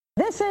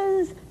This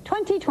is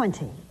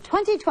 2020.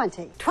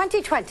 2020.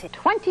 2020.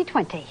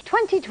 2020.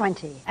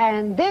 2020.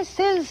 And this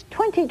is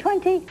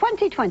 2020.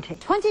 2020.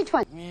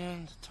 2020.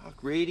 Man, talk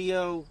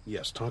radio?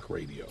 Yes, talk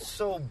radio.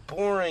 So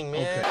boring,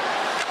 man. Okay.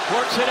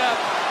 Works it up.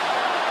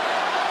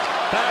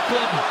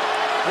 Backlund,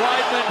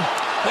 Weidman,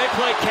 they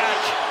play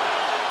catch.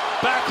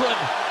 Backlund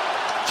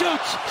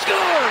shoots,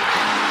 scores!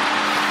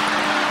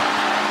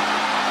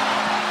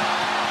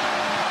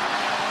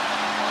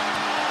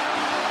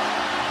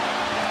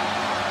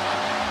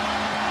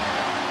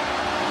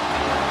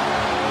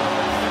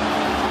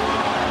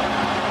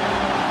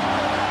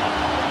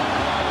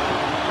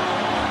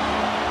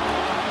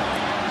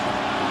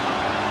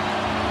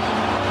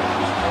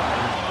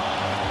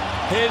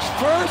 His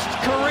first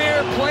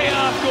career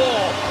playoff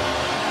goal.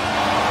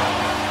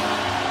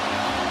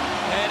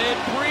 And it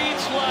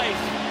breathes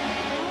life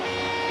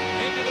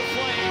into the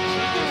Flames.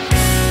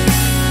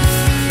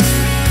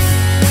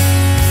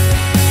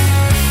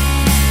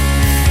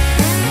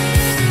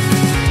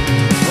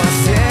 I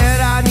said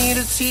I need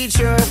a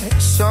teacher,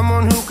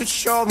 someone who could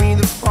show me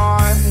the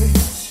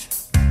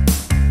parts.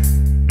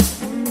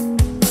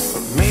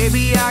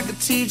 Maybe I could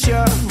teach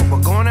you, but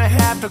we're gonna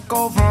have to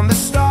go from the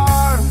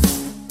start.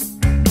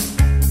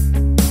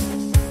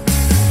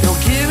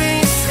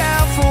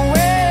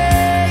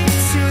 Away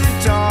to the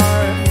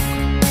dark.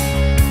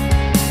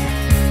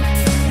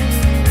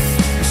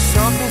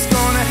 Something's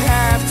gonna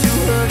have to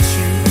hurt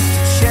you to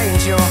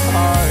change your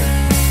heart.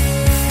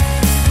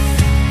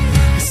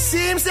 It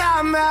seems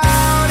I'm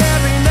out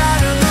every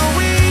night of the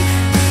week.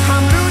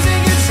 I'm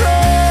losing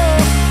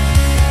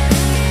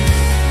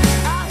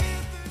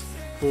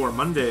control. For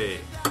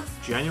Monday,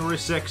 January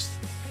 6th,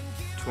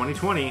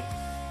 2020,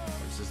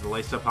 this is the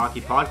Laced Up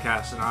Hockey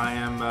Podcast, and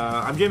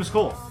I'm James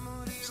Cole,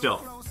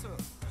 still.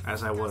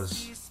 As I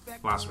was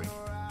last week.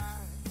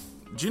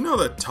 Do you know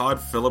that Todd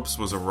Phillips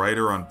was a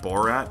writer on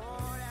Borat?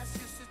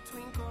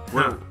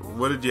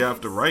 What did you have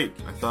to write?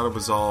 I thought it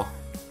was all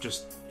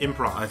just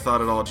improv. I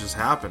thought it all just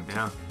happened.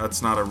 Yeah.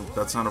 That's not a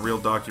real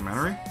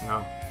documentary?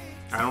 No.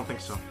 I don't think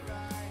so.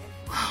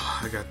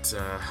 I got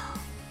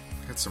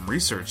some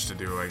research to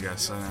do, I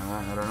guess.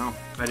 I don't know.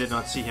 I did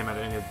not see him at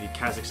any of the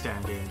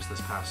Kazakhstan games this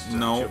past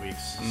 2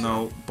 weeks. So.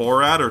 No.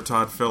 Borat or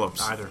Todd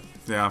Phillips? Either.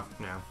 Yeah.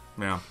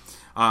 Yeah.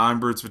 I'm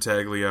Bruce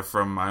Battaglia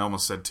from, I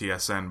almost said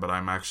TSN, but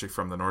I'm actually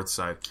from the north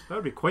side. That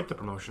would be quite the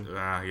promotion.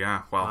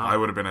 Yeah. Well, I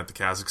would have been at the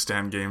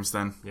Kazakhstan games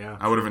then. Yeah.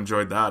 I would have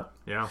enjoyed that.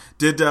 Yeah.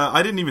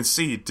 I didn't even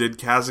see, did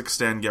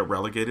Kazakhstan get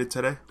relegated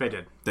today? They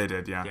did. They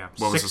did, yeah. Yeah.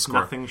 What was the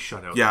score? 6-0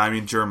 shutout. Yeah, I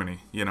mean, Germany,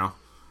 you know.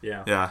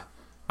 Yeah. Yeah.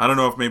 I don't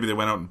know if maybe they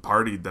went out and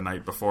partied the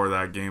night before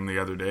that game the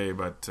other day,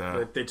 but...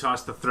 they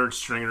tossed the third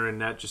stringer in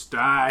net, just, give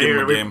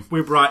him a game.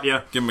 We brought you.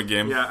 Give him a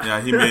game. Yeah.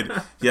 He made...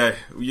 Yeah,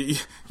 you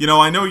know,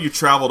 I know you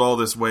traveled all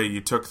this way. You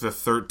took the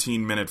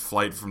 13-minute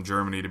flight from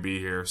Germany to be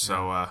here,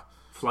 so...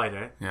 Flight,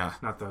 eh? Yeah.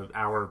 Not the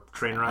hour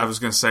train ride? I was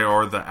going to say,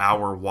 or the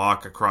hour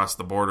walk across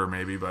the border,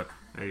 maybe, but...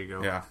 There you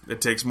go. Yeah, it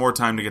takes more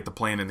time to get the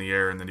plane in the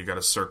air, and then you got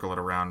to circle it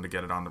around to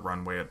get it on the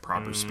runway at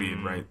proper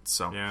speed, right?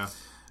 So...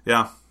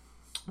 Yeah.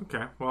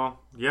 Okay, well,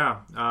 yeah.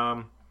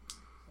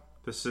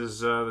 This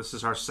is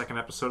our second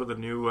episode of the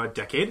new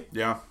decade.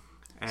 Yeah.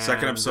 And,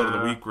 second episode of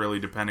the week, really,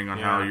 depending on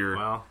how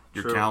your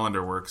true.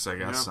 calendar works, I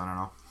guess. Yeah. I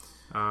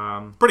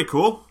don't know. Pretty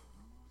cool.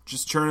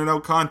 Just churning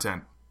out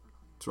content.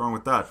 What's wrong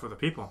with that? For the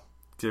people.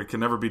 It can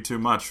never be too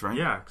much, right?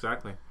 Yeah,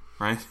 exactly.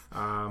 Right?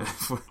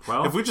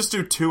 Well, if we just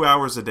do 2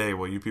 hours a day,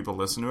 will you people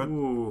listen to it?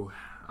 Ooh,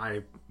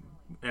 I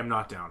am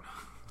not down.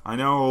 I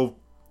know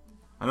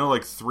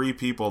like 3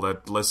 people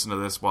that listen to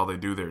this while they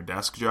do their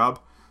desk job.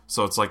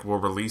 So it's like we'll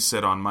release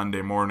it on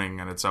Monday morning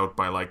and it's out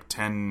by like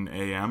 10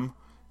 a.m.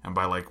 And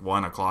by like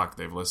 1 o'clock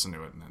they've listened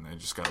to it and then they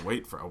just gotta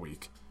wait for a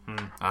week.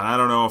 And I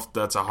don't know if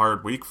that's a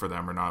hard week for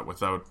them or not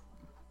without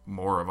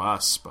more of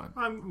us. But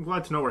I'm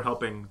glad to know we're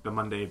helping the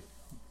Monday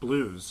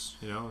blues.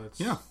 You know,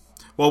 yeah.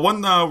 Well,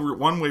 one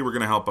way we're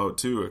going to help out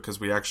too, because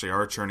we actually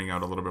are churning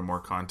out a little bit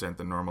more content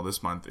than normal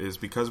this month, is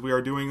because we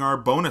are doing our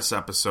bonus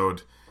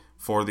episode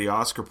for the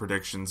Oscar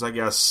predictions. I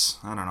guess,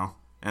 I don't know,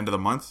 end of the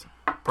month,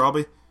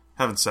 probably.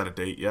 Haven't set a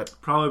date yet.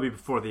 Probably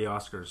before the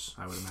Oscars,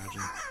 I would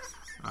imagine.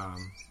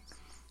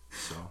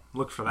 So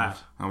look for that.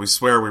 And we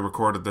swear we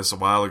recorded this a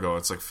while ago.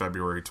 It's like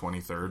February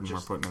 23rd, and we're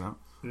putting it out.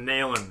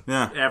 Nailing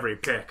every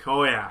pick.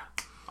 Oh yeah.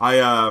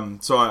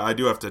 I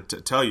do have to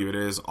tell you, it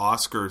is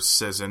Oscar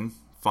season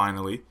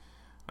finally.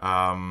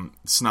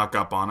 Snuck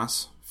up on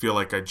us. Feel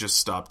like I just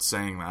stopped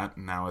saying that,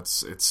 and now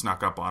it's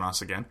snuck up on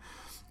us again.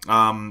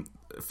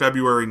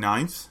 February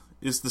 9th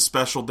is the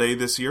special day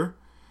this year.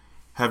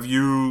 Have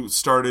you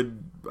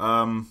started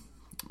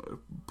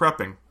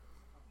prepping?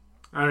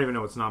 I don't even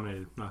know what's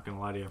nominated, not going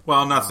to lie to you.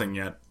 Well, nothing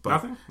yet. But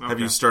nothing? Okay. Have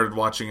you started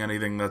watching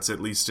anything that's at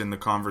least in the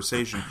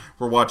conversation?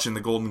 We're watching the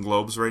Golden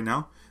Globes right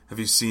now. Have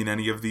you seen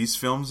any of these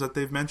films that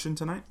they've mentioned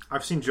tonight?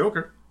 I've seen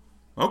Joker.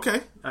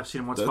 Okay. I've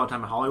seen Once Upon a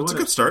Time in Hollywood. That's a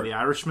good start. The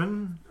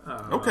Irishman.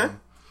 Okay.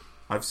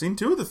 I've seen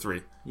 2 of the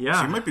 3. Yeah.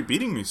 So you might be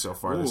beating me so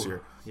far this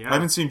year. Yeah. I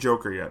haven't seen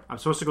Joker yet. I'm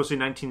supposed to go see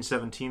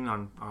 1917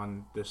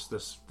 on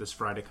this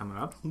Friday coming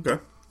up.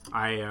 Okay.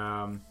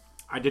 I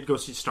I did go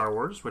see Star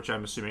Wars, which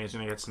I'm assuming is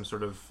going to get some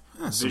sort of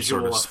some visual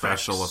sort of effects.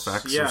 special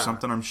effects Yeah. or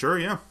something, I'm sure,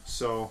 yeah.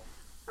 So,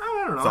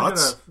 I don't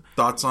know.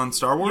 Thoughts on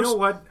Star Wars? You know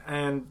what?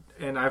 And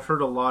I've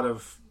heard a lot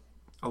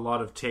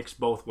of takes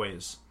both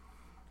ways.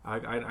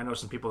 I know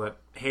some people that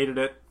hated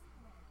it.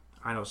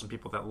 I know some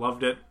people that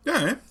loved it.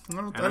 Yeah, I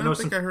don't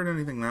think I heard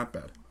anything that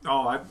bad.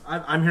 Oh,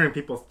 I'm hearing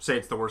people say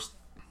it's the worst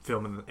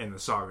film in the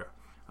saga.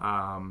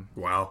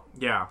 Wow.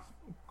 Yeah,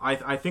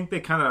 I think they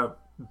kind of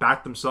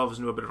backed themselves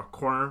into a bit of a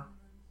corner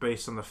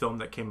based on the film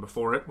that came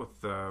before it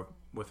with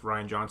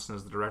Rian Johnson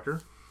as the director,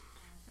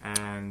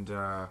 and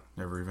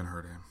Never even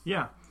heard of him.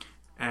 yeah,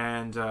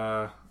 and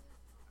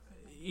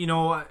you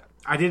know,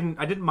 I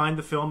didn't mind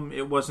the film.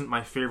 It wasn't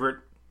my favorite.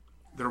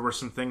 There were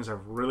some things I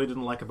really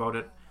didn't like about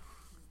it,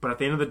 but at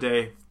the end of the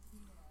day,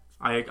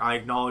 I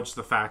acknowledge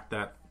the fact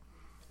that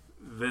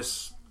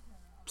this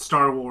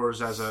Star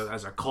Wars as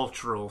a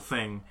cultural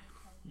thing,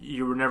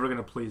 you were never going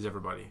to please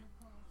everybody.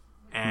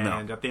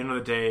 And at the end of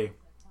the day,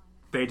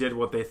 they did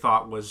what they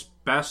thought was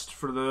best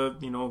for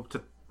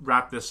to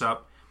wrap this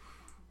up.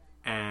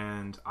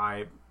 And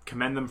I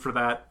commend them for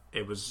that.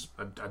 It was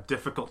a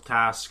difficult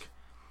task.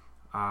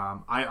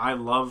 I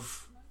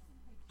love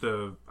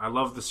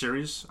the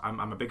series.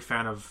 I'm a big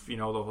fan of, the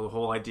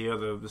whole idea,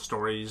 the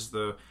stories,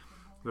 the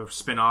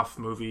spin-off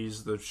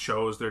movies, the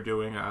shows they're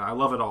doing. I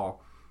love it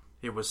all.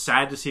 It was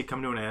sad to see it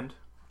come to an end.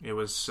 It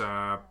was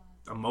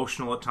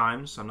emotional at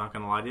times. I'm not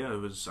going to lie to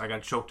you. I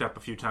got choked up a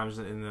few times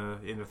in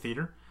the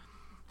theater,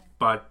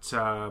 but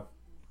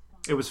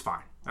it was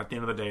fine. At the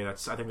end of the day, I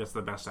think that's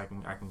the best I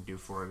can do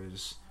for it.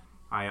 Is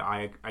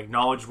I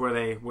acknowledge where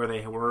they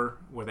were,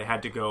 where they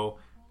had to go,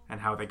 and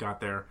how they got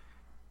there.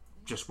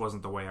 Just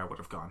wasn't the way I would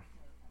have gone.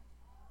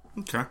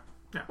 Okay.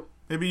 Yeah.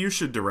 Maybe you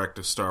should direct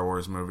a Star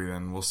Wars movie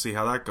then. We'll see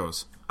how that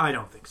goes. I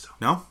don't think so.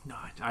 No? No,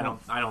 I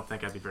don't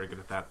think I'd be very good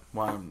at that.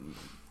 Why?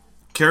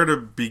 Care to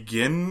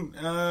begin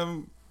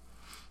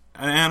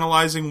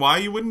analyzing why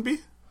you wouldn't be?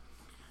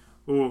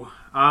 Ooh,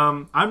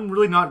 I'm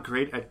really not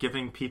great at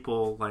giving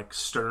people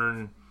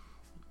stern,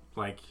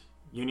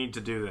 you need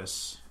to do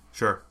this.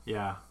 Sure.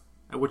 Yeah,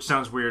 which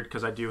sounds weird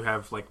because I do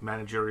have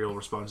managerial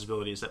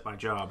responsibilities at my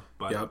job.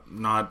 But Yep.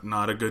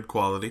 Not a good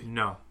quality.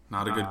 no,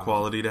 Not a good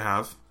quality to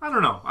have. I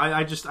don't know.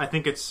 I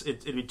think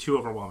it'd be too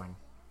overwhelming.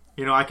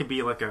 I could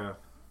be like a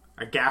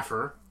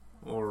gaffer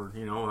or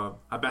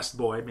a best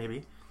boy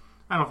maybe.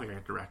 I don't think I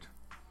could direct.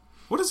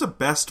 What does a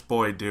best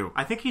boy do?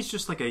 I think he's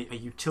just like a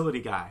utility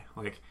guy.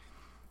 We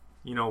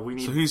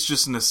need. So he's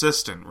just an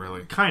assistant,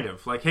 really. Kind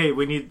of hey,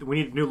 we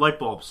need new light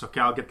bulbs. Okay,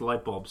 I'll get the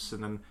light bulbs,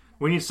 and then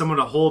we need someone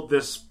to hold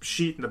this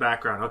sheet in the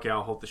background. Okay,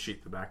 I'll hold the sheet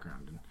in the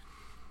background. And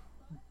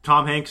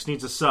Tom Hanks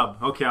needs a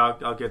sub. Okay,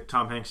 I'll get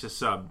Tom Hanks his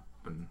sub.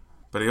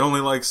 But he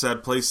only likes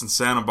that place in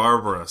Santa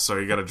Barbara, so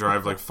you got to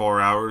drive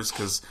 4 hours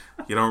because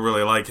you don't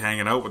really like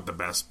hanging out with the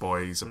best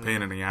boy. He's a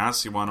pain in the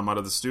ass. You want him out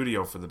of the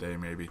studio for the day,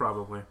 maybe.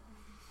 Probably.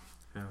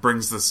 Yeah.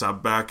 Brings the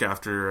sub back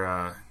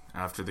after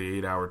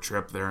the 8-hour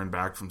trip there and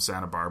back from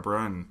Santa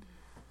Barbara, and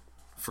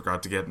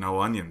forgot to get no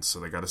onions,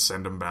 so they got to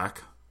send him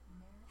back.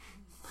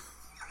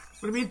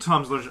 What do you mean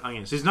Tom's allergic to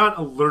onions? He's not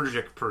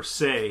allergic per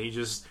se.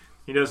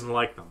 He doesn't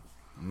like them.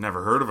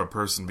 Never heard of a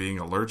person being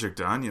allergic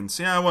to onions.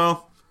 Yeah,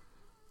 well,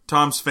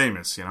 Tom's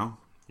famous,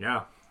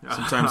 Yeah.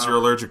 Sometimes you're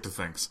allergic to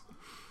things.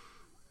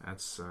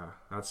 That's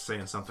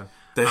saying something.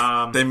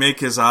 They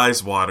make his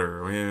eyes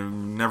water. We've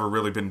never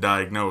really been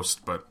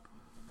diagnosed, but...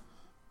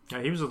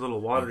 Yeah, he was a little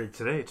watery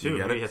today, too.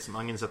 get Maybe it? he had some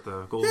onions at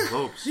the Golden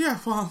Globes. Yeah,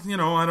 well,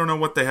 I don't know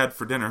what they had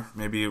for dinner.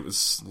 Maybe it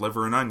was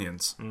liver and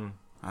onions.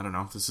 I don't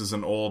know. This is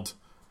an old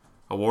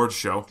awards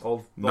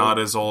show. Not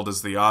as old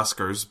as the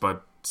Oscars,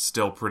 but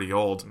still pretty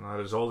old. Not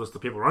as old as the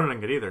people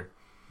running it, either.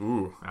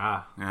 Ooh.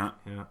 Ah. Yeah.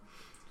 Yeah.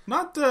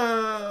 Not,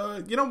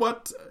 you know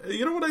what?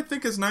 You know what I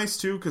think is nice,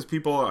 too? Because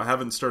people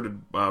haven't started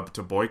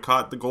to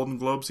boycott the Golden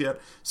Globes yet.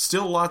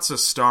 Still lots of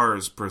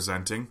stars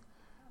presenting.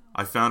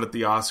 I found at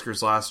the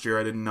Oscars last year,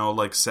 I didn't know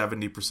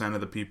 70%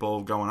 of the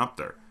people going up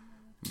there.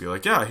 And be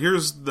like, yeah,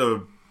 here's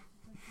the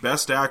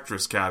best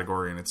actress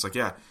category. And it's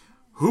yeah,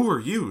 who are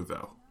you,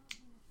 though?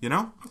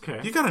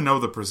 Okay. You gotta know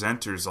the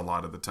presenters a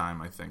lot of the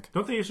time, I think.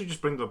 Don't they usually just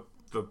bring the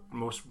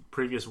most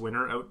previous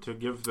winner out to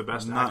give the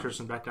best actress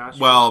and best actress?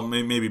 Well,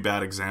 maybe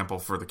bad example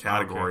for the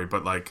category,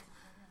 but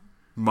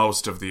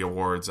most of the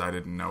awards, I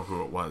didn't know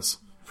who it was.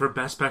 For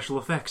best special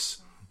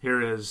effects, here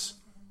is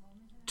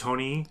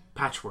Tony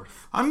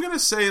Patchworth. I'm gonna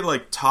say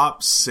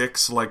top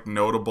 6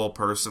 notable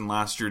person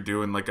last year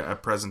doing a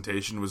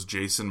presentation was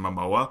Jason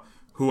Momoa,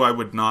 who I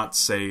would not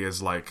say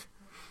is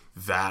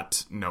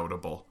that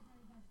notable.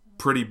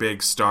 Pretty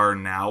big star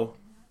now,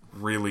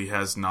 really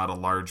has not a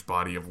large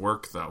body of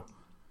work though.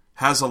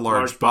 Has a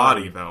large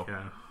body though.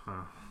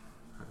 Yeah,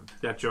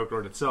 that joke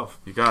wrote itself.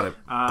 You got it.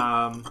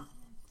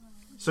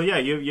 So yeah,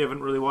 you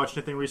haven't really watched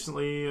anything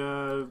recently.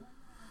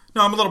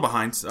 No, I'm a little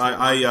behind.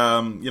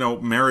 I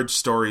Marriage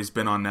Story's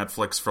been on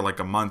Netflix for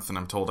a month, and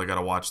I'm told I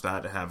gotta watch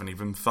that. I haven't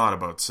even thought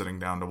about sitting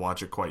down to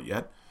watch it quite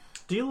yet.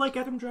 Do you like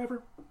Adam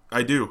Driver?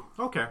 I do.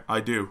 Okay.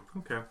 I do.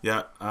 Okay.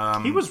 Yeah.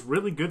 He was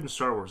really good in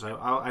Star Wars.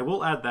 I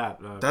will add that.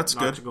 That's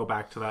not good. to go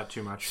back to that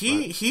too much.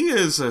 He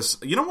is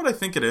you know what I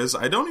think it is?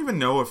 I don't even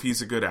know if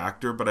he's a good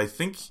actor, but I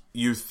think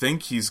you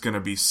think he's going to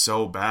be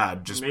so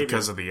bad just Maybe.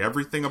 because of the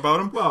everything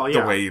about him. Well,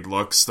 yeah. The way he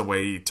looks, the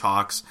way he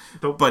talks.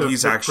 but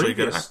he's actually a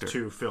good previous actor.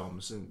 2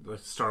 films in the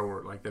Star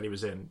Wars like that he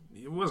was in,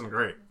 it wasn't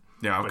great.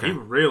 Yeah, But okay. he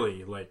really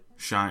He came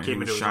was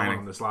into his shining. own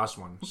on this last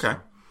one. Okay.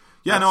 So.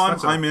 Yeah,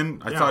 That's- I'm in.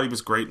 I yeah. thought he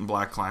was great in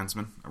Black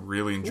Klansman. I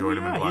really enjoyed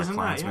him in yeah, Black he's in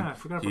that. Klansman. Yeah, I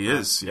forgot about he that.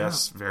 is,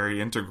 yes,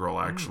 very integral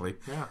actually.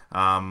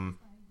 Yeah.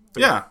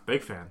 Yeah,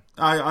 Big fan.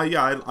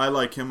 I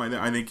like him.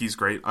 I think he's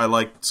great. I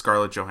like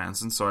Scarlett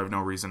Johansson, so I have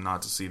no reason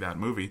not to see that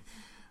movie.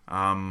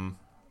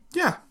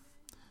 Yeah,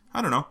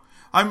 I don't know.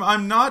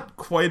 I'm not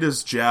quite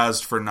as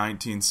jazzed for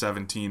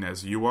 1917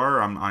 as you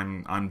are.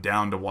 I'm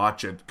down to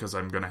watch it because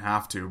I'm gonna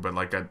have to, but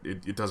like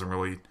it doesn't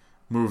really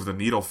move the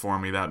needle for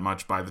me that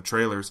much by the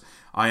trailers.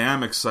 I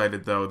am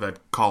excited though that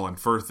Colin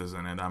Firth is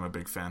in it. I'm a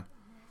big fan.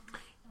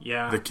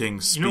 Yeah. The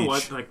King's Speech. You know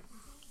what? Like,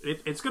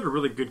 it's got a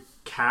really good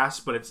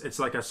cast, but it's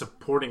like a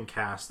supporting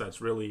cast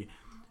that's really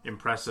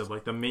impressive.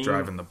 Like the main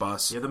Driving the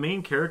bus. Yeah, the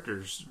main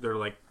characters,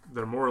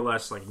 they're more or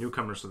less like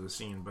newcomers to the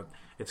scene, but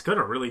it's got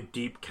a really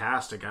deep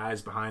cast of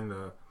guys behind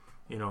the,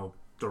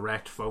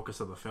 direct focus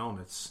of the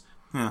film.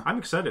 I'm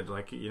excited.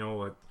 Like,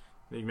 like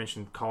you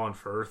mentioned Colin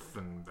Firth,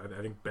 and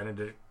I think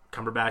Benedict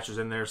Cumberbatch is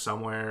in there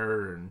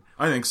somewhere, and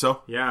I think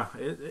so. yeah,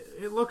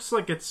 it looks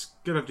like it's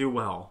gonna do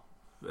well,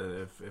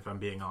 if I'm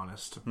being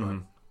honest. But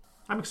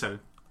I'm excited.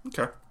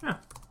 Okay. Yeah.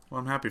 Well,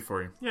 I'm happy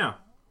for you. Yeah.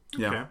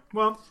 Yeah. Okay.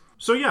 Well,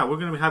 so yeah, we're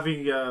going to be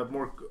having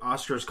more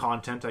Oscars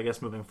content, I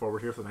guess, moving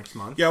forward here for the next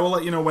month. Yeah, we'll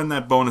let you know when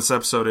that bonus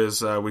episode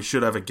is. We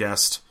should have a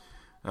guest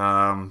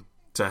to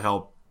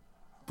help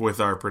with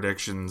our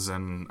predictions,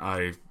 and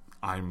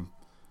I'm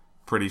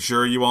pretty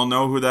sure you all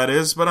know who that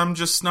is, but I'm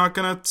just not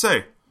going to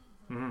say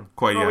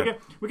quite yet.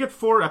 We get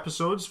 4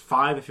 episodes,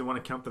 5 if you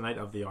want to count the night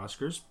of the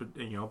Oscars, but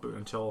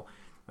until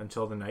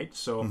the night.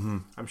 So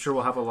I'm sure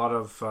we'll have a lot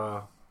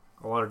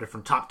of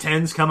different top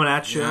 10s coming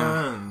at you.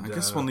 Yeah, and, I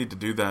guess we'll need to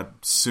do that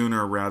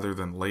sooner rather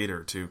than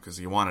later, too, because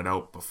you want it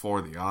out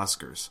before the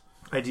Oscars.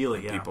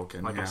 ideally, yeah. people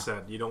can, like yeah. I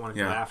said, you don't want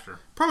to do Yeah. it after.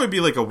 Probably be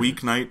like a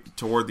weeknight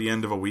toward the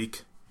end of a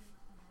week.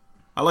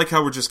 I like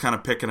how we're just kind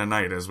of picking a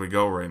night as we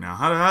go right now.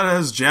 How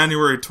does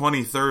January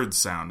 23rd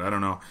sound? I don't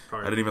know.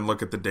 Probably- I didn't even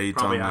look at the date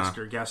Probably ask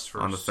your on guests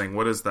first. the thing.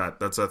 What is that?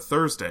 That's a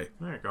Thursday.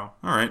 There you go.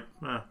 All right.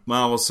 Yeah.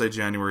 Well, we'll say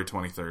January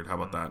 23rd. How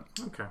about that?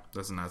 Okay.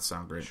 Doesn't that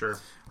sound great? Sure.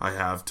 I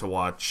have to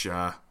watch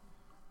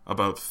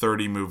about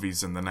 30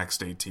 movies in the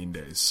next 18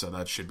 days, so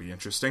that should be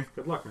interesting.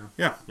 Good luck, man.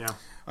 Yeah. Yeah.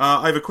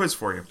 I have a quiz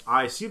for you.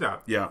 I see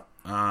that. Yeah.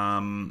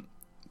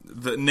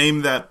 The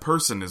Name That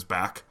Person is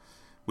back.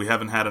 We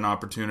haven't had an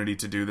opportunity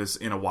to do this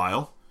in a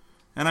while.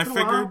 And I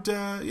figured,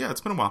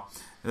 it's been a while.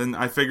 And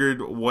I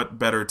figured what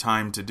better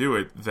time to do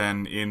it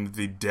than in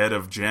the dead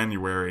of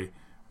January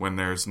when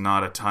there's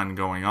not a ton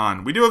going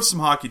on. We do have some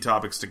hockey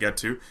topics to get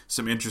to,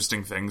 some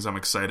interesting things. I'm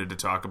excited to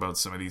talk about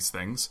some of these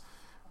things.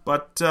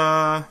 But,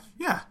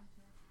 yeah.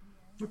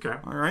 Okay.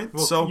 All right.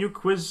 Well, so you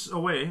quiz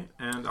away,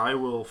 and I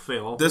will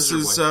fail. This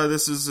miserably.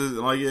 is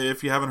like,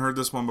 if you haven't heard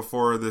this one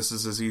before, this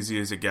is as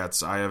easy as it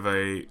gets. I have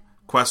a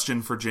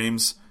question for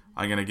James.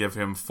 I'm going to give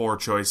him 4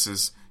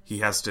 choices. He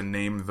has to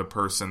name the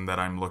person that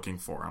I'm looking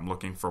for. I'm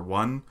looking for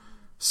one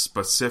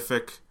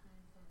specific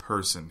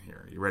person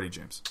here. You ready,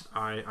 James?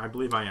 I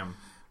believe I am.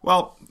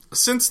 Well,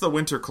 since the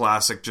Winter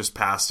Classic just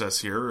passed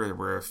us here,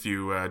 we're a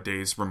few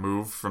days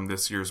removed from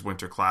this year's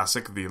Winter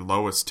Classic, the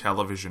lowest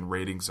television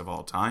ratings of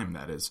all time,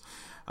 that is.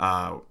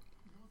 I'm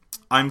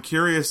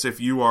curious if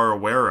you are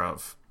aware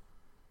of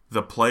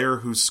the player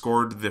who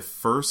scored the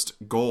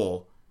first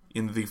goal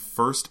in the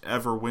first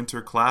ever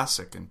Winter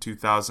Classic in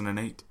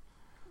 2008.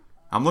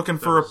 I'm looking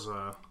That for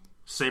was,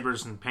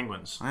 Sabres and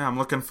Penguins. I'm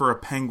looking for a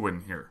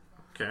Penguin here.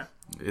 Okay.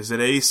 Is it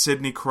A,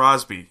 Sidney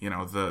Crosby,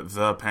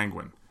 the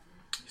Penguin?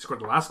 He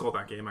scored the last goal of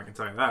that game, I can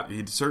tell you that.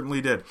 He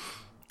certainly did.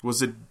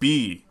 Was it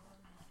B,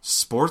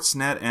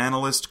 Sportsnet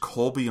analyst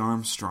Colby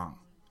Armstrong?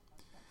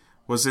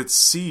 Was it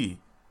C,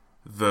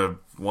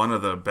 one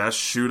of the best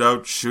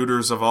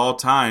shooters of all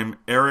time,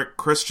 Eric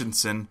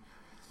Christensen?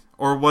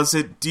 Or was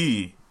it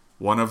D,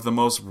 one of the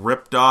most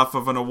ripped off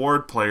of an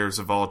award players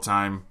of all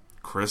time,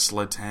 Chris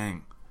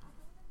Letang?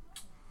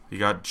 He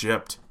got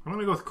gypped. I'm going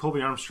to go with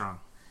Colby Armstrong.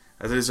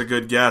 That is a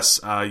good guess.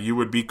 You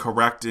would be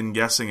correct in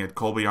guessing it.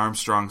 Colby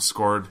Armstrong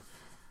scored...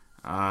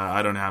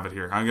 I don't have it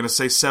here. I'm going to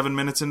say 7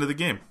 minutes into the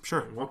game.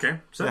 Sure. Okay.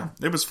 So Yeah,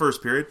 it was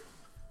first period.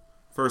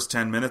 First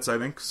 10 minutes, I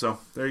think. So,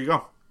 there you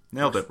go.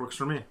 Nailed it. Works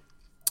for me.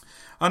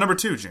 Number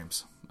 2,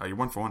 James. You're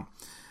 1 for 1.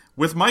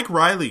 With Mike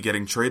Riley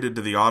getting traded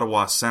to the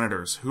Ottawa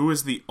Senators, who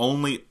is the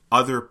only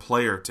other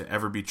player to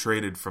ever be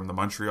traded from the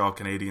Montreal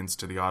Canadiens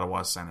to the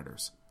Ottawa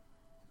Senators?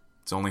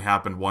 It's only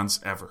happened once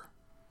ever.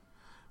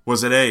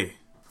 Was it A,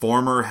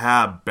 former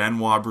Hab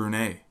Benoit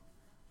Brunet?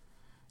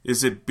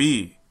 Is it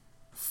B,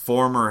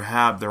 former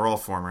Hab, they're all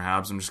former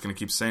Habs, I'm just going to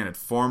keep saying it,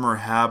 former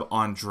Hab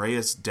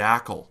Andreas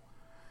Dackel?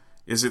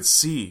 Is it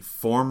C,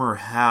 former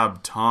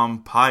Hab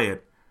Tom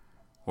Pyatt?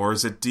 Or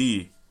is it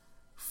D,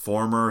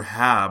 former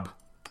Hab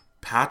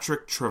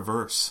Patrick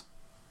Traverse?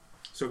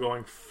 So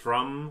going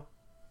from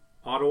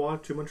Ottawa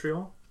to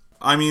Montreal?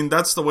 I mean,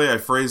 that's the way I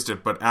phrased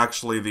it, but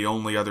actually the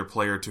only other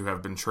player to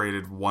have been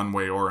traded one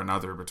way or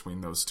another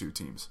between those two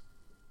teams.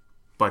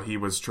 But he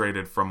was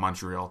traded from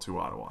Montreal to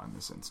Ottawa in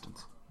this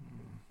instance.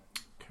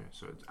 Okay,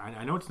 so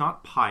I know it's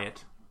not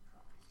Pyatt.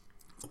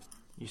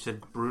 You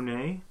said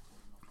Brunet,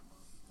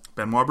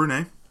 Benoit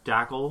Brunet,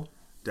 Dackel,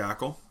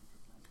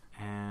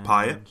 and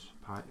Pyatt,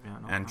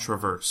 and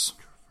Traverse.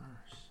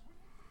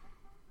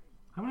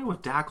 I'm going to go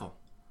with Dackel.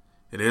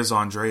 It is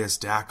Andreas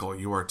Dackel.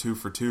 You are 2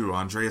 for 2.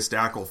 Andreas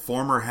Dackel,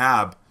 former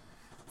Hab,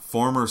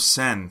 former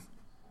Sen.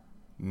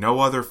 No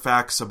other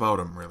facts about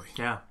him, really.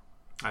 Yeah.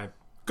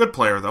 Good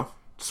player, though.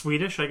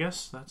 Swedish, I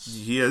guess.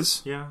 He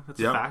is. Yeah, that's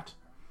a fact.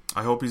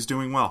 I hope he's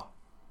doing well.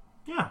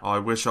 Yeah. I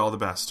wish all the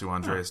best to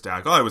Andreas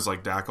Dackel. I always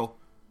liked Dackel.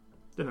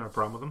 Didn't have a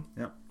problem with him.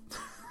 Yep.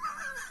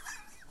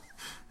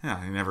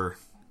 Yeah, he never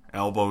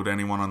elbowed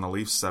anyone on the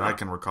Leafs that I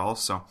can recall.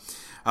 So,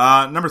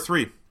 number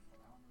 3.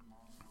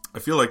 I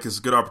feel like it's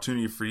a good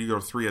opportunity for you to go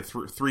 3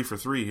 for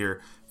 3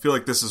 here. I feel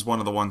like this is one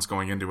of the ones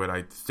going into it.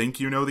 I think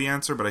you know the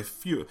answer, but I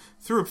threw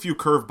a few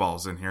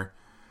curveballs in here.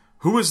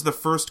 Who is the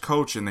first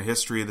coach in the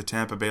history of the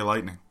Tampa Bay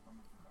Lightning?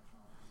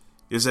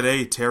 Is it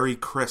A, Terry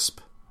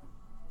Crisp?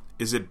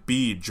 Is it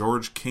B,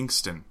 George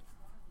Kingston?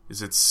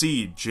 Is it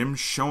C, Jim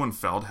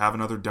Schoenfeld? Have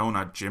another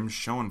donut, Jim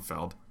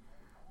Schoenfeld.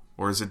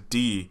 Or is it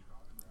D,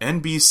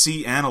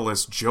 NBC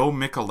analyst Joe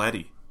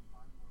Micheletti?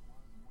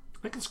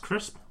 I think it's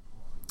Crisp.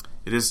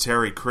 It is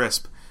Terry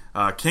Crisp.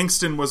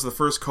 Kingston was the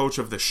first coach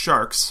of the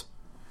Sharks.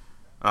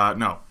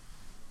 No.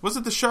 Was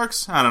it the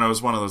Sharks? I don't know. It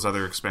was one of those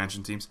other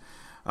expansion teams.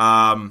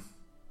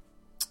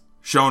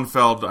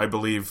 Schoenfeld, I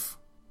believe,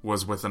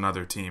 was with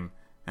another team.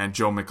 And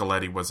Joe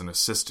Micheletti was an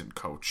assistant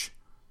coach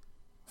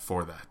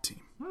for that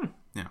team.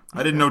 Yeah.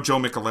 I didn't know Joe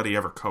Micheletti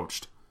ever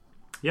coached.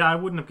 Yeah, I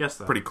wouldn't have guessed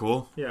that. Pretty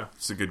cool. Yeah.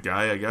 He's a good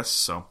guy, I guess.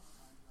 So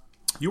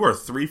you are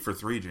 3 for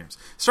 3, James.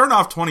 Starting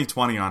off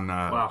 2020 on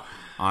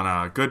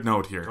a good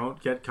note here. Don't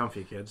get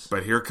comfy, kids.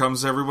 But here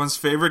comes everyone's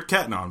favorite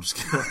cat. No, I'm just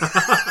kidding.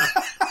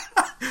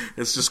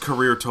 It's just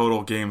career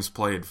total games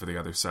played for the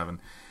other 7.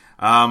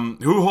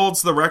 Who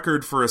holds the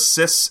record for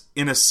assists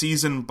in a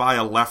season by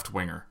a left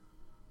winger?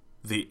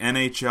 The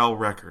NHL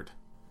record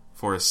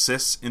for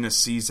assists in a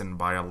season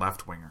by a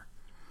left winger.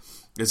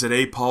 Is it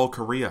A, Paul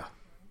Kariya?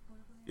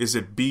 Is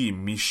it B,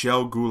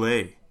 Michel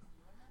Goulet?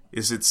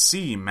 Is it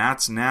C,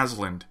 Mats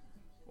Naslund?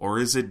 Or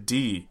is it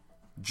D,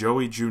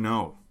 Joey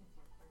Juneau?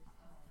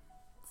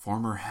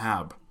 Former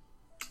Hab.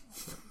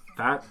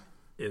 That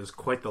is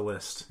quite the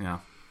list. Yeah.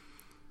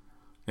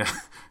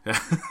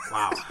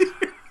 Wow.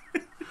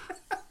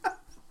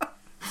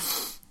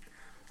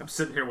 I'm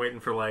sitting here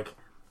waiting for,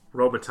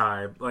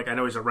 Robitaille. I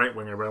know he's a right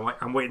winger, but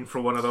I'm waiting for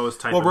one of those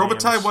type of names.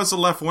 Robitaille was a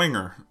left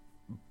winger,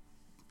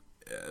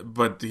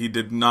 but he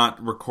did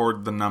not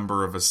record the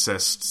number of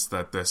assists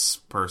that this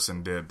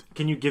person did.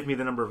 Can you give me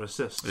the number of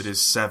assists? It is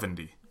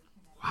 70.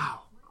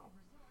 Wow.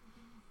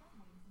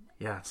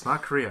 Yeah, it's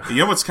not Korea. You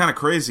know what's kind of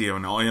crazy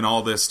in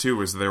all this,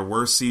 too, is there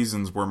were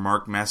seasons where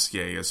Mark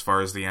Messier, as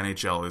far as the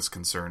NHL is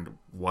concerned,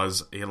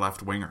 was a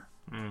left winger.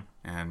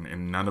 And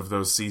in none of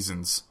those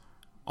seasons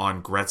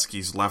on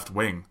Gretzky's left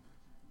wing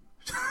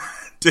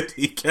did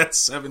he get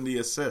 70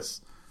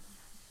 assists.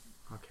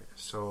 Okay,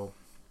 so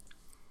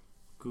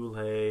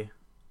Goulet,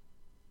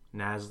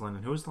 Naslund,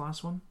 and who was the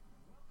last one?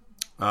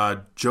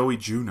 Joey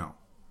Juneau.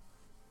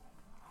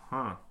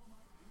 Huh.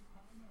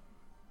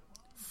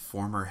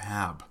 Former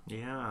Hab.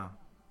 Yeah.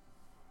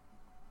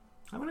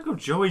 I'm going to go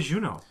Joey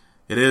Juneau.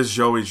 It is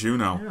Joey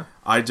Juneau. Yeah.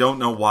 I don't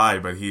know why,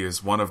 but he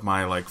is one of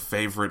my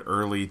favorite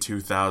early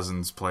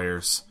 2000s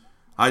players.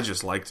 I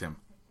just liked him.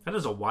 That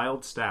is a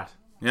wild stat.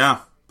 Yeah,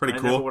 pretty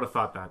cool. I never would have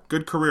thought that.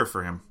 Good career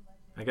for him.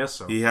 I guess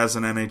so. He has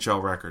an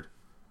NHL record.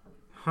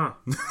 Huh.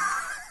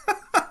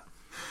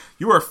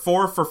 You are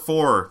 4 for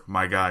 4,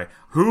 my guy.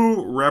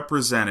 Who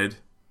represented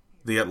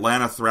the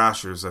Atlanta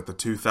Thrashers at the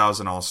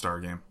 2000 All-Star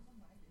Game?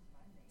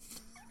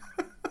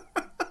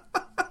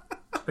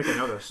 I think I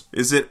know this.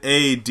 Is it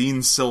A,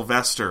 Dean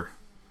Sylvester?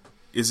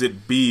 Is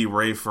it B,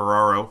 Ray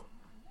Ferraro?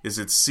 Is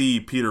it C,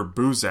 Peter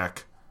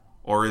Buzek?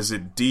 Or is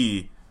it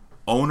D,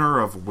 owner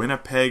of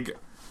Winnipeg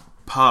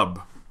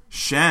Pub,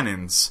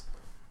 Shannon's,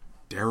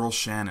 Daryl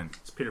Shannon?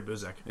 It's Peter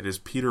Buzek. It is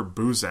Peter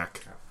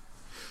Buzek.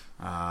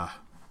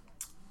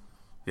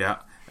 Yeah.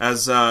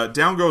 As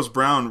Down Goes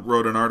Brown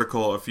wrote an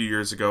article a few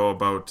years ago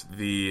about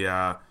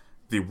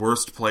the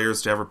worst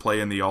players to ever play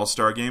in the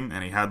All-Star Game,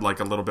 and he had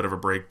a little bit of a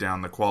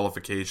breakdown, the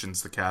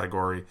qualifications, the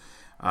category.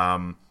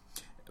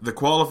 The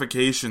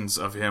qualifications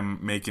of him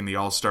making the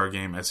All-Star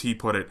Game, as he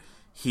put it,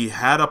 he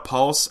had a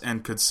pulse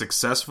and could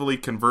successfully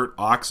convert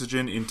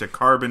oxygen into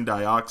carbon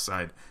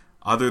dioxide.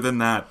 Other than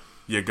that,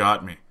 you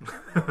got me.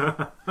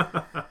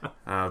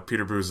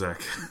 Peter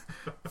Buzek,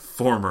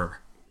 former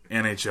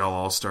NHL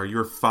All-Star.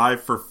 You're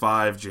 5 for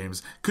 5,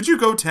 James. Could you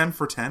go 10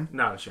 for 10?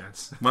 Not a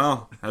chance.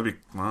 Well, I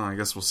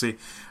guess we'll see.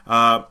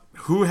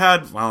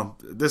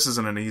 This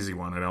isn't an easy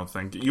one, I don't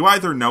think. You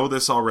either know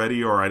this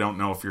already, or I don't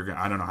know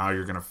how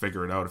you're going to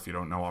figure it out if you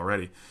don't know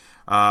already.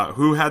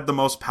 Who had the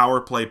most power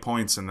play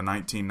points in the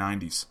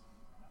 1990s?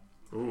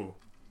 Ooh.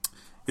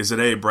 Is it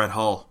A, Brett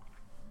Hull?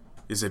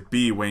 Is it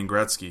B, Wayne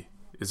Gretzky?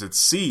 Is it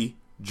C,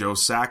 Joe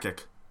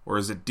Sakic? Or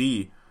is it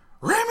D,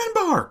 Raymond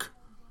Bourque?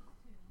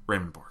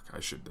 Raymond Bourque, I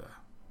should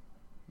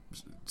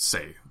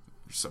say,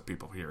 so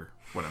people hear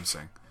what I'm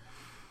saying.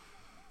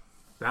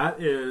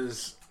 That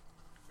is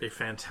a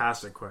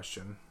fantastic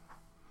question.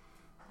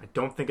 I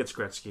don't think it's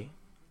Gretzky. I'm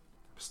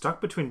stuck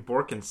between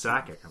Bourque and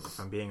Sakic, if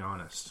I'm being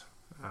honest.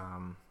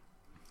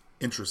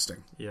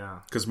 Interesting. Yeah.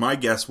 Because my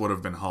guess would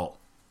have been Hull.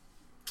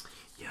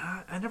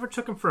 Yeah, I never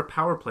took him for a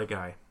power play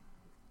guy.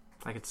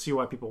 I could see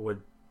why people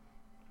would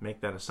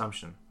make that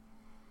assumption.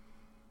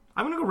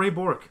 I'm going to go Ray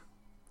Bourque.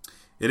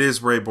 It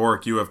is Ray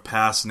Bourque. You have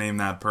passed Name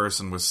That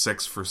Person with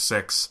 6 for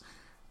 6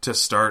 to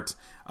start.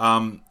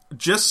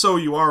 Just so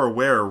you are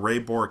aware, Ray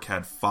Bourque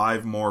had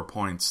 5 more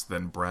points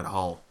than Brett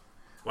Hull.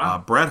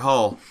 Wow. Brett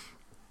Hull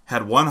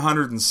had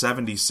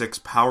 176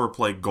 power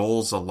play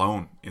goals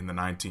alone in the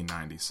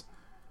 1990s,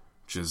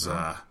 which is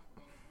a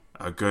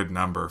good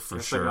number for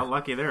sure. I got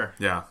lucky there.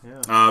 Yeah.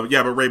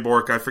 But Ray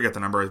Bourque, I forget the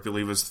number. I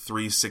believe it was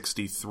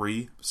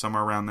 363,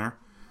 somewhere around there.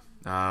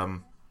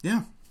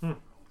 Yeah.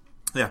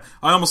 Yeah.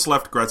 I almost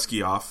left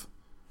Gretzky off,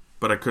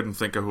 but I couldn't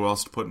think of who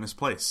else to put in his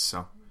place.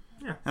 So,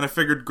 yeah. And I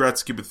figured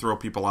Gretzky would throw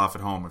people off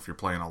at home if you're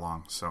playing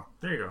along. So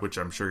there you go. Which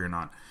I'm sure you're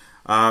not.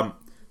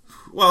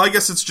 Well, I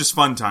guess it's just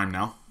fun time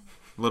now.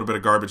 A little bit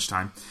of garbage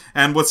time.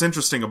 And what's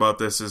interesting about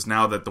this is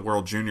now that the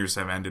World Juniors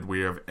have ended,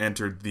 we have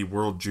entered the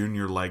World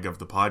Junior leg of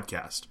the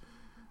podcast.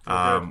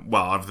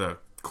 Of the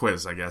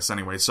quiz, I guess.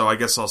 Anyway, so I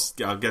guess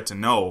I'll get to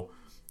know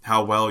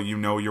how well you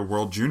know your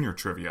World Junior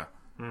trivia.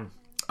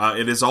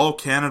 It is all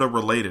Canada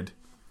related.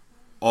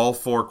 All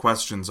 4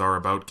 questions are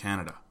about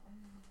Canada.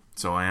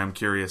 So I am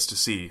curious to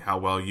see how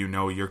well you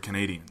know your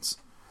Canadians.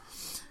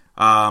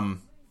 The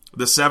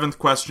 7th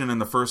question in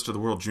the first of the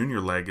World Junior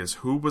leg is,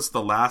 who was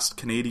the last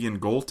Canadian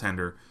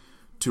goaltender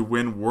to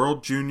win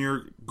World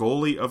Junior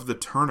Goalie of the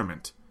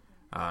Tournament?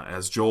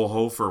 As Joel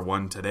Hofer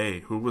won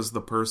today, who was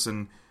the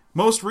person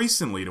most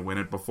recently to win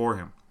it before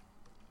him?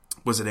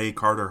 Was it A,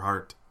 Carter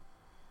Hart?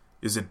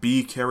 Is it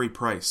B, Carey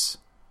Price?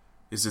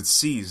 Is it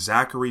C,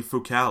 Zachary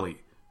Fucale?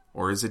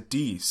 Or is it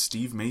D,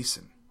 Steve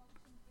Mason?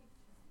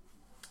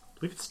 I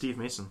believe it's Steve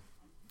Mason.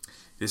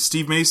 It's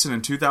Steve Mason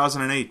in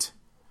 2008.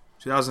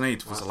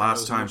 2008 was the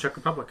last time. In the Czech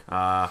Republic.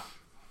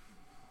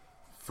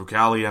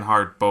 Fucale and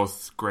Hart,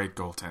 both great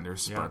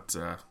goaltenders, Yeah.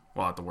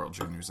 but at the World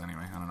Juniors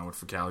anyway. I don't know what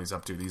Fucale's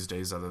up to these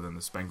days other than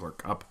the Spengler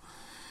Cup.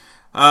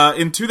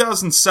 In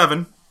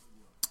 2007,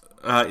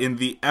 in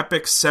the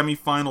epic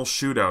semifinal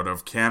shootout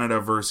of Canada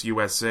versus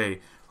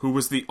USA, who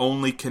was the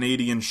only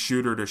Canadian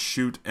shooter to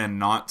shoot and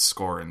not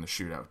score in the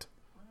shootout?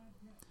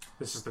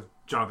 This is the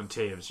Jonathan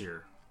Toews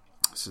year.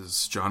 This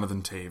is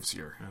Jonathan Toews'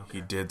 year. Okay.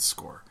 He did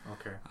score.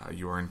 Okay.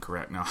 You are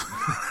incorrect now.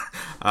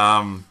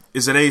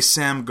 Is it A,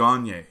 Sam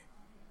Gagner?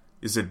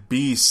 Is it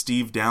B,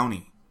 Steve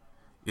Downey?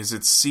 Is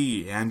it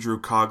C, Andrew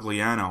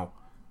Cogliano?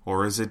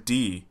 Or is it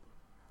D,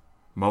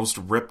 most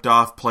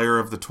ripped-off player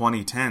of the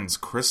 2010s,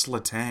 Chris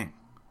Letang?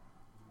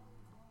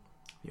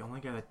 The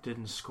only guy that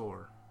didn't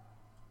score.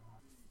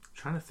 I'm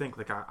trying to think.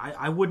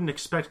 I wouldn't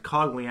expect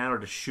Cogliano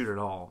to shoot at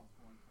all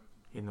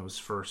in those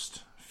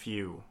first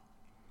few.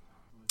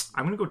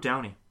 I'm going to go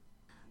Downey.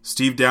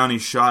 Steve Downey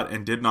shot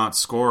and did not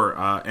score.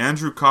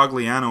 Andrew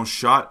Cogliano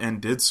shot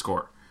and did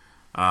score.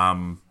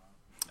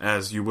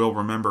 As you will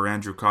remember,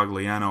 Andrew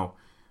Cogliano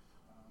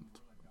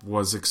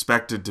was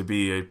expected to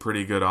be a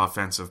pretty good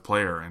offensive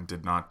player and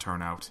did not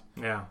turn out.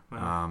 Yeah.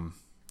 Well,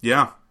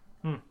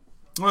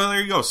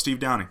 there you go, Steve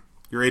Downey.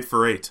 You're 8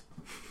 for 8.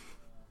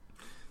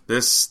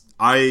 You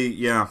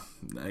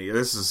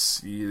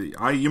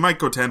might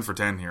go 10 for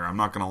 10 here. I'm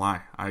not going to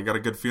lie. I got a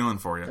good feeling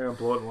for you. I'm going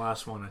to blow it in the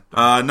last one.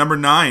 Number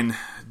 9,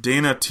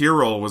 Dana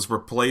Tyrrell was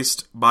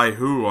replaced by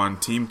who on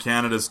Team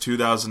Canada's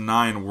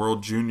 2009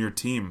 World Junior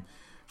team?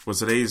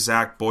 Was it A,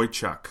 Zach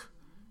Boychuk?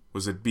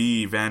 Was it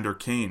B, Evander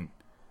Kane?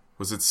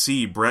 Was it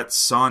C, Brett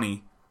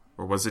Sawney?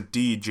 Or was it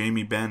D,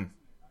 Jamie Benn?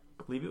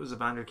 I believe it was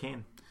Evander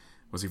Kane.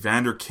 It was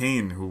Evander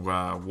Kane who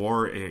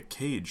wore a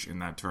cage in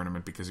that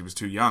tournament because he was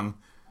too young.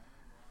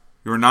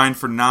 You were 9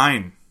 for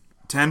 9.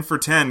 10 for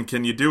 10.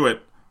 Can you do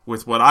it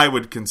with what I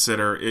would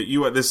consider...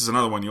 This is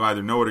another one. You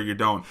either know it or you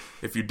don't.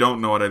 If you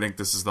don't know it, I think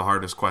this is the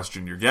hardest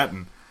question you're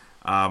getting.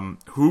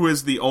 Who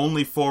is the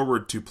only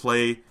forward to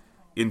play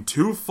in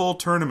 2 full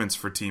tournaments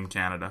for Team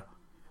Canada,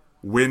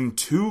 win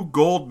 2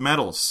 gold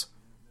medals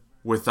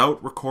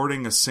without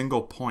recording a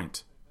single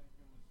point?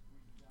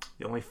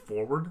 The only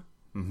forward?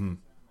 Mm-hmm.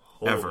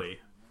 Holy.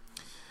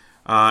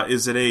 Ever.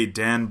 Is it A,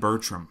 Dan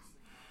Bertram?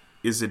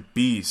 Is it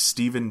B,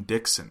 Steven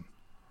Dixon?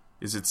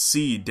 Is it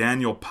C,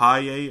 Daniel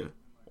Paille?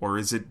 Or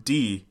is it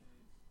D,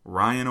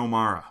 Ryan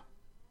O'Mara?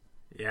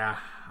 Yeah,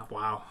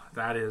 wow.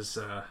 That is...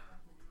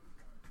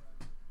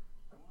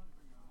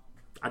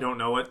 I don't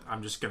know it.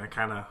 I'm just going to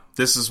kind of...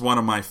 This is one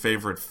of my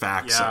favorite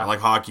facts, Yeah. like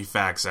hockey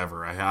facts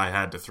ever. I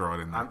had to throw it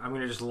in there. I'm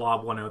going to just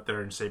lob one out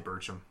there and say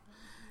Bertram.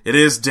 It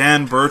is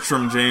Dan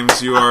Bertram,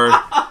 James. You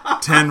are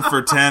 10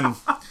 for 10.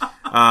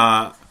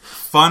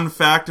 Fun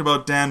fact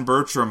about Dan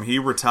Bertram, he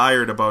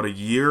retired about a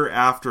year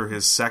after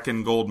his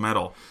second gold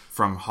medal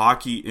from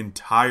hockey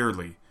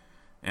entirely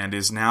and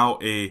is now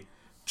a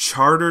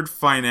chartered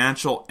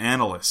financial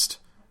analyst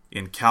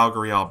in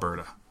Calgary,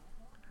 Alberta.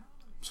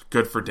 So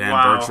good for Dan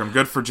Bertram.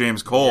 Good for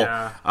James Cole,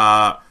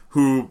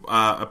 who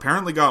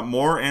apparently got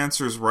more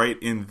answers right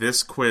in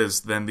this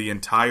quiz than the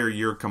entire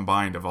year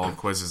combined of all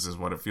quizzes, is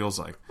what it feels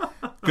like.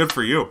 Good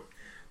for you.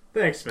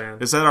 Thanks, man.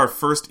 Is that our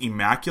first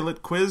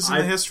immaculate quiz in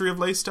the history of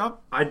Laced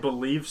Up? I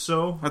believe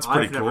so. That's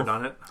pretty I've cool. never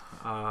done it.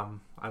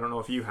 I don't know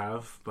if you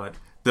have, but...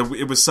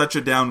 It was such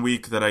a down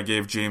week that I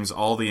gave James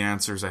all the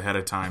answers ahead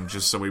of time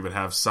just so we would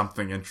have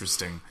something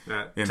interesting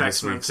in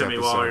text this week's them to me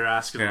episode. while you're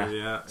asking me.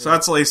 Yeah. So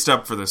that's Laced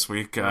Up for this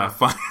week.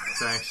 Fun.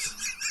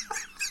 Thanks.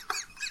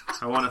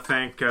 I want to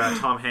thank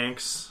Tom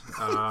Hanks.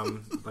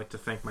 I'd like to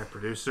thank my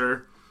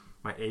producer,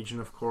 my agent,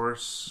 of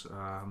course,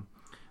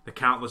 the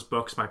countless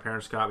books my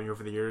parents got me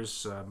over the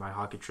years. My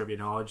hockey trivia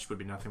knowledge would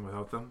be nothing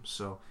without them.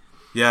 So,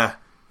 Yeah,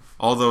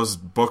 all those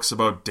books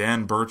about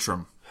Dan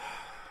Bertram.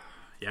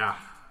 yeah.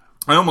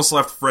 I almost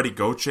left Freddie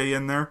Gauthier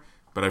in there,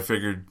 but I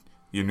figured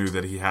you knew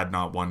that he had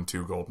not won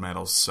 2 gold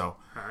medals, so...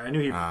 I knew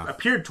he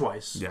appeared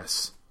twice.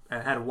 Yes.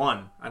 And had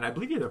one. And I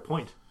believe he had a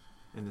point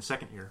in the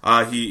second year.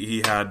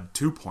 He had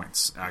 2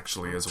 points,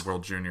 actually, as a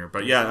World Junior.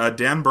 But yeah,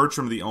 Dan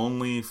Bertram, the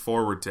only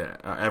forward to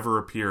ever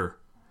appear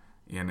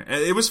in...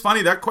 It was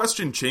funny, that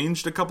question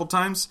changed a couple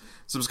times.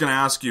 So I was going to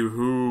ask you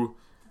who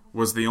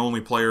was the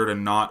only player to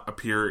not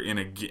appear in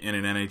an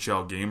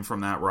NHL game from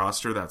that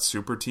roster, that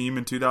super team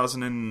in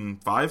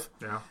 2005.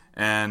 Yeah.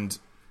 And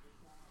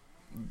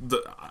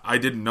I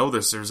didn't know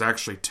this. There's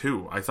actually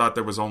 2. I thought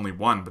there was only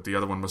 1, but the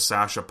other one was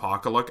Sasha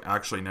Pakaluk.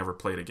 Actually never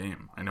played a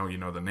game. I know you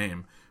know the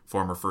name.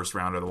 Former first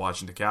rounder of the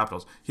Washington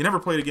Capitals. He never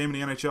played a game in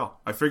the NHL.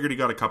 I figured he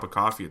got a cup of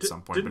coffee at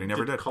some point, but he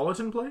never did.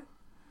 Colleton play?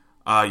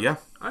 Yeah.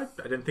 I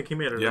didn't think he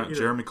made it. Yeah, either.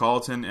 Jeremy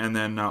Colleton, and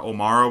then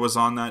O'Mara was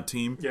on that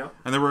team. Yeah.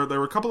 And there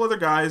were a couple other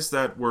guys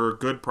that were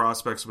good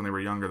prospects when they were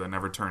younger that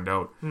never turned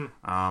out.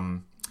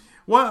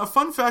 Well, a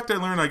fun fact I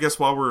learned, I guess,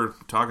 while we're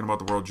talking about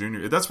the World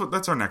Junior, that's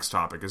our next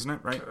topic, isn't it?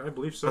 Right? I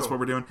believe so. That's what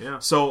we're doing. Yeah.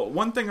 So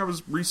one thing I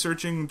was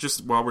researching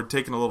just while we're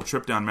taking a little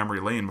trip down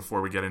memory lane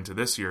before we get into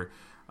this year,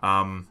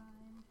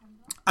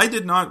 I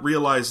did not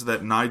realize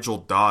that Nigel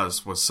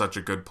Dawes was such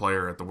a good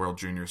player at the World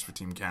Juniors for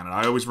Team Canada.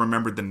 I always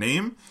remembered the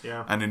name,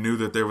 and I knew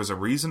that there was a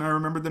reason I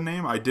remembered the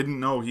name. I didn't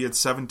know he had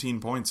 17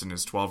 points in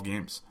his 12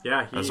 games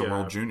as a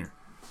World Junior.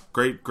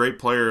 Great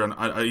player, and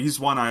he's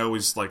one I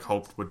always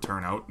hoped would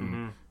turn out.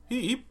 And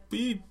he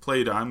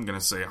played, I'm going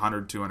to say,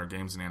 100, 200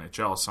 games in the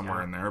NHL,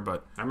 somewhere in there.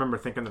 But I remember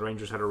thinking the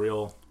Rangers had a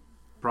real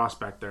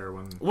prospect there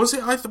when was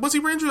he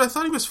Rangers? I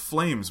thought he was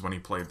Flames when he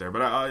played there,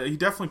 but he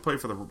definitely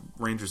played for the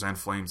Rangers and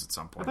Flames at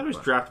some point. I thought he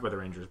was drafted by the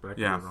Rangers, but I could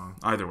be wrong.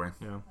 Either way,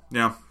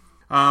 Yeah.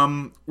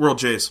 World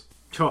Jays,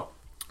 Oh,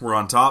 we're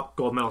on top.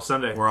 gold medal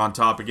Sunday. We're on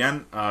top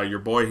again. Your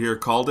boy here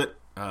called it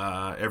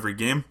every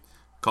game,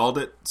 called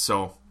it.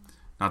 So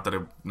not that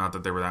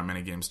there were that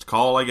many games to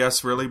call, I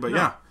guess, really, but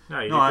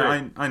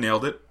I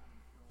nailed it.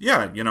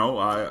 Yeah,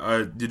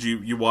 did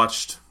you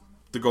watched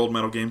the gold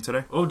medal game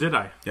today? Oh, did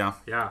I? Yeah.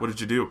 What did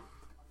you do?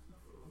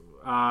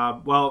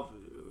 Well,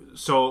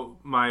 so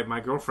my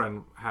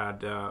girlfriend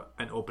had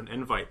an open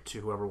invite to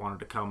whoever wanted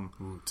to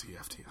come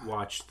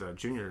watch the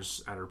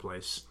juniors at her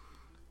place.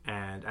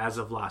 And as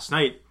of last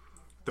night,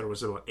 there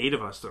was about 8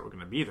 of us that were going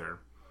to be there.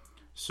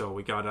 So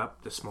we got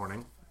up this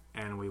morning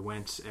and we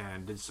went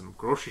and did some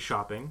grocery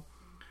shopping.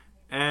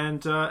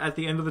 And at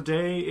the end of the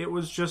day, it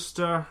was just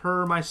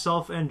her,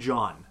 myself, and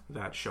John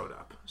that showed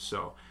up.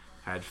 So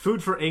had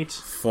food for 8.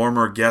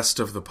 Former guest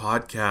of the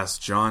podcast,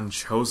 John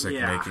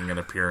Chosik, making an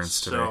appearance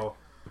today. So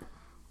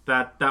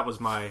that was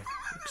my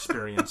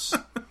experience.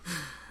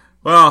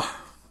 Well,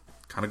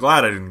 kind of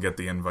glad I didn't get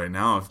the invite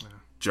now. If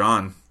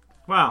John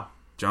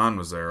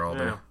was there all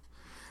day.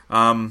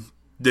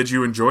 Did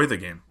you enjoy the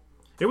game?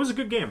 It was a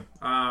good game.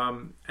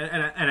 And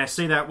I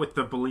say that with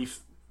the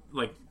belief,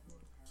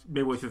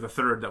 midway through the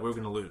third, that we were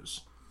going to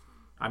lose.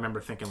 I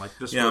remember thinking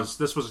this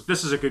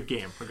is a good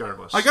game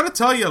regardless. I gotta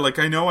tell you,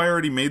 I know I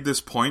already made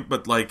this point,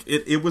 but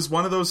it was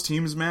one of those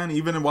teams, man.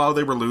 Even while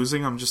they were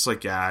losing, I'm just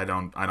I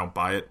don't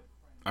buy it.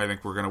 I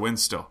think we're gonna win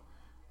still.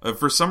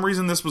 For some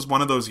reason, this was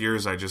one of those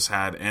years I just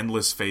had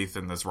endless faith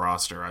in this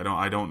roster.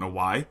 I don't know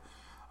why.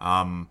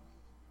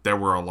 There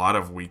were a lot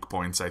of weak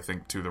points, I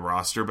think, to the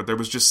roster, but there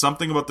was just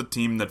something about the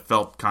team that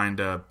felt kind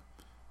of,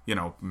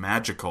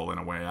 magical in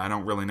a way. I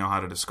don't really know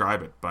how to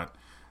describe it, but.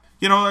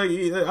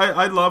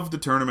 I love the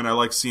tournament. I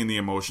like seeing the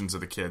emotions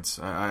of the kids.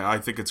 I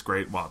think it's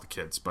great. Well, the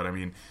kids, but I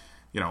mean,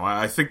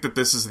 I think that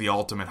this is the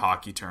ultimate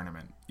hockey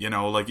tournament.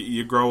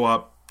 You grow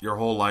up your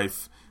whole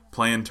life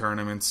playing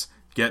tournaments,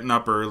 getting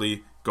up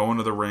early, going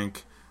to the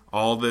rink,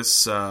 all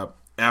this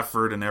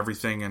effort and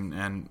everything,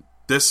 and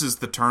this is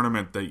the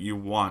tournament that you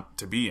want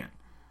to be in.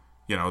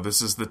 You know,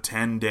 this is the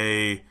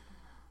 10-day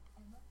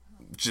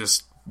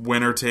just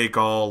winner take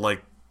all,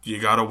 like, you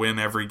gotta win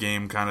every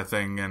game kind of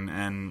thing,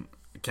 and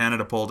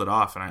Canada pulled it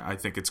off, and I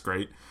think it's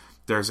great.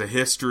 There's a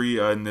history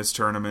in this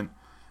tournament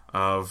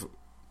of,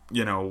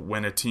 you know,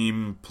 when a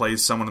team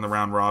plays someone in the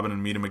round robin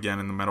and meet them again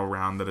in the medal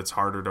round, that it's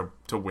harder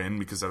to win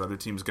because that other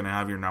team's going to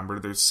have your number.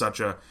 There's such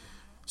a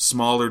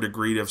smaller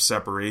degree of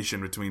separation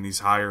between these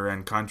higher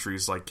end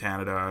countries like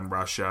Canada and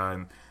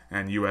Russia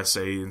and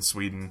USA and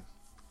Sweden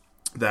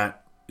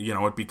that, you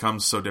know, it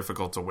becomes so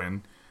difficult to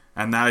win.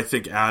 And that, I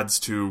think, adds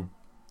to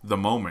the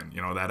moment.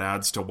 You know, that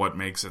adds to what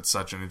makes it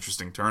such an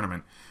interesting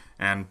tournament.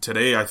 And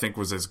today, I think,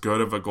 was as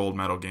good of a gold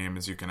medal game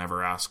as you can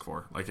ever ask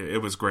for. Like, it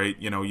was great.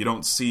 You know, you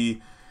don't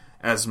see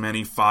as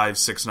many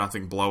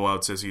 5-6-0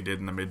 blowouts as you did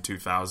in the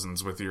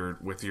mid-2000s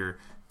with your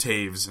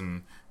Taves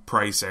and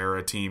Price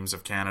era teams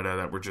of Canada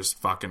that were just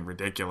fucking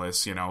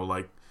ridiculous. You know,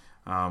 like,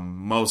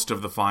 most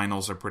of the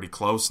finals are pretty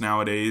close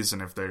nowadays,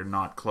 and if they're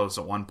not close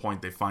at one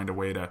point, they find a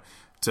way to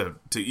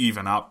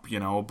even up, you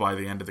know, by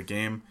the end of the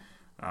game.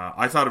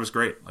 I thought it was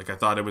great. Like, I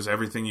thought it was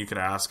everything you could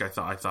ask. I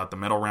thought the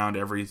medal round,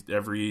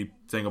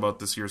 everything about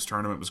this year's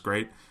tournament was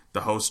great.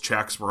 The host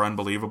checks were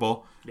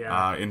unbelievable.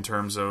 Yeah. In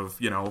terms of,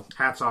 you know,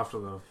 hats off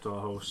to the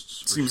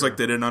hosts. Seems like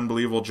they did an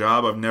unbelievable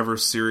job. I've never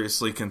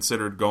seriously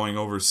considered going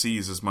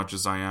overseas as much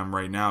as I am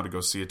right now to go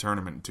see a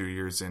tournament in 2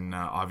 years in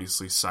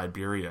obviously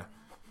Siberia.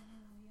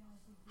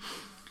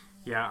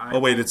 Yeah. Oh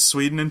wait, it's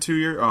Sweden in 2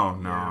 years? Oh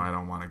no, Yeah. I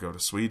don't want to go to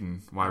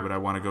Sweden. Why would I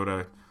want to go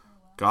to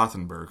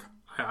Gothenburg?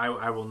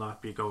 I will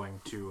not be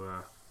going to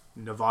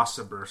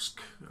Novosibirsk,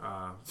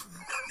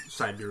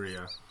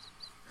 Siberia.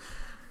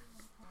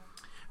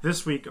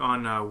 This week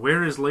on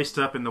Where is Laced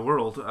Up in the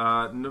World,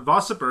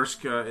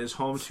 Novosibirsk is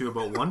home to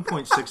about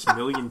 1.6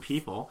 million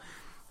people,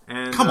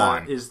 and Come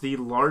on. Is the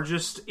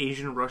largest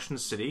Asian Russian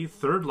city,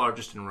 third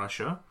largest in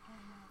Russia,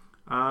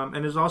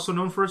 and is also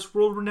known for its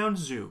world-renowned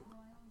zoo.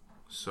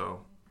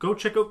 So go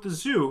check out the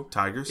zoo.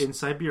 Tigers? In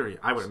Siberia,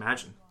 I would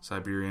imagine.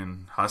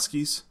 Siberian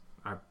Huskies?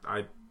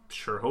 I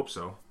sure hope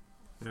so.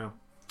 Yeah.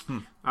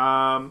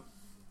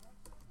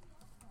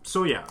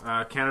 So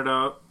yeah,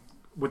 Canada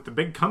with the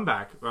big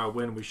comeback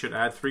win. We should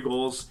add 3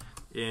 goals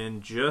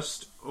in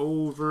just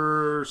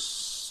over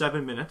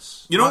 7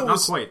 minutes. You know not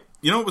quite.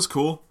 You know what was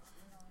cool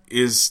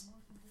is,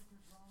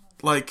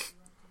 like,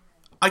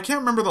 I can't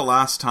remember the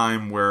last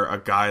time where a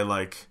guy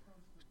like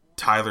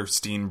Tyler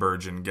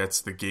Steenbergen gets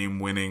the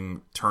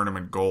game-winning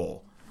tournament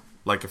goal.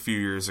 Like a few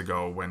years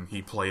ago when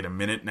he played a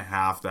minute and a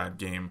half that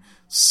game,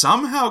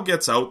 somehow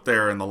gets out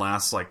there in the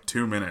last, like,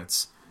 2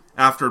 minutes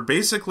after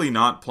basically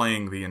not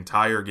playing the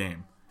entire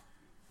game.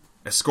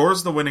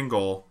 Scores the winning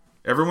goal,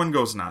 everyone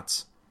goes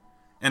nuts,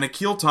 and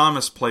Akil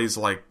Thomas plays,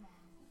 like,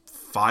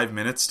 5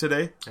 minutes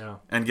today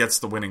and gets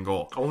the winning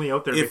goal. Only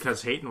out there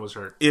because Hayton was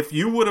hurt. If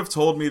you would have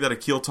told me that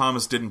Akil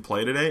Thomas didn't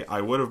play today,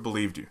 I would have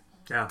believed you.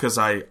 Yeah. Because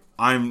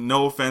I'm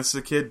no offense to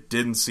the kid,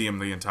 didn't see him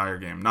the entire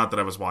game. Not that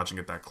I was watching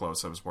it that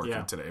close. I was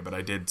working today, but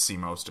I did see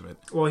most of it.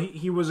 Well,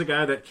 he was a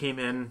guy that came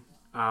in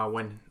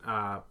when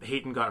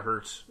Hayton got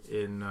hurt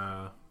in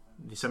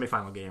the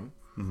semifinal game,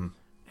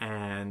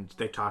 and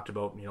they talked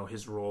about, you know,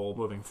 his role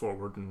moving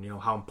forward and, you know,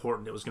 how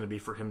important it was going to be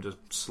for him to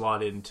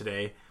slot in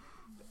today,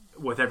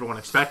 with everyone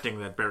expecting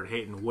that Barrett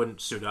Hayton wouldn't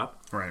suit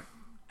up. Right.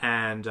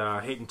 And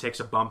Hayton takes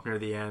a bump near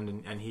the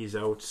end, and he's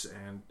out,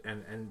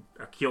 and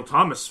Akil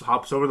Thomas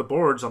hops over the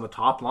boards on the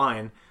top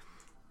line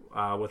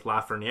with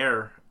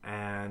Lafreniere,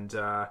 and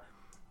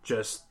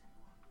just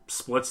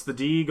splits the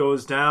D,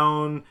 goes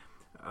down.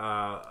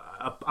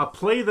 A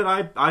play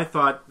that I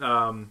thought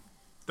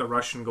the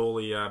Russian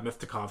goalie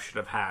Miftakov should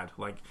have had.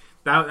 Like,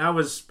 that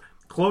was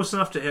close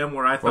enough to him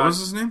where I thought... What was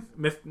his name?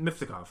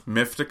 Miftakov.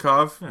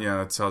 Miftakov? Yeah,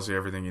 that tells you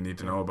everything you need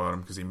to know about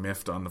him, because he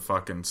miffed on the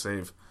fucking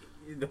save.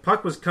 The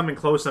puck was coming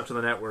close enough to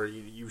the net where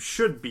you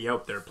should be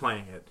out there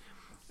playing it,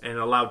 and it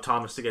allowed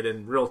Thomas to get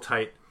in real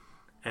tight,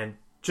 and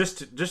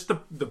just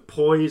the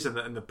poise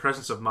and the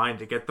presence of mind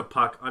to get the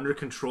puck under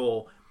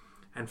control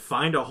and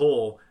find a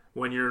hole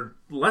when you're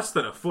less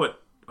than a foot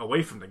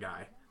away from the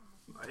guy.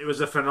 It was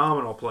a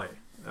phenomenal play.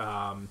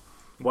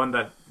 One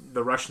that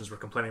the Russians were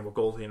complaining about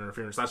goalie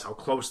interference. That's how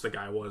close the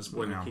guy was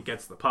when he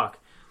gets the puck.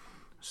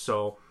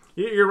 So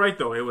you're right,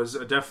 though. It was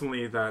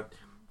definitely that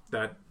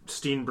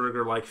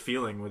Steenberger-like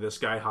feeling where this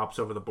guy hops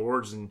over the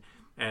boards and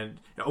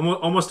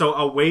almost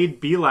a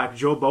Wade Belak,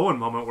 Joe Bowen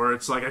moment where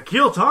it's like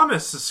Akil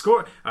Thomas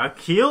scored.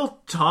 Akil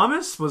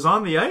Thomas was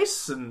on the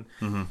ice, and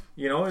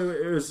you know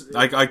it was.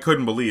 I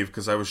couldn't believe,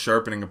 because I was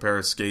sharpening a pair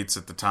of skates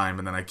at the time,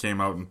 and then I came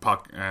out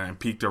and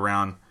peeked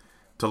around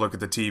to look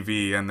at the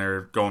TV, and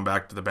they're going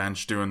back to the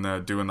bench doing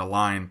the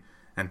line,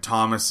 and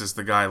Thomas is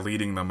the guy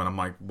leading them, and I'm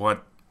like,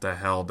 what the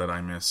hell did I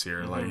miss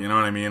here? Like, you know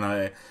what I mean?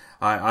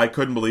 I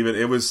couldn't believe it.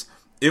 It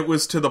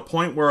was to the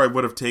point where I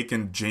would have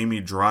taken Jamie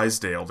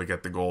Drysdale to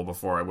get the goal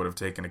before I would have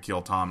taken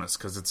Akil Thomas,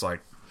 because it's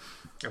like,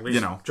 at least,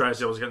 you know,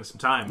 Drysdale was getting some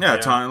time. Yeah,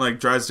 time. Like,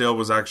 Drysdale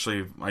was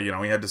actually, you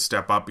know, he had to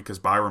step up because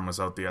Byram was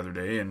out the other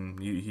day, and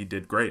he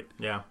did great.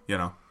 Yeah. You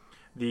know.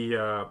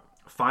 The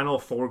final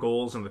 4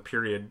 goals in the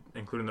period,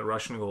 including the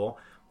Russian goal,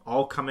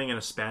 all coming in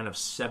a span of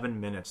 7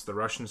 minutes. The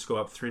Russians go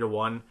up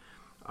 3-1.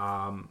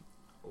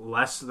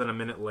 Less than a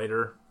minute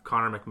later,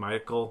 Connor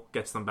McMichael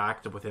gets them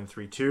back to within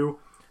 3-2.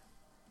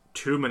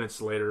 2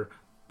 minutes later,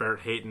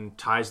 Barrett Hayton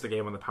ties the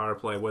game on the power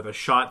play with a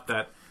shot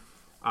that,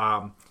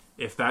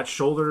 if that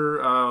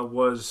shoulder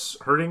was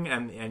hurting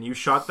and you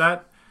shot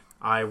that,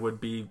 I would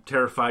be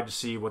terrified to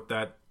see what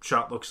that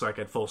shot looks like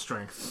at full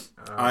strength.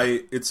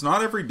 It's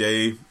not every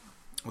day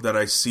that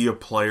I see a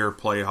player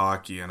play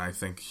hockey and I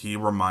think he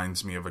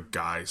reminds me of a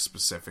guy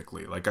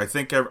specifically. Like I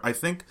think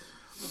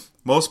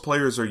most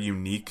players are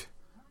unique,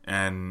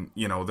 and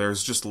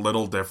there's just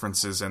little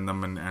differences in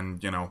them,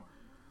 and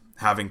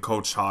having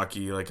coached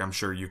hockey, like I'm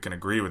sure you can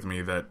agree with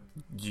me that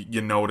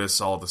you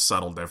notice all the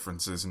subtle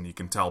differences and you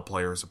can tell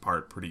players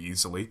apart pretty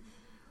easily.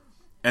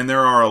 And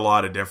there are a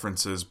lot of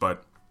differences,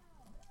 but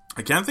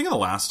I can't think of the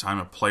last time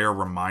a player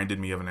reminded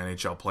me of an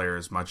NHL player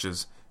as much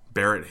as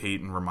Barrett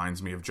Hayton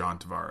reminds me of John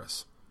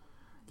Tavares.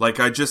 Like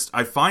I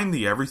find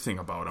the everything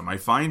about him. I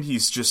find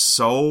he's just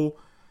so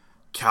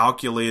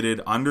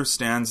calculated,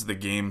 understands the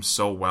game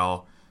so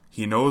well.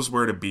 He knows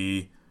where to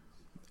be.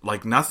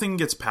 Like nothing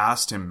gets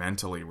past him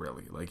mentally,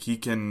 really. Like he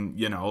can,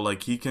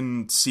 he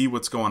can see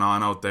what's going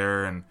on out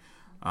there, and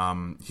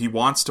he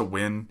wants to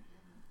win.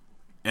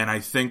 And I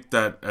think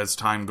that as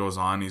time goes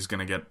on, he's going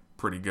to get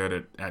pretty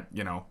good at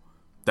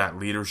that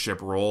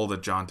leadership role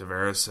that John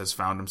Tavares has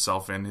found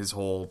himself in his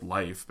whole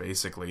life,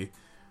 basically.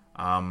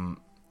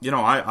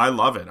 I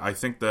love it. I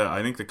think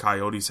the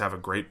Coyotes have a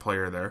great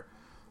player there.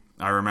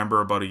 I remember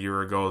about a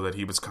year ago that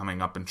he was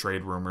coming up in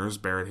trade rumors.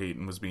 Barrett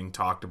Hayton was being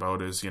talked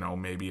about as,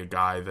 maybe a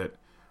guy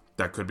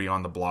that could be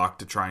on the block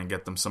to try and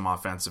get them some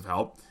offensive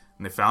help.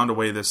 And they found a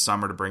way this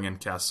summer to bring in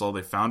Kessel.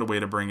 They found a way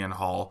to bring in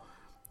Hall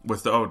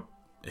without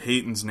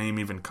Hayton's name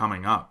even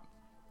coming up.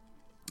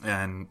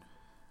 And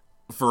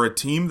for a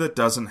team that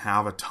doesn't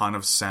have a ton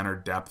of center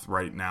depth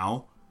right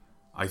now,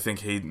 I think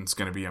Hayton's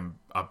going to be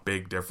a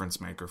big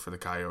difference maker for the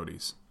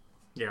Coyotes.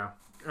 Yeah.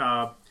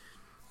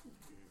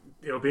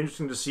 It'll be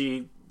interesting to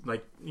see,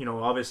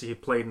 obviously he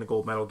played in the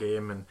gold medal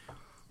game, and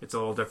it's a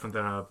little different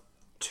than a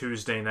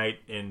Tuesday night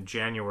in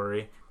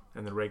January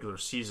in the regular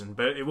season.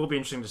 But it will be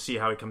interesting to see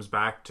how he comes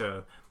back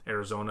to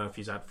Arizona, if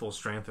he's at full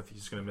strength, if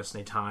he's going to miss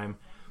any time.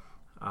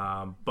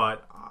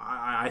 But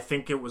I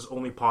think it was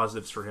only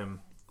positives for him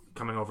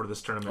coming over to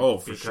this tournament. Oh,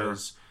 for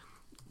because,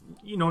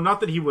 not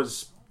that he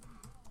was,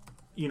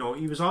 he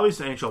was always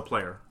an NHL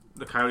player.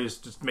 The Coyotes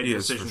just made the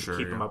decision to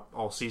keep him up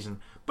all season.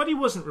 But he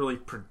wasn't really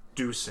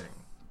producing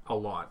a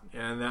lot.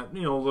 And that, a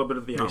little bit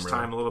of the ice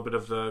time, a little bit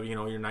of the,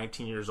 you're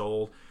 19 years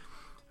old.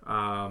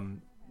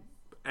 And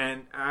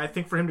I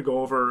think for him to go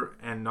over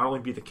and not only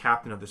be the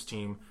captain of this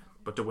team,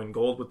 but to win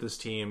gold with this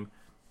team,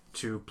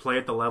 to play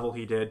at the level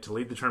he did, to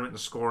lead the tournament in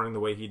scoring the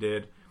way he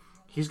did,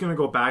 he's going to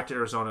go back to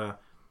Arizona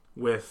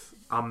with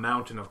a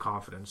mountain of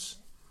confidence.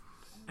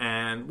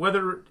 And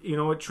whether,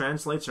 it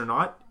translates or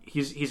not,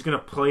 he's going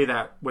to play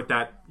that with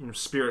that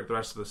spirit the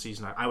rest of the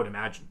season, I would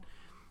imagine.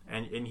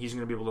 And he's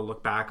going to be able to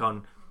look back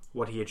on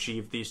what he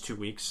achieved these 2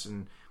 weeks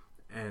and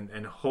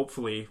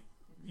hopefully,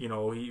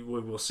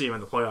 we'll see him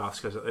in the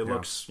playoffs, because it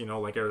looks,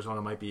 like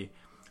Arizona might be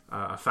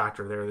a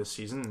factor there this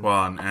season.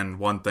 Well, and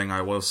one thing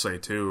I will say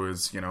too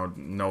is,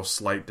 no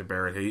slight to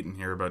Barrett Hayton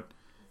here, but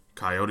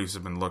Coyotes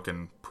have been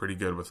looking pretty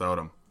good without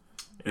him.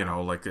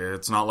 Yeah.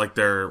 It's not like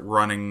they're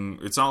running.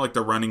 It's not like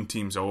the running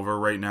team's over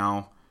right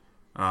now.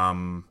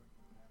 I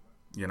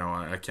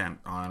can't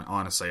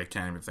honestly. I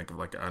can't even think of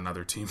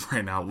another team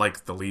right now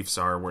like the Leafs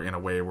are, where in a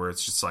way where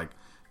it's just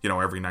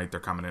every night they're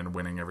coming in and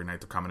winning. Every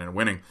night they're coming in and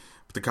winning.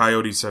 But the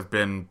Coyotes have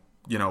been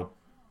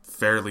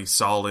fairly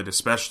solid,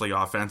 especially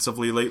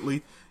offensively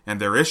lately.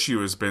 And their issue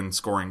has been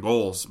scoring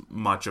goals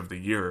much of the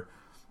year.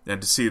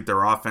 And to see that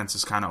their offense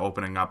is kind of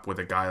opening up with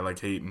a guy like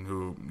Hayton,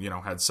 who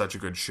had such a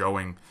good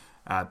showing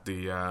at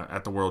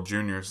the World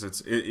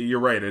Juniors, you're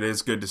right. It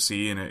is good to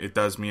see, and it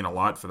does mean a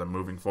lot for them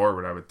moving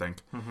forward, I would think.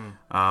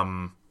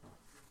 Mm-hmm.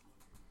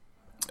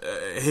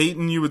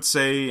 Hayton, you would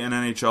say, an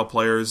NHL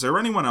player. Is there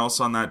anyone else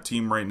on that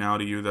team right now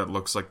to you that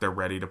looks like they're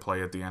ready to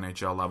play at the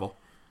NHL level?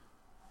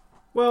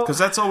 Well, because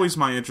that's always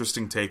my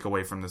interesting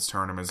takeaway from this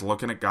tournament, is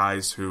looking at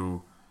guys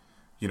who,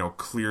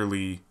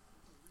 clearly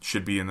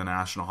should be in the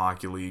National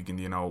Hockey League,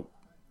 and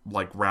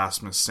like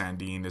Rasmus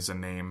Sandin is a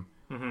name.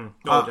 Mm-hmm.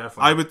 Oh,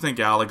 definitely. I would think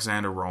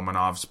Alexander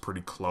Romanov's pretty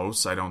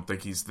close. I don't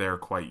think he's there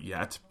quite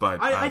yet,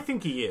 but I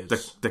think he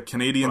is. The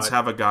Canadians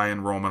have a guy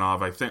in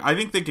Romanov. I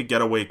think they could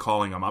get away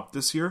calling him up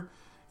this year.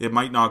 It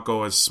might not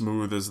go as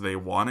smooth as they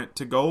want it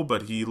to go,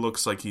 but he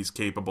looks like he's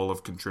capable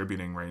of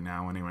contributing right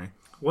now. Anyway,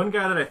 one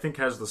guy that I think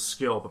has the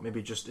skill, but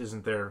maybe just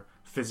isn't there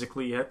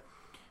physically yet,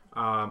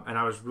 and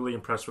I was really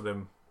impressed with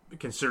him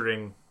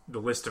considering the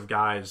list of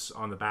guys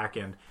on the back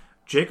end.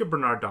 Jacob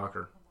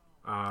Bernard-Docker.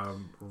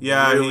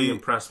 Really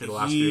impressed me the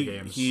last few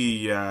games.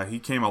 He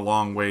came a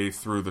long way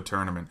through the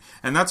tournament,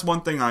 and that's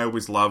one thing I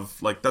always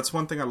love. That's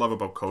one thing I love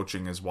about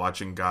coaching, is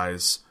watching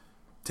guys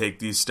take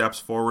these steps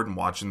forward and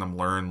watching them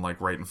learn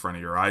right in front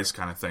of your eyes,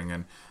 kind of thing.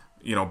 And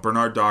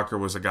Bernard-Docker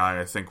was a guy,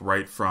 I think,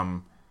 right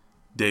from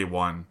day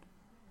one,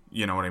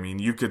 You know what I mean?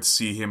 You could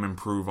see him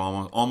improve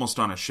almost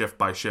on a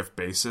shift-by-shift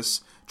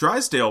basis.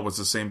 Drysdale was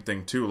the same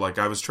thing, too. Like,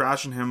 I was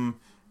trashing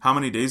him how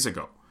many days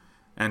ago?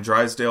 And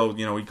Drysdale,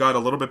 you know, he got a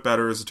little bit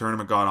better as the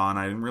tournament got on.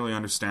 I didn't really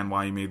understand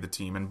why he made the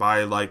team. And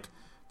by, like,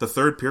 the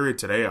third period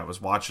today, I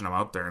was watching him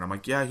out there, and I'm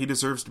like, yeah, he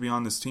deserves to be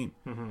on this team.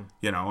 Mm-hmm.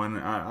 You know, and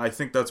I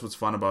think that's what's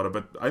fun about it.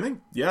 But I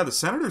think, yeah, the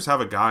Senators have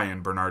a guy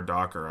in Bernard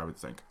Docker, I would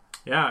think.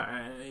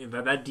 Yeah,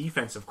 that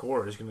defensive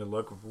core is going to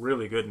look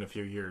really good in a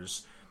few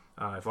years.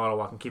 If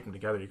Ottawa can keep them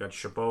together, you got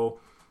Chabot,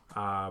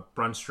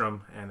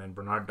 Brunstrom, and then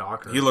Bernard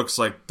Docker. He looks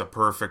like the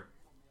perfect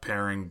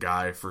pairing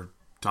guy for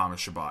Thomas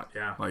Chabot.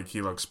 Yeah, like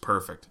he looks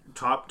perfect.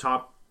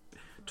 Top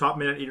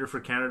minute eater for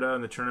Canada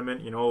in the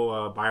tournament. You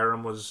know,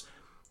 Byram was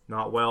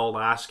not well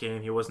last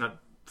game. He wasn't at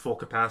full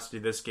capacity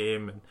this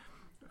game,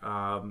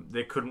 and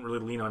they couldn't really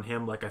lean on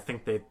him like I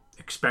think they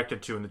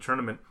expected to in the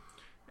tournament.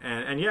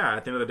 And yeah,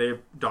 at the end of the day,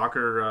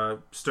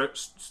 Docker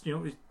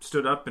he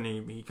stood up and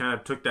he kind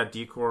of took that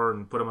decor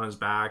and put him on his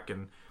back,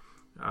 and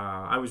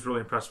I was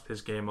really impressed with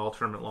his game all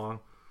tournament long.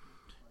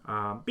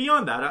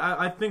 Beyond that,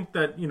 I think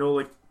that, you know,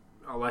 like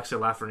Alexis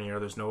Lafreniere,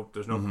 there's no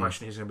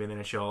question he's going to be in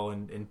the NHL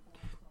in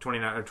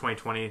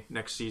 2020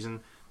 next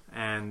season,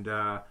 and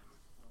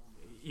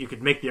you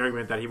could make the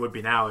argument that he would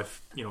be now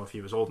if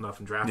he was old enough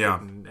and drafted. Yeah.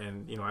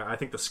 And you know, I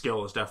think the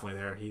skill is definitely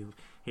there.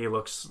 He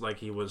looks like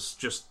he was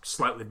just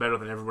slightly better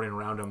than everybody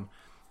around him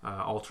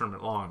all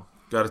tournament long.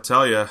 Got to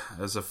tell you,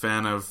 as a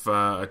fan of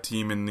a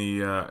team in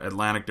the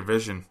Atlantic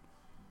Division,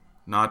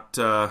 not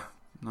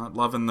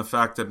loving the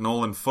fact that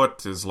Nolan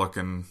Foote is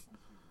looking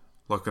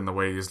the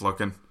way he's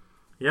looking.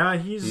 Yeah,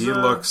 he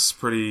looks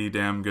pretty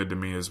damn good to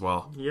me as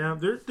well. Yeah,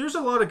 there's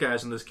a lot of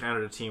guys in this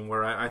Canada team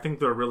where I think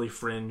they're really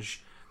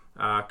fringe.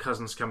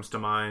 Cousins comes to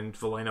mind.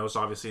 Veleno's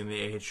obviously in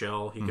the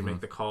AHL. He can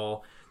make the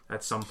call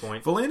at some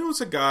point.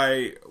 Veleno's a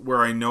guy where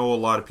I know a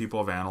lot of people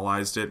have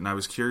analyzed it, and I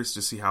was curious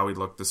to see how he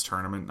looked this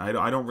tournament.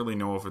 I don't really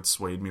know if it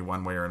swayed me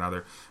one way or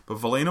another, but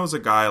Veleno's a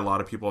guy a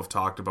lot of people have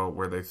talked about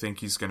where they think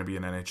he's going to be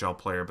an NHL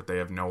player, but they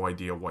have no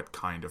idea what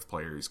kind of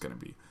player he's going to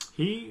be.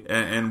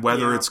 And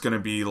whether it's going to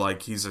be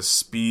like he's a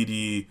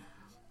speedy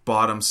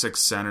bottom six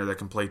center that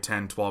can play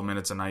 10, 12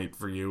 minutes a night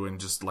for you and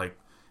just like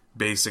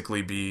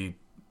basically be,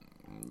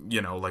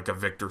 you know, like a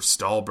Victor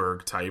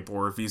Stahlberg type,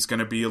 or if he's going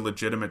to be a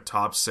legitimate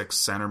top six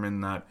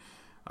centerman that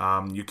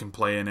you can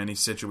play in any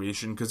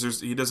situation,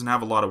 because he doesn't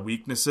have a lot of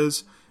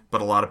weaknesses,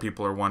 but a lot of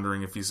people are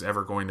wondering if he's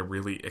ever going to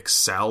really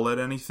excel at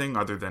anything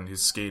other than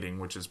his skating,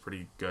 which is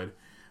pretty good.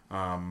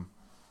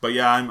 But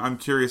yeah, I'm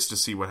curious to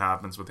see what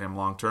happens with him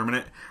long term,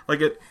 and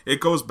it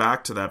goes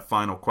back to that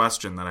final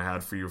question that I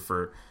had for you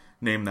for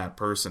name that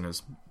person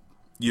is,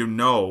 you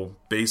know,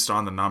 based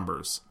on the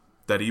numbers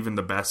that even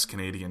the best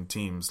Canadian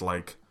teams,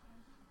 like,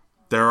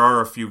 there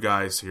are a few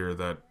guys here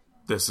that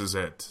this is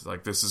it.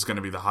 Like, this is going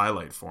to be the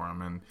highlight for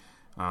them.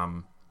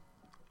 And,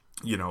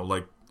 you know,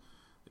 like,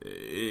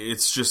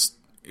 it's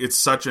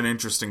such an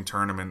interesting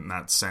tournament in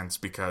that sense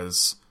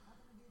because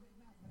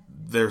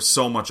there's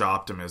so much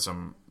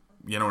optimism,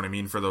 you know what I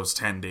mean, for those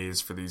 10 days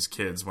for these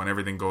kids when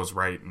everything goes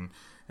right.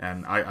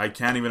 And I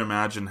can't even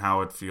imagine how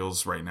it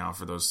feels right now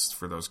for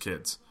those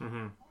kids,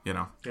 you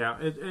know? Yeah,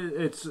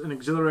 it's an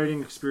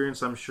exhilarating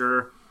experience, I'm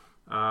sure.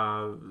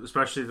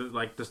 Especially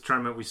like this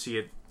tournament, we see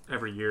it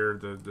every year.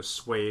 The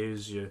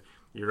sways,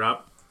 you're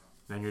up,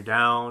 then you're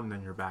down,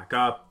 then you're back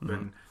up,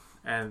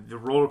 and the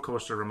roller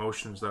coaster of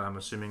emotions that I'm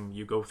assuming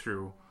you go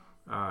through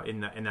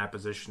in that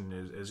position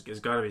is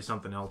got to be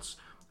something else.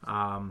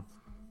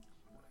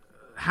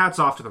 Hats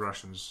off to the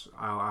Russians.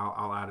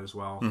 I'll add as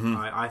well.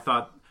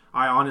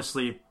 I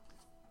honestly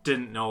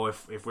didn't know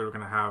if we were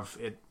going to have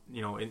it,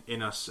 you know,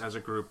 in us as a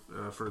group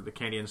for the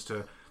Canadians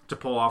to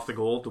pull off the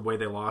gold the way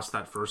they lost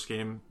that first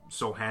game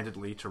so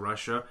handedly to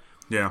Russia.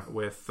 Yeah.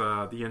 With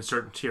the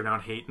uncertainty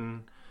around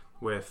Hayton,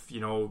 with, you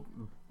know,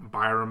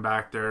 Byram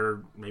back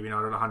there, maybe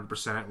not at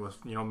 100%, with,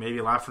 you know, maybe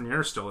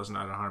Lafreniere still isn't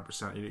at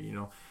 100%, you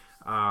know.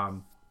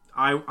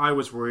 I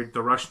was worried.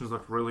 The Russians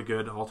looked really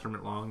good all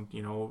tournament long.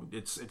 You know,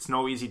 it's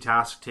no easy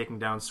task taking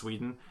down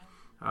Sweden.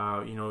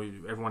 You know,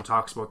 everyone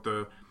talks about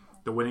the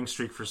winning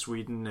streak for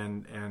Sweden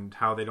and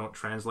how they don't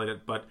translate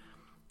it, but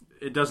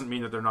it doesn't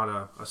mean that they're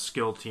not a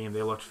skilled team.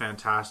 They looked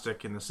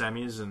fantastic in the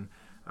semis, and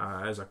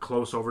as a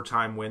close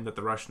overtime win that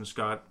the Russians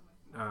got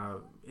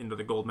into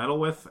the gold medal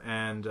with.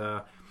 And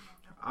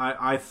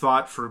I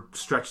thought for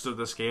stretches of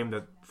this game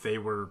that they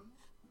were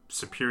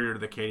superior to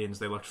the Canadians.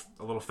 They looked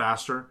a little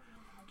faster.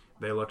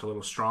 They looked a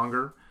little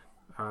stronger.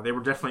 They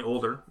were definitely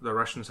older. The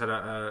Russians had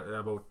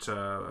about,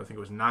 I think it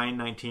was 9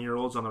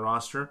 19-year-olds on the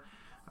roster.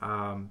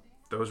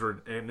 Those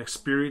were an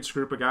experienced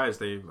group of guys.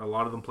 A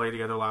lot of them played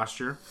together last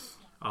year.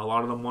 A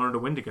lot of them wanted to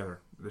win together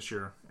this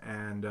year,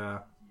 and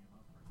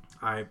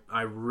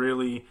I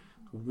really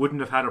wouldn't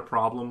have had a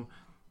problem,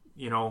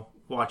 you know,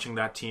 watching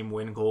that team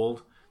win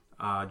gold.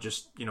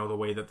 Just, you know, the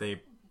way that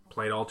they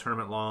played all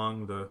tournament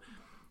long,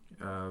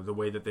 the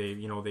way that they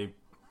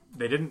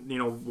didn't, you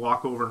know,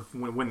 walk over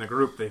and win the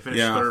group. They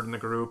finished third in the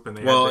group, and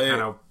they had to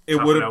kind of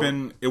it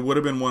would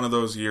have been one of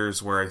those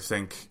years where I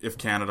think if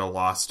Canada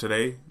lost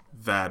today,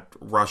 that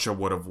Russia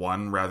would have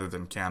won rather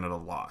than Canada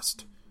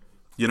lost.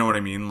 You know what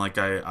I mean? Like,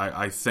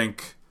 I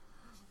think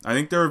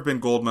there have been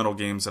gold medal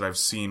games that I've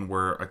seen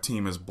where a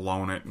team has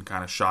blown it and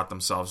kind of shot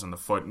themselves in the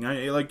foot.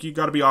 And, like, you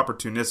got to be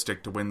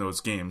opportunistic to win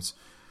those games.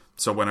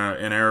 So when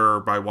an error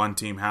by one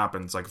team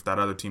happens, like if that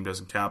other team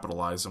doesn't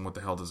capitalize, then what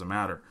the hell does it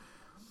matter?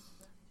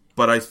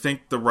 But I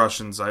think the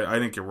Russians, I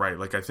think you're right.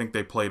 Like, I think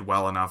they played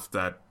well enough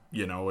that,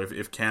 you know,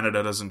 if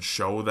Canada doesn't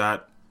show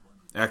that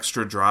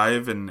extra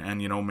drive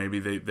and you know, maybe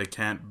they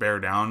can't bear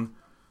down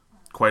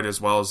quite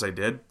as well as they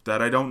did,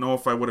 that I don't know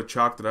if I would have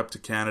chalked it up to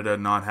Canada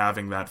not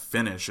having that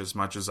finish as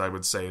much as I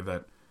would say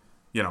that,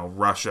 you know,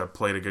 Russia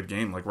played a good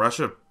game. Like,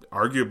 Russia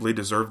arguably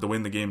deserved to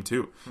win the game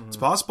too. Mm-hmm. It's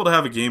possible to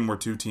have a game where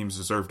two teams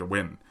deserve to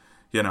win,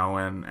 you know,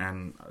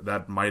 and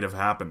that might have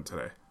happened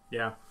today.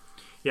 Yeah.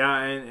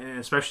 Yeah, and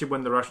especially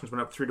when the Russians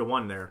went up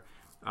 3-1 there.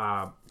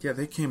 Yeah,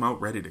 they came out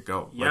ready to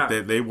go. Yeah.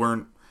 Like, they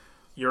weren't...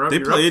 They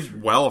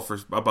played well for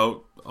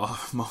about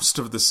most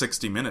of the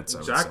 60 minutes, I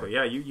would say. Exactly,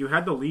 yeah. You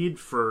had the lead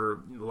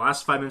for the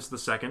last 5 minutes of the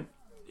second,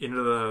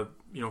 into the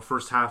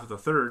first half of the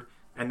third,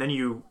 and then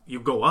you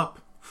go up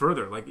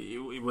further. Like,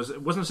 it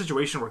wasn't a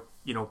situation where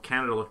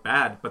Canada looked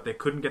bad, but they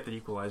couldn't get the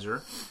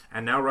equalizer,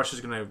 and now Russia's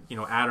going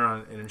to add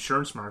on an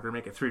insurance marker,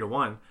 make it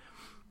 3-1.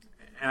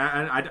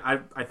 And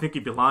I think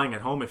you'd be lying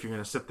at home if you're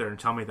going to sit there and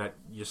tell me that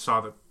you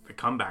saw the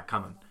comeback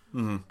coming,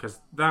 because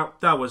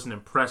that was an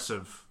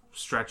impressive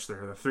stretch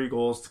there. The 3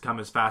 goals to come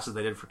as fast as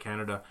they did for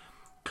Canada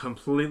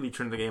completely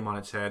turned the game on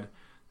its head,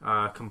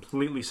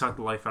 completely sucked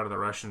the life out of the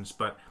Russians.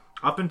 But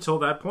up until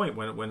that point,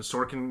 when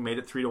Sorkin made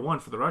it 3-1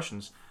 for the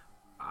Russians,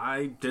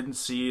 I didn't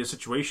see a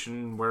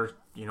situation where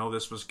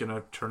this was going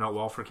to turn out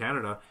well for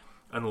Canada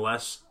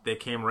unless they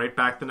came right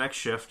back the next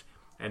shift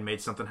and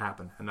made something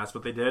happen. And that's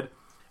what they did.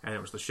 And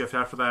it was the shift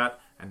after that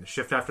and the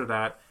shift after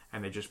that,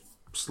 and they just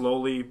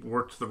slowly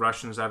worked the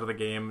Russians out of the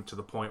game to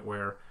the point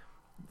where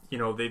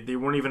they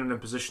weren't even in a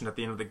position at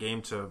the end of the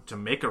game to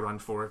make a run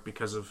for it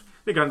because of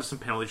they got into some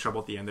penalty trouble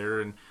at the end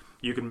there. And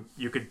you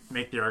could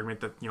make the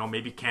argument that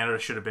maybe Canada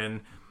should have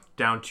been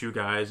down 2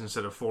 guys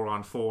instead of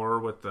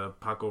 4-on-4 with the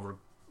puck over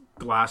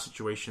glass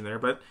situation there.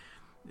 But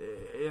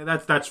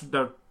that's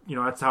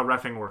how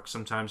reffing works.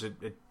 Sometimes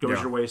it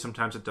goes your way,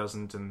 sometimes it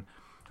doesn't. And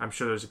I'm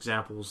sure there's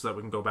examples that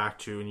we can go back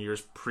to in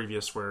years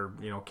previous where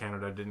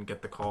Canada didn't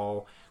get the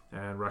call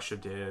and Russia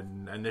did,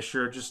 and this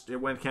year it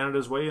went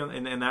Canada's way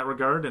in that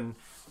regard, and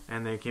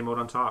they came out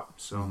on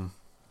top. So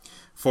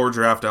 4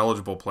 draft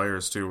eligible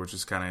players too, which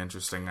is kind of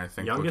interesting. I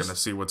think we're going to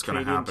see what's going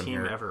to happen team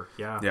here. Ever.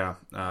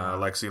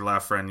 Alexis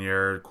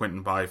Lafreniere,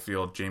 Quentin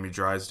Byfield, Jamie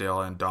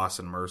Drysdale, and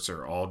Dawson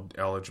Mercer all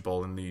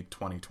eligible in the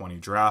 2020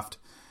 draft.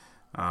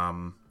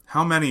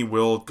 How many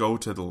will go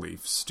to the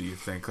Leafs, do you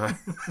think?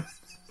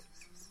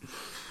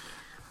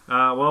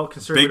 Well,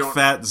 considering Big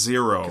fat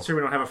zero. Considering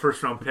we don't have a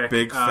first round pick.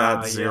 Big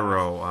fat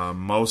zero. Yeah.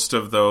 Most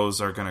of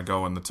those are going to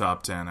go in the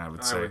top 10, I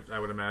would say. I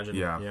would imagine.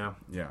 Yeah.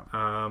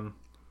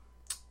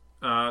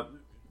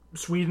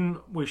 Sweden,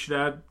 we should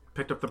add,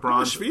 picked up the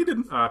bronze.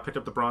 Sweden. Picked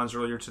up the bronze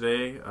earlier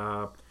today.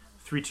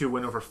 3-2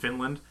 win over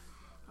Finland.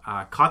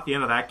 Caught the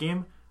end of that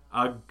game.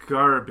 A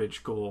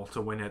garbage goal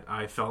to win it.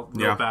 I felt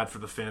real bad for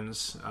the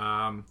Finns.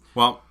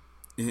 Well,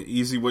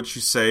 easy what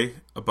you say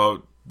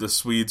about the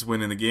Swedes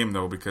winning the game,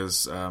 though,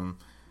 because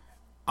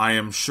I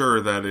am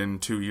sure that in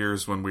 2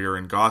 years when we are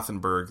in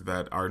Gothenburg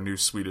that our new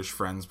Swedish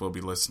friends will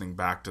be listening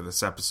back to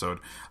this episode.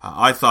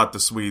 I thought the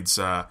Swedes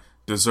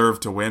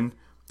deserved to win.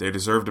 They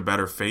deserved a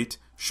better fate.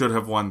 Should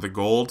have won the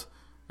gold.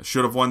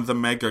 Should have won the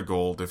mega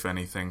gold, if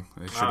anything.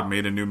 They should have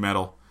made a new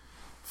medal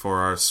for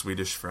our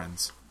Swedish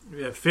friends.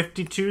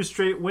 52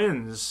 straight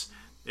wins,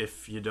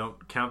 if you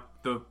don't count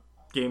the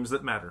games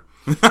that matter.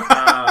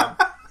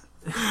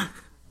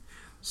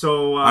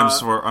 So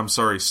I'm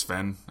sorry,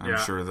 Sven. I'm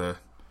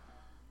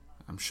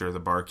sure the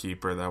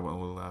barkeeper that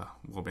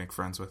we'll make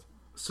friends with.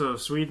 So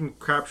Sweden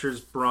captures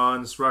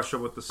bronze, Russia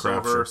with the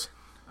silver,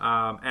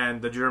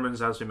 and the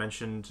Germans, as we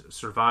mentioned,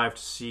 survived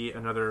to see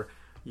another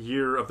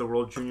year of the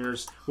World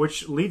Juniors,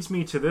 which leads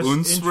me to this.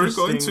 We're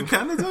going to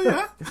Canada,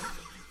 yeah.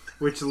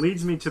 Which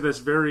leads me to this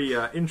very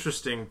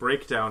interesting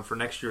breakdown for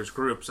next year's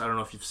groups. I don't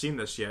know if you've seen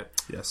this yet.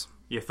 Yes.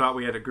 You thought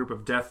we had a group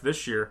of death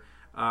this year.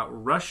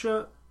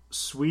 Russia,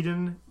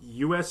 Sweden,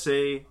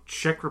 USA,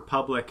 Czech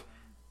Republic,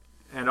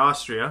 and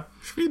Austria.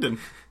 Sweden.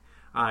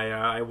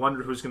 I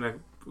wonder who's going to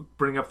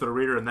bring up the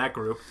rear in that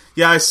group.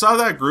 Yeah, I saw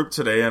that group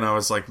today, and I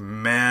was like,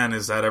 man,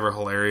 is that ever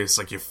hilarious.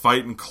 Like, you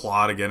fight and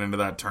claw to get into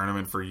that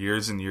tournament for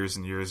years and years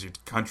and years. Your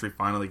country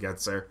finally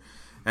gets there.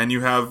 And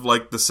you have,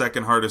 like, the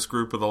second hardest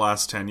group of the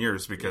last 10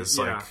 years because,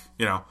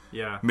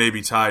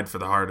 maybe tied for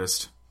the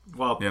hardest.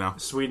 Well,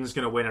 Sweden's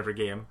going to win every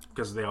game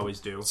because they always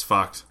do. It's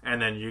fucked. And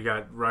then you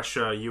got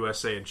Russia,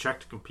 USA, and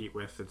Czech to compete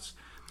with. It's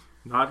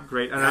not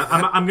great. And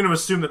I'm going to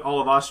assume that all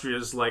of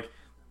Austria's,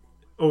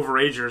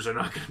 overagers are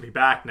not going to be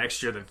back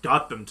next year that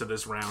got them to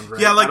this round,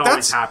 right? Yeah, that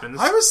always happens.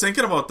 I was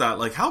thinking about that.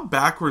 Like, how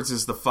backwards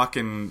is the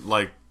fucking,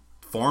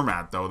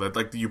 format, though?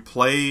 That, you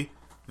play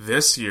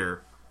this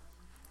year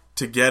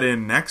to get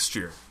in next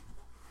year.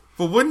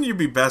 Well, wouldn't you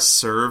be best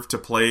served to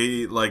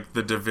play like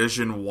the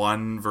Division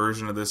 1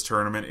 version of this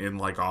tournament in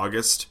like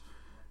August?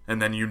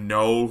 And then you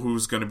know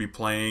who's going to be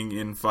playing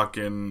in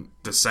fucking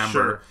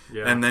December. Sure,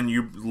 yeah. And then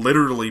you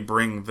literally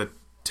bring the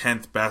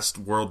 10th best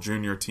World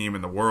Junior team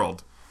in the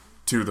world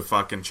to the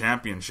fucking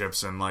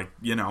championships. And like,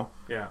 you know.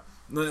 Yeah.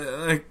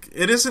 Like,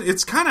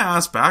 it's kind of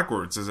ass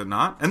backwards, is it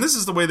not? And this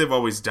is the way they've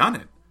always done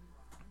it.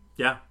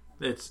 Yeah.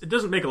 It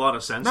doesn't make a lot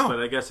of sense, No. but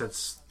I guess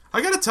it's...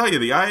 I gotta tell you,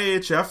 the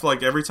IAHF,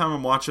 like, every time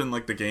I'm watching,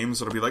 like, the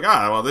games, it'll be like,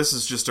 well, this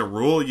is just a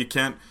rule. You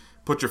can't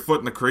put your foot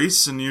in the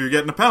crease and you're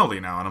getting a penalty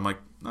now. And I'm like,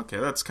 okay,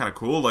 that's kind of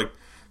cool. Like,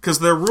 because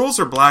their rules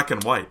are black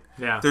and white.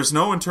 Yeah. There's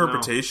no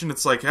interpretation. No.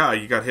 It's like,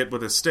 you got hit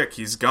with a stick.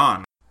 He's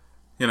gone.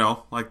 You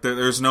know, like,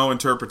 there's no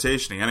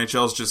interpretation. The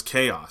NHL's just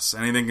chaos.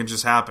 Anything can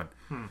just happen.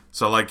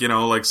 So, like, you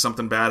know, like,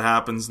 something bad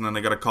happens, and then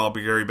they gotta call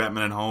Gary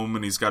Bettman at home,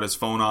 and he's got his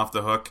phone off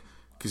the hook.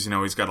 Because, you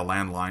know, he's got a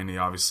landline. He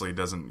obviously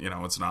doesn't, you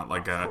know, it's not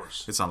like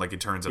it's not like he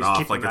turns it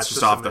off. Like, it's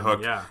just off the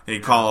hook. Yeah. And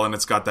you call, and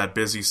it's got that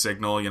busy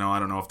signal. You know, I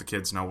don't know if the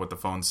kids know what the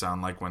phones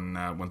sound like when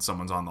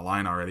someone's on the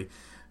line already.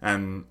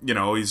 And, you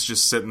know, he's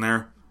just sitting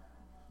there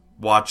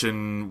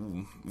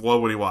watching...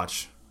 What would he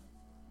watch?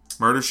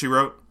 Murder, She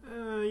Wrote?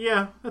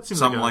 Yeah, that seems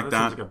Something like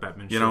that. Seems like a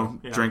Batman you show. know,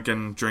 Yeah.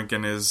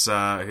 drinking his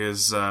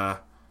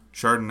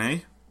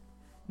Chardonnay?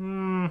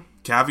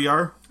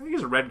 Caviar? I think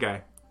he's a red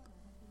guy.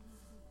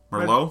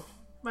 Merlot?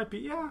 Might be,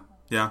 yeah.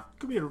 Yeah.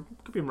 Could be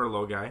a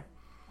Merlot guy.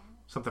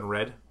 Something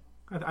red.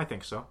 I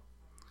think so.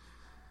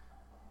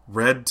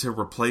 Red to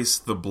replace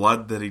the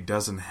blood that he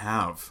doesn't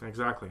have.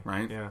 Exactly.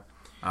 Right? Yeah.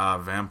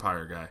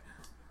 Vampire guy.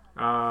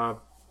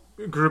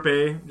 Group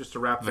A, just to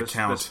wrap The this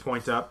Count.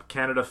 point up.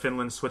 Canada,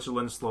 Finland,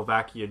 Switzerland,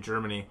 Slovakia,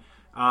 Germany.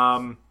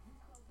 I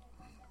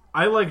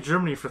like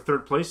Germany for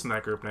third place in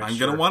that group next I'm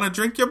year. going to want to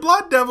drink your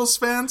blood, Devils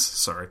fans.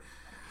 Sorry.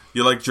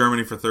 You like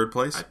Germany for third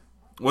place?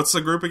 What's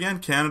the group again?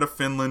 Canada,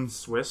 Finland,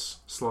 Swiss,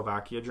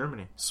 Slovakia,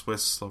 Germany.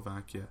 Swiss,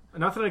 Slovakia.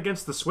 Nothing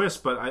against the Swiss,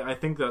 but I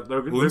think that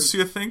Wouldn't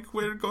you think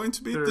we're going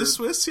to beat the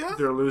Swiss, yeah?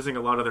 they're losing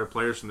a lot of their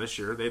players from this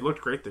year. They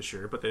looked great this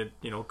year, but they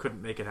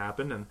couldn't make it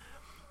happen, and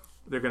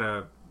they're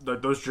gonna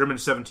those German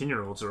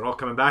 17-year-olds are all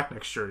coming back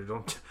next year.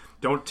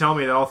 Don't tell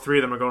me that all three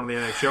of them are going to the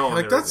NHL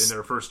Like, in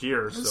their first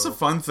year. That's so. the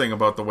fun thing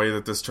about the way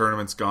that this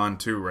tournament's gone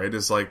too, right?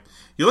 Is like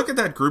you look at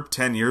that group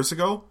 10 years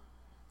ago,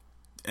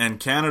 and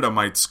Canada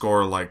might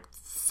score like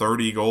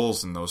 30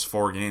 goals in those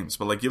 4 games,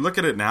 but like you look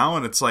at it now,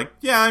 and it's like,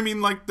 yeah, I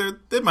mean, like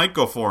they might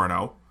go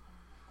 4-0,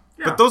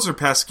 but those are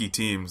pesky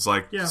teams.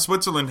 Like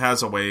Switzerland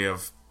has a way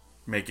of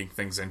making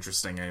things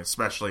interesting,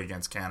 especially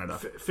against Canada.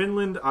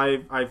 Finland,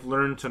 I've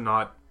learned to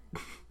not,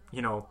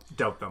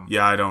 doubt them.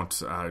 Yeah, I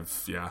don't.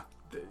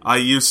 I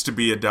used to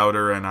be a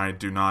doubter, and I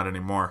do not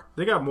anymore.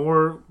 They got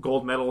more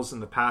gold medals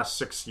in the past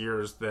 6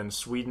 years than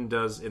Sweden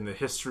does in the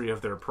history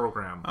of their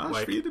program.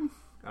 Sweden.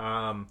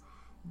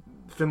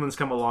 Finland's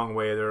come a long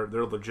way. They're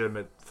a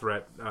legitimate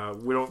threat.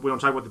 We don't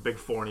talk about the Big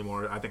Four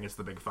anymore. I think it's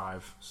the Big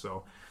Five.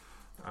 So,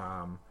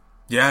 I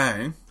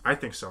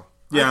think so.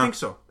 Yeah. I think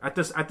so. At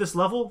this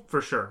level, for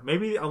sure.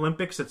 Maybe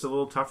Olympics, it's a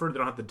little tougher. They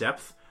don't have the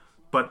depth.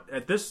 But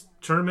at this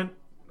tournament,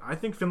 I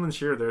think Finland's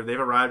here. They've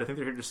arrived. I think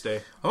they're here to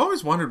stay. I've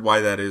always wondered why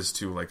that is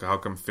too. Like, how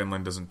come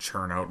Finland doesn't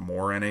churn out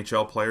more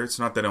NHL players? It's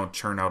not that they don't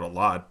churn out a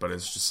lot, but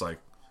it's just like,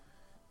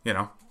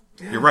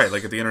 you're right.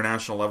 Like at the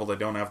international level, they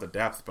don't have the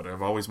depth. But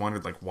I've always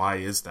wondered, like, why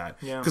is that?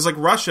 Because like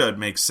Russia, it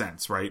makes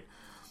sense, right?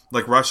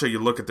 Like Russia, you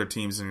look at their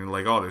teams and you're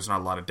like, oh, there's not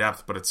a lot of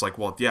depth. But it's like,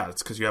 well, yeah,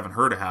 it's because you haven't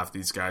heard of half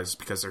these guys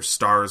because they're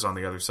stars on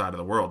the other side of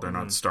the world. They're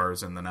not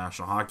stars in the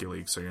National Hockey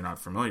League, so you're not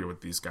familiar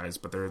with these guys.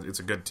 But it's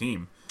a good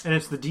team. And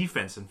it's the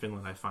defense in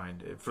Finland, I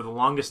find. For the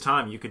longest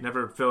time, you could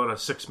never fill out a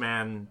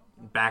 6-man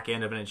back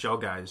end of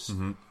NHL guys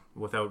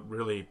without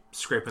really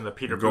scraping the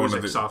Peter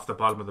Buzicks off the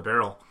bottom of the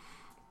barrel.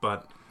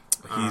 But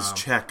he's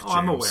Czech, James.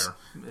 I'm aware.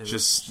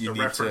 Just you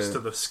need reference to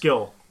the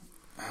skill.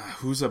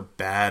 Who's a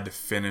bad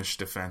Finnish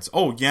defense?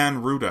 Oh,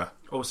 Jan Ruda.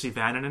 O.C.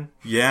 Vananen.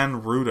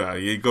 Jan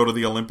Ruda. You go to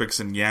the Olympics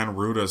and Jan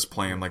Ruda's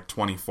playing like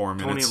 24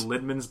 minutes. Tony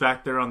Lidman's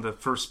back there on the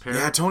first pair.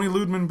 Yeah, Tony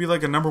Lidman would be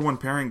like a number 1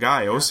 pairing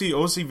guy. O.C.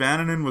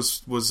 Vananen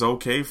was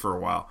okay for a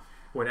while.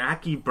 When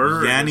Aki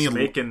Berg was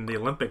making the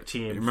Olympic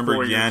team.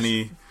 Remember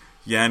Jani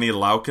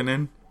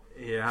Laukkanen?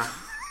 Yeah.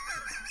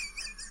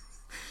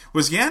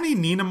 Was Jani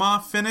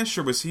Niinimaa Finnish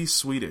or was he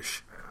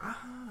Swedish?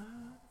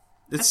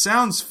 It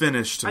sounds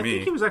Finnish to me. I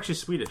think he was actually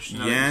Swedish.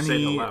 Now that you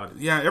say it out loud.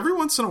 Yeah, every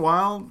once in a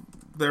while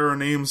there are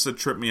names that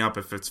trip me up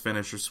if it's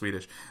Finnish or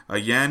Swedish.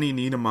 Jani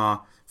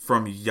Niinimaa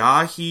from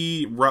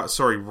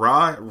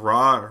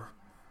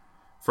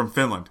from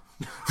Finland.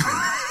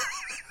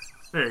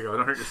 There you go.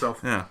 Don't hurt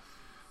yourself. Yeah.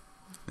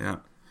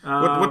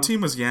 What team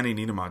was Jani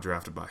Niinimaa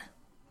drafted by?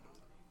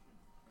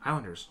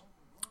 Islanders.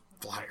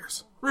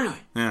 Flyers. Really?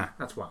 Yeah.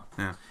 That's wild.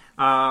 Yeah.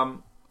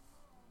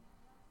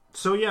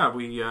 So yeah,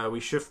 we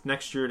shift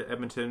next year to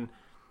Edmonton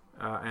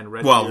and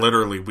Red. Well, Deer.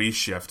 literally, we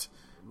shift.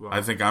 Well,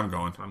 I think I'm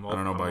going. I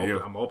don't know about you.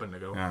 I'm open to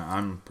go. Yeah,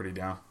 I'm pretty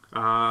down.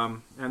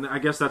 And I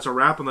guess that's a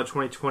wrap on the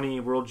 2020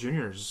 World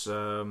Juniors.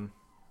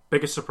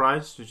 Biggest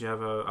surprise? Did you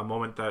have a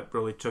moment that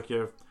really took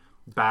you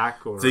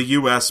back. Or the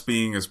U.S.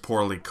 being as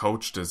poorly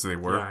coached as they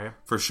were, Yeah.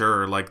 for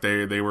sure. Like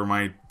they were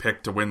my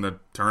pick to win the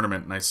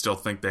tournament, and I still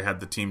think they had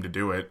the team to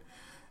do it.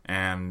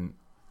 And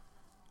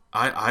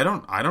I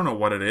don't know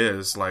what it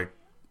is. Like,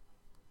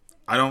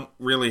 I don't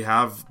really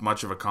have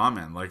much of a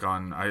comment. Like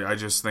I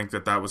just think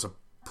that was a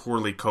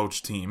poorly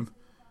coached team,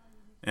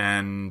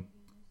 and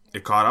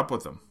it caught up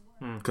with them.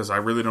 Because I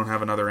really don't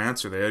have another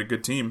answer. They had a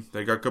good team.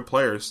 They got good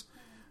players.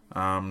 They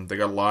got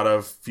a lot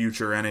of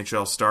future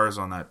NHL stars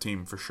on that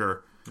team for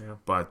sure. Yeah.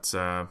 But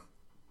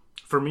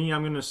for me,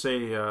 I'm going to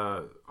say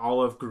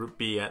all of Group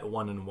B at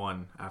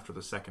 1-1 after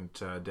the second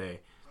day.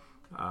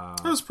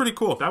 that was pretty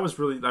cool. That was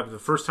the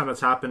first time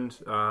that's happened.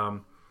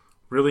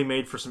 Really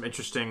made for some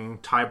interesting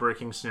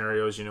tie-breaking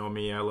scenarios. You know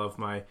me, I love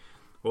my,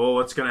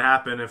 what's going to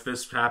happen if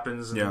this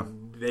happens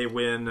and they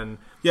win? And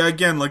Yeah,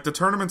 again, like the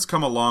tournament's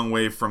come a long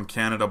way from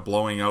Canada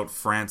blowing out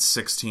France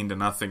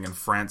 16-0 and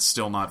France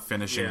still not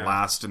finishing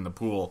last in the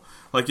pool.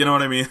 Like, you know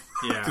what I mean?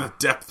 Yeah. The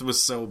depth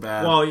was so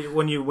bad. well,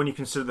 when you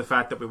consider the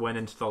fact that we went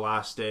into the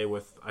last day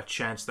with a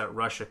chance that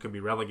Russia could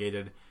be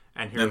relegated,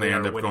 and here and they are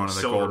end up winning going to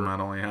the silver. gold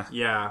medal,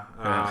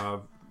 Yeah,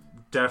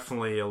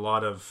 definitely a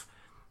lot of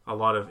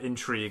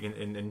intrigue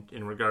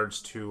in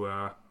regards to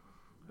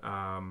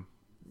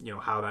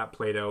how that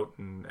played out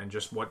and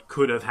just what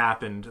could have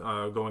happened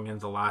going into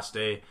the last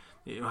day.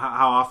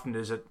 How often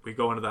is it we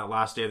go into that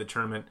last day of the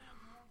tournament,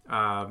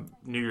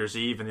 New Year's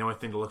Eve, and the only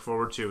thing to look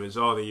forward to is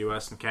the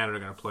U.S. and Canada are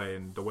going to play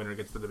and the winner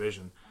gets the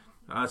division.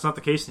 It's not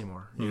the case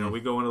anymore. You know,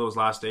 we go into those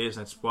last days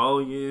and it's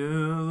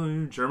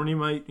Germany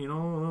might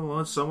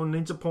someone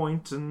needs a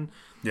point and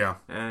yada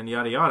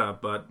yada.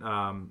 But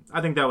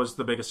I think that was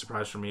the biggest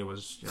surprise for me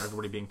was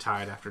everybody being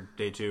tied after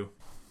day 2.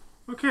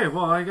 Okay,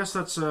 well, I guess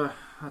that's a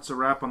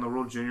wrap on the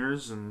World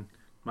Juniors, and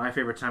my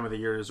favorite time of the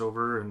year is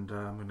over, and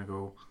I'm gonna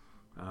go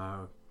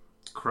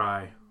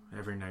cry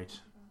every night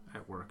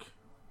at work,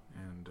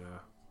 and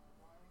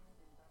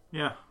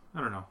I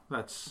don't know.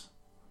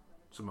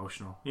 It's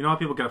emotional. You know how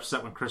people get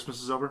upset when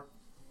Christmas is over?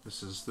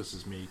 This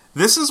is me.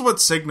 This is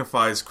what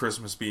signifies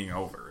Christmas being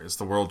over, is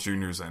the World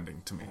Juniors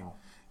ending to me.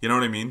 You know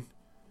what I mean?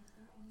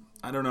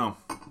 I don't know.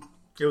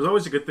 It was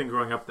always a good thing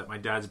growing up that my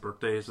dad's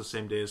birthday is the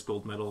same day as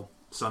Gold Medal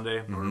Sunday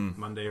or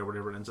Monday or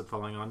whatever it ends up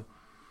falling on.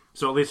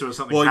 So at least it was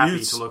something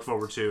happy to look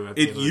forward to at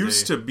the end of the day. It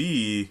used to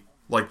be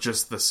like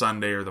just the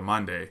Sunday or the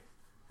Monday,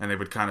 and they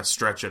would kind of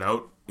stretch it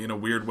out in a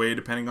weird way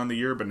depending on the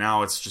year, but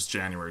now it's just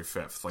January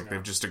 5th. Like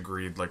they've just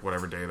agreed like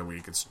whatever day of the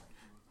week. It's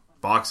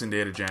Boxing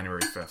Day to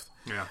January 5th.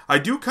 Yeah. I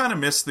do kind of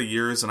miss the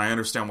years, and I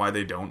understand why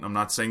they don't. I'm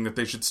not saying that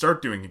they should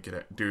start doing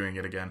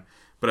it again,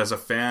 but as a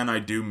fan, I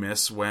do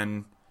miss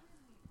when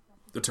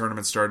the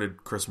tournament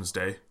started Christmas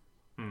Day.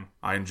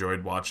 I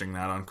enjoyed watching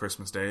that on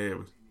Christmas Day. It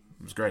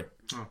was great.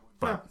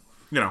 But,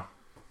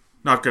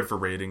 not good for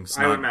ratings.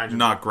 I would imagine.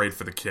 Not great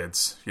for the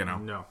kids,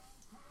 No.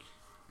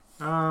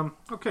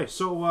 Okay,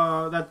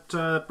 so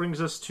that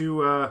brings us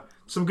to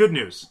some good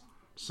news.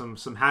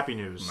 Some happy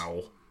news.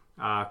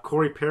 No.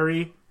 Corey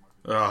Perry,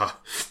 Ugh.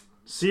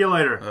 see you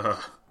later.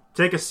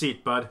 Take a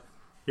seat, bud.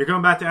 You're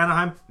going back to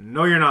Anaheim?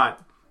 No, you're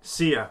not.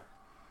 See ya.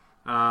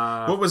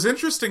 What was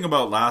interesting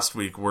about last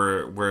week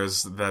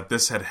was that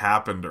this had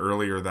happened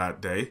earlier that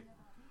day.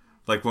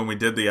 Like when we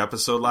did the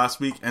episode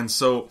last week. And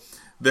so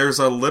there's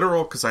a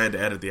literal, because I had to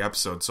edit the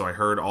episode, so I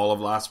heard all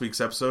of last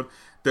week's episode.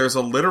 There's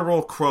a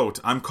literal quote.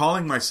 I'm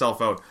calling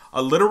myself out.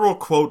 A literal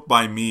quote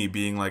by me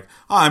being like,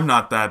 I'm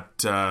not that,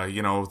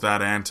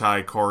 that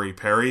anti-Corey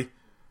Perry.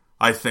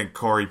 I think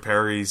Corey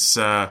Perry's,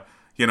 not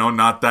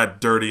that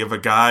dirty of a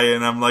guy.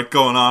 And I'm like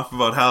going off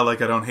about how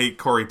like I don't hate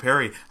Corey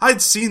Perry.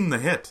 I'd seen the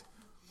hit.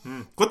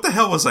 What the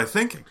hell was I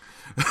thinking?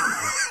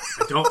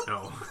 I don't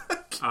know.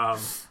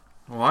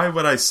 Why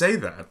would I say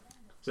that?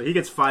 So he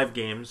gets 5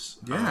 games.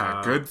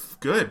 Yeah,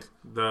 good.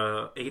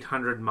 The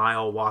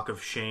 800-mile walk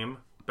of shame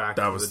back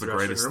That to was the the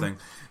dressing greatest room. thing.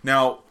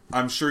 Now,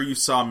 I'm sure you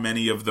saw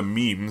many of the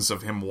memes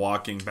of him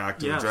walking back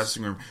to the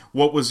dressing room.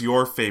 What was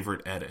your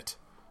favorite edit?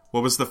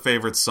 What was the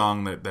favorite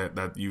song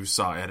that you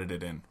saw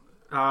edited in?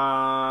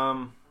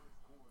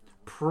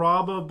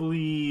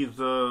 Probably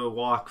the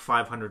walk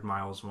 500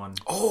 miles one.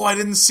 Oh, I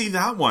didn't see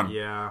that one.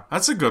 Yeah.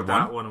 That's a good one.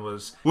 That one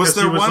was... Was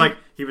there one...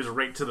 he was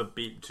right to the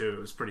beat, too. It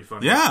was pretty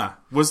funny. Yeah.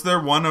 Was there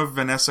one of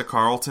Vanessa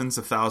Carlton's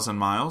 1,000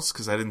 Miles?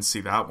 Because I didn't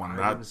see that one.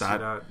 I didn't see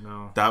that,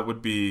 no. That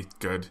would be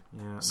good.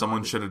 Yeah,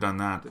 Someone should have done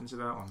that. Didn't see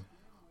that one.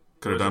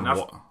 Could have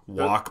done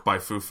Walk by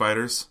Foo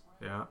Fighters.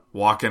 Yeah.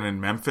 Walking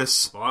in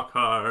Memphis. Walk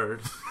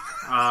hard.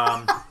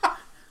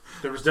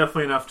 There was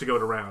definitely enough to go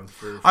around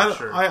for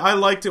sure. I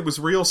liked it. It was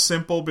real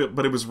simple,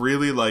 but it was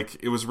really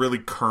really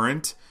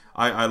current.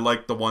 I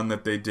liked the one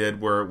that they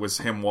did where it was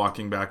him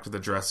walking back to the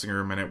dressing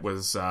room, and it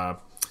was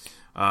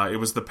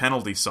the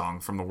penalty song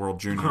from the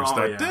World Juniors.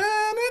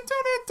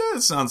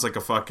 It sounds like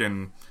a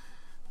fucking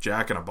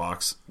Jack in a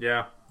Box.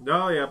 Yeah.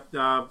 Oh yeah.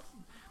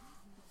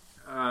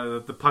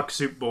 The Puck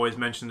Soup Boys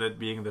mentioned it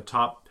being in the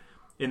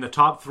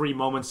top 3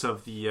 moments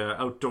of the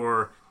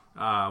outdoor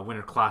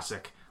Winter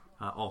Classic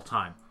all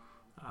time.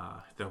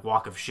 The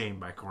Walk of Shame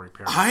by Corey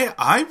Perry.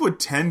 I would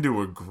tend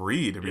to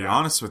agree, to be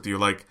honest with you.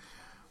 Like,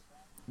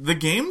 the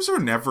games are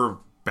never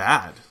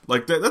bad.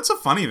 Like, that's a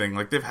funny thing.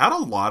 Like, they've had a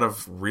lot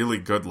of really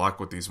good luck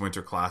with these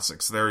Winter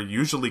Classics. They're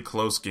usually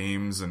close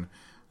games, and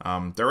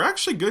they're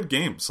actually good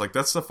games. Like,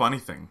 that's the funny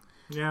thing.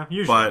 Yeah,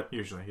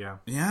 usually. Yeah.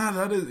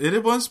 Yeah,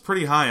 it was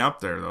pretty high up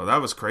there, though.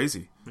 That was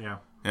crazy. Yeah.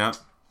 Yeah.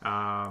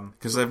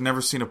 Because I've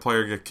never seen a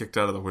player get kicked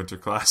out of the Winter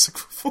Classic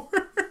before.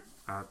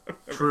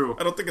 True.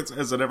 I don't think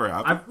has it ever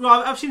happened.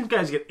 I've seen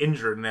guys get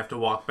injured and they have to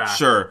walk back.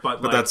 Sure,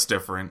 but like, that's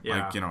different.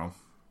 Yeah. Like, you know,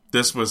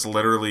 this was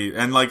literally,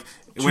 and like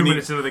 2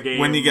 minutes into the game,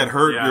 when you get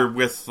hurt, yeah. you're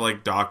with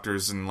like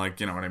doctors and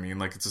like, you know what I mean.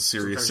 Like, it's a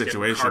serious Sometimes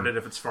situation. Carded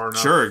if it's far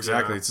enough. Sure,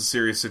 exactly. Yeah. It's a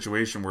serious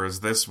situation. Whereas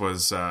this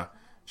was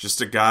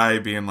just a guy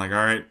being like, "All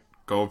right,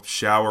 go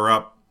shower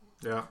up.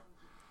 Yeah.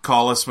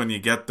 Call us when you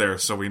get there,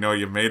 so we know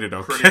you made it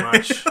okay." Pretty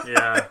much.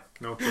 Yeah.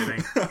 No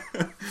kidding.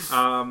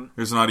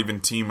 There's not even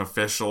team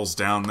officials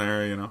down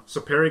there, you know. So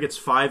Perry gets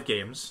 5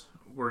 games.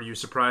 Were you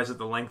surprised at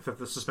the length of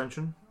the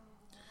suspension?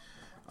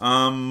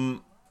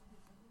 No.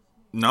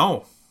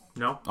 No.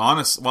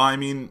 Honest. Well, I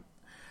mean,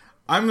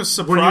 I'm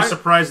surprised. Were you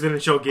surprised they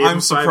didn't show games?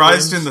 I'm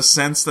surprised in the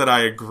sense that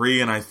I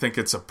agree, and I think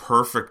it's a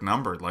perfect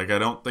number. Like, I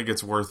don't think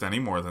it's worth any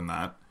more than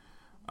that.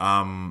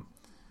 I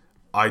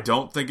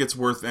don't think it's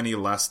worth any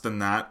less than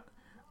that.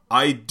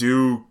 I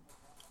do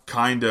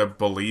kind of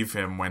believe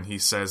him when he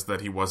says that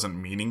he wasn't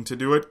meaning to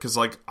do it, because,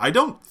 like, I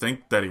don't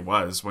think that he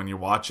was. When you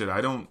watch it, I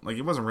don't, like,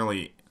 he wasn't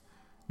really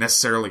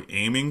necessarily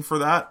aiming for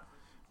that,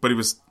 but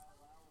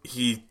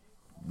he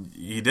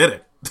did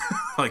it.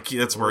 Like,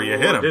 that's where you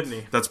hit him. Didn't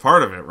he? That's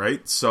part of it,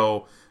 right?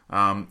 So,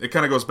 it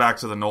kind of goes back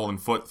to the Nolan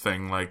Foote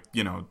thing. Like,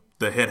 you know,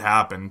 the hit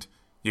happened,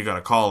 you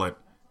gotta call it.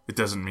 It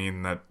doesn't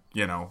mean that,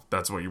 you know,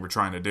 that's what you were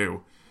trying to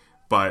do.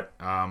 But,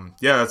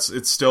 yeah,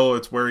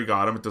 it's where he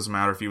got him. It doesn't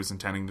matter if he was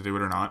intending to do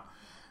it or not.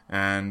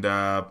 And,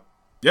 I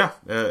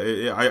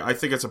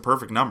think it's a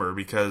perfect number,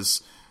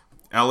 because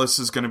Ellis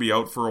is going to be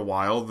out for a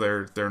while.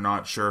 They're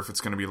not sure if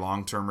it's going to be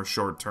long-term or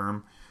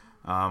short-term.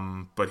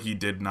 But he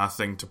did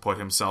nothing to put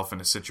himself in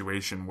a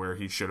situation where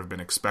he should have been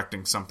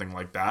expecting something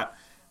like that.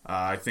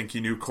 I think he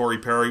knew Corey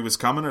Perry was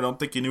coming. I don't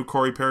think he knew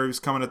Corey Perry was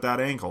coming at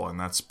that angle, and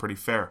that's pretty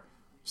fair.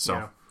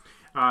 So,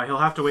 yeah. He'll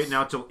have to wait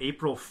now till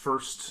April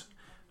 1st,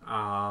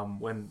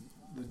 when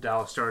the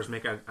Dallas Stars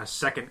make a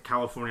second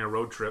California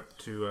road trip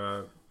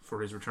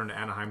for his return to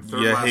Anaheim.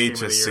 You hate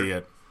to see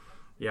it.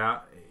 Yeah,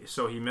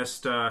 so he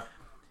missed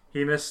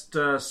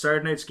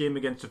Saturday night's game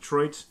against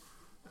Detroit.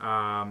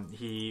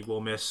 He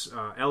will miss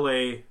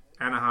LA,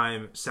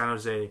 Anaheim, San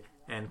Jose,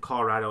 and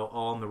Colorado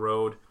all on the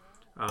road.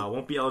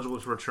 Won't be eligible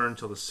to return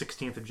until the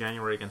 16th of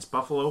January against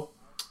Buffalo.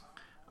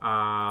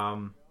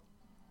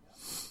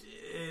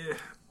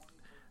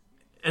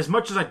 As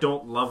much as I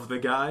don't love the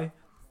guy,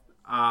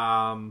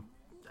 I'm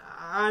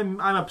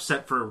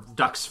upset for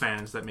Ducks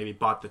fans that maybe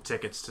bought the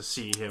tickets to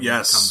see him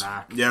come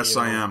back. Yes,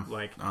 I am.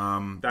 Like,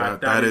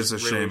 that is a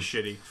really shame.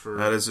 Shitty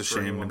That is a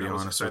shame, to be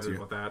honest with you.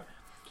 About that.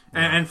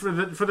 And for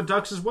the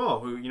Ducks as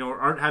well, who, you know,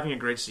 aren't having a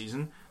great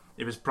season.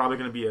 It was probably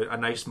going to be a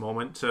nice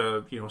moment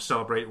to, you know,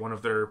 celebrate one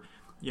of their,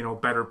 you know,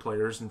 better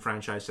players in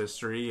franchise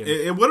history. And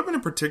it would have been a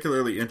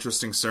particularly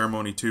interesting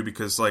ceremony too,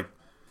 because like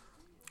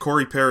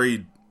Corey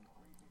Perry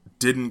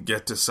didn't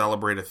get to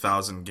celebrate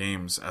 1,000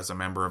 games as a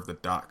member of the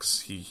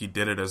Ducks. He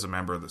did it as a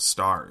member of the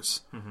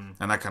Stars,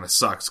 and that kind of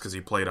sucks because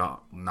he played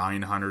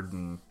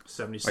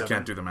 977. I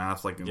can't do the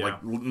math.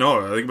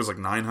 No, I think it was like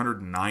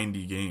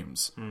 990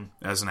 games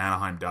as an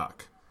Anaheim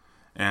Duck,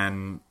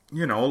 and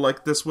you know,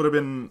 like this would have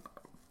been.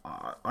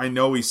 I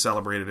know he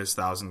celebrated his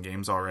 1,000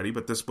 games already,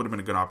 but this would have been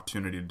a good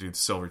opportunity to do the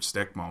Silver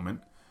Stick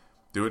moment.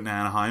 Do it in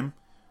Anaheim.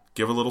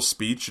 Give a little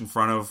speech in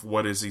front of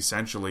what is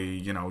essentially,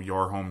 you know,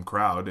 your home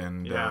crowd,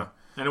 and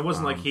and it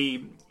wasn't like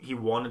he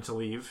wanted to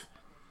leave.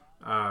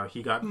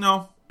 He got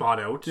bought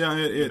out. Yeah,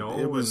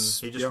 it was.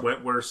 He just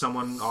went where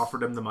someone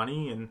offered him the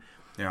money, and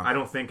I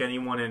don't think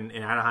anyone in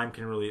Anaheim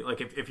can really,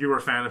 like, if you were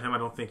a fan of him, I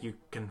don't think you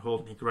can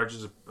hold any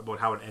grudges about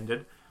how it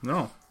ended.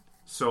 No.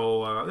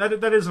 So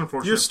that is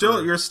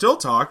unfortunate. You're still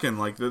talking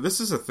like this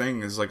is a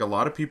thing. Is like a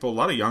lot of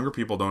younger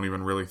people don't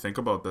even really think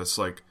about this.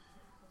 Like,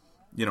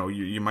 you know,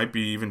 you might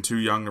be even too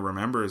young to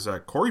remember, is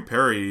that Corey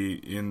Perry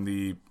in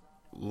the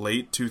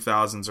late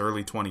 2000s,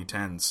 early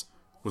 2010s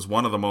was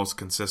one of the most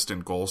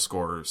consistent goal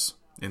scorers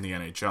in the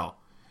NHL.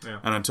 Yeah.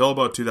 And until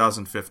about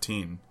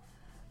 2015,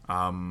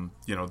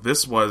 you know,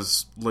 this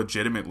was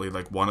legitimately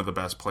like one of the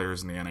best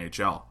players in the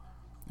NHL.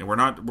 And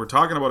we're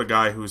talking about a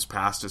guy who's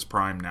past his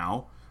prime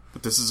now,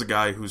 but this is a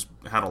guy who's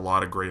had a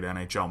lot of great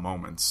NHL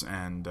moments.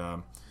 And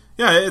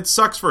it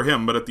sucks for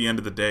him, but at the end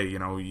of the day, you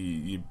know,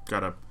 you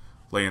gotta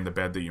lay in the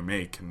bed that you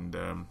make, and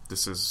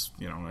this is,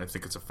 you know, I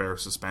think it's a fair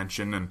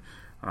suspension, and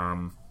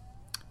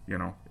you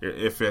know,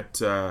 if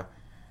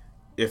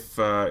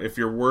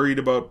you're worried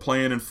about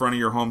playing in front of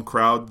your home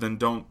crowd, then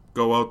don't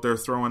go out there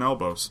throwing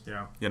elbows.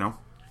 Yeah, you know,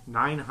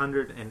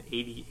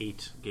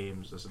 988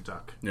 games as a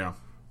Duck. Yeah,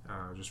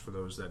 just for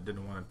those that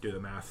didn't want to do the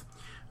math.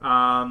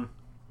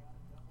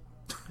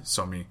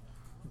 So me.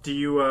 Do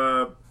you?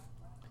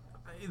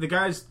 The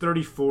guy's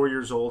 34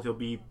 years old. He'll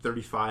be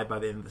 35 by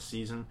the end of the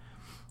season.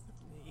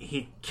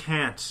 He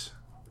can't,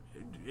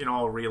 in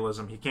all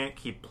realism, he can't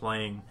keep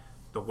playing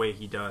the way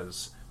he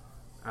does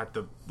at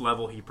the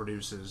level he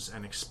produces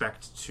and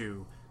expect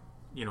to,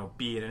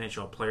 be an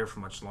NHL player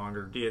for much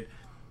longer. Do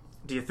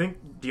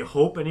you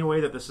hope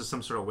anyway that this is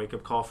some sort of wake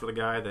up call for the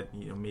guy, that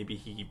maybe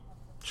he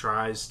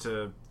tries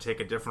to take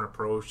a different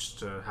approach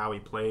to how he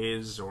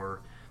plays,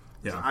 or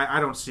I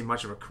don't see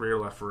much of a career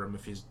left for him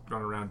if he's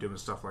running around doing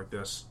stuff like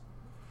this.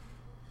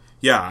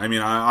 Yeah, I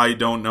mean, I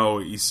don't know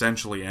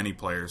essentially any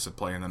players that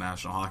play in the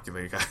National Hockey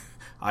League.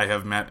 I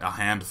have met a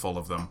handful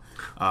of them.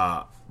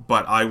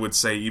 But I would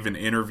say even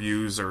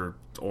interviews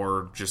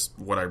or just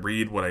what I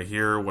read, what I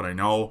hear, what I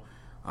know,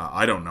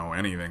 I don't know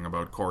anything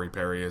about Corey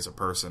Perry as a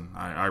person.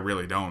 I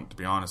really don't, to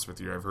be honest with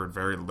you. I've heard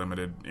very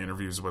limited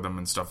interviews with him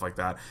and stuff like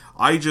that.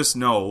 I just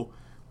know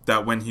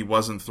that when he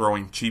wasn't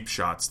throwing cheap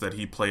shots, that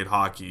he played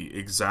hockey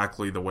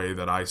exactly the way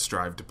that I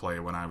strived to play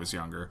when I was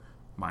younger,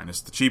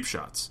 minus the cheap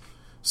shots.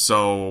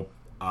 So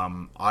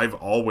I've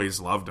always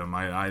loved him.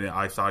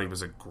 I thought he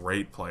was a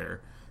great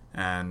player,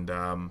 and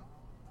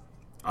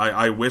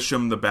I wish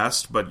him the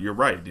best. But you're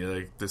right.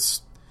 Like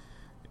this,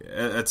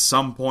 at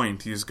some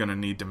point, he's going to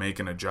need to make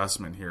an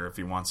adjustment here if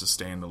he wants to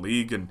stay in the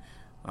league. And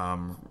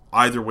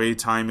either way,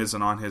 time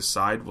isn't on his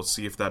side. We'll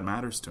see if that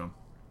matters to him.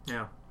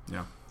 Yeah.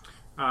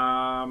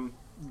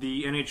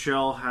 The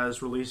NHL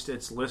has released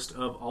its list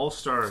of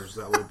All-Stars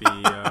that will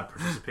be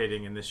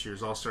participating in this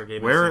year's All-Star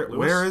game in St. Louis.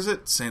 Where is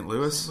it? St.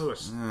 Louis? St.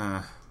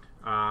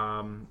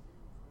 Louis.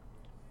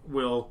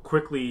 We'll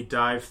quickly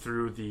dive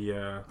through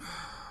the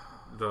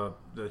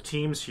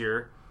teams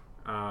here.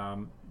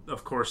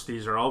 Of course,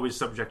 these are always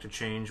subject to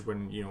change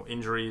when,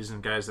 injuries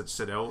and guys that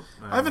sit out.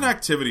 I have an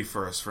activity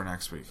for us for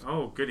next week.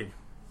 Oh, goody.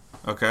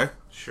 Okay?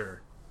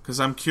 Sure. Because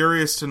I'm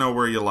curious to know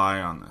where you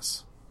lie on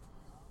this.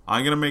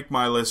 I'm going to make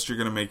my list, you're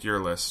going to make your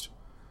list.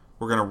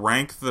 We're going to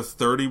rank the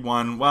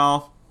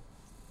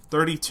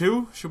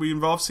 32? Should we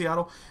involve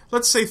Seattle?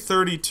 Let's say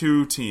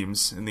 32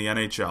 teams in the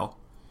NHL.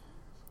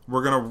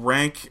 We're going to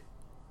rank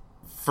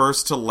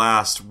first to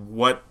last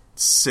what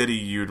city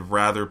you'd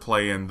rather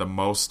play in the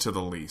most to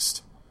the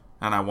least.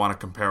 And I want to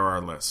compare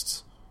our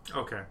lists.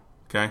 Okay.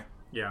 Okay?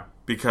 Yeah.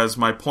 Because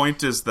my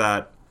point is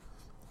that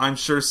I'm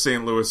sure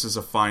St. Louis is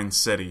a fine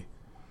city.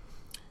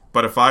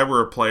 But if I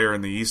were a player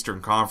in the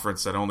Eastern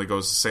Conference that only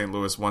goes to St.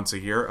 Louis once a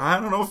year, I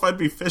don't know if I'd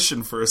be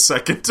fishing for a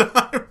second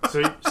time.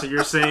 So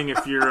you're saying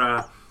if you're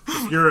a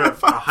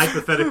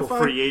hypothetical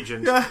free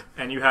agent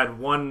and you had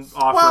one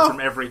offer from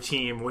every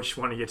team, which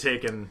one are you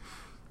taking?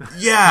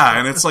 Yeah,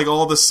 and it's like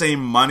all the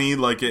same money.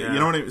 Like you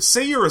know what I mean?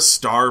 Say you're a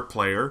star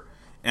player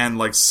and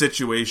like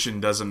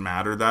situation doesn't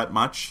matter that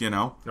much.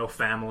 No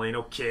family,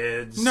 no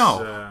kids.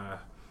 No.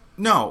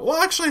 Well,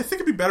 actually, I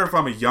think it'd be better if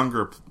I'm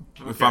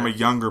a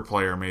younger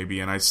player, maybe,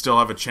 and I still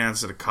have a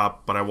chance at a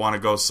cup, but I want to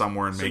go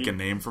somewhere and make a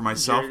name for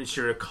myself.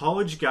 You're a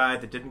college guy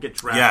that didn't get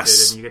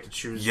drafted, and you get to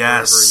choose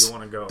wherever you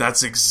want to go.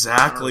 That's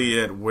exactly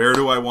it. Where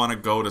do I want to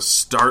go to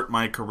start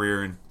my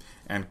career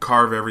and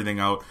carve everything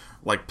out?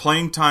 Like,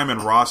 playing time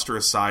and roster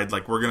aside,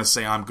 like, we're going to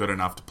say I'm good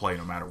enough to play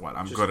no matter what.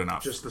 I'm good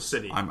enough. Just the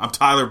city. I'm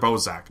Tyler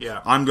Bozak.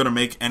 Yeah. I'm going to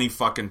make any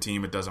fucking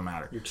team. It doesn't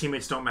matter. Your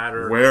teammates don't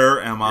matter.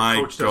 Where am I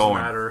coach going?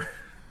 Doesn't matter.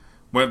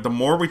 When, the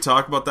more we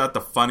talk about that,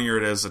 the funnier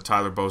it is that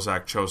Tyler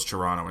Bozak chose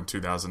Toronto in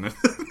 2000. Yes,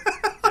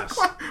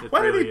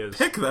 why did he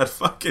pick that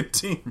fucking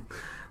team?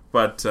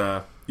 But,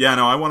 I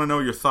want to know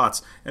your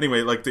thoughts.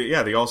 Anyway, like,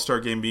 the All-Star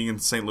game being in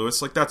St. Louis,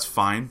 like, that's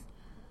fine.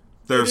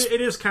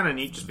 It is kind of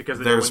neat just because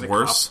they win the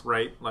worse. Cup,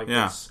 right? Like,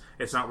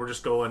 it's not we're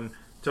just going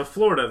to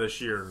Florida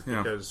this year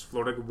because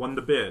Florida won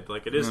the bid.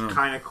 Like, it is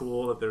kind of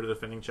cool that they're the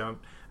defending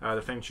champs.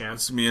 It's going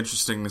to be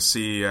interesting to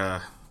see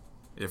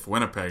if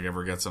Winnipeg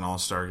ever gets an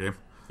All-Star game.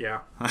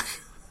 Yeah.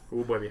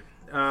 Ooh, baby.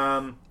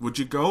 Would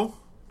you go?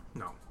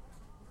 No.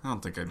 I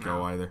don't think I'd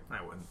go either.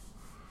 I wouldn't.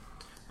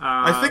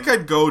 I think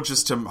I'd go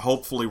just to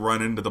hopefully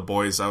run into the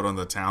boys out on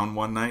the town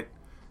one night.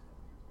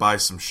 Buy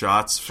some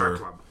shots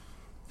for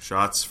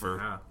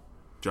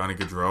Johnny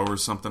Gaudreau or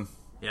something.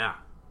 Yeah.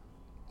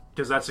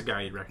 Because that's a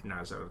guy you'd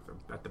recognize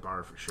at the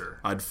bar for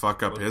sure. I'd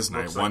fuck up his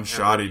night. Like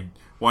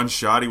One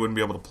shot, he wouldn't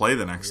be able to play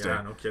the next day.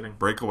 Yeah, no kidding.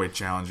 Breakaway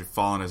challenge, you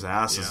fall on his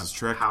ass is his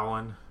trick.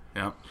 Howling.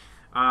 Yep.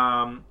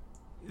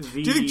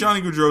 Do you think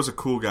Johnny Gaudreau's a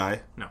cool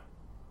guy? No.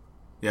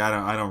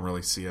 Yeah, I don't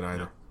really see it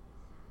either. No.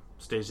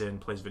 Stays in,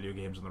 plays video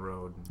games on the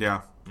road.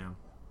 Yeah. Yeah.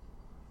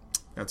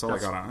 That's all I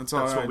got on. That's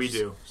what we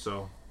do.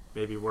 So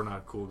maybe we're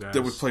not cool guys.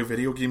 Did we play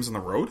video games on the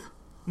road?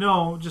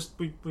 No, just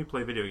we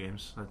play video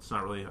games. That's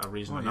not really a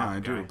reason. Well, to not I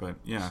do, guy. but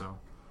yeah. So,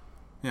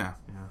 yeah.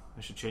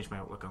 I should change my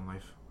outlook on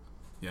life.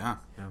 Yeah.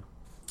 Yeah.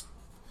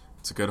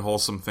 It's a good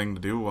wholesome thing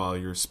to do while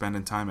you're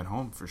spending time at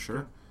home for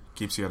sure.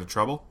 Keeps you out of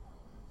trouble.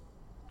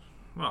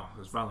 Well,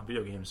 those violent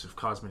video games have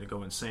caused me to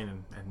go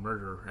insane and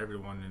murder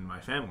everyone in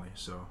my family,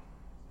 so...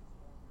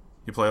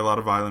 You play a lot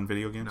of violent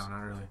video games? No,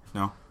 not really.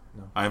 No?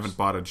 I haven't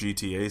bought a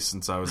GTA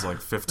since I was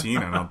like 15,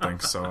 I don't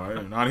think,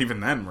 so not even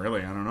then,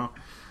 really, I don't know.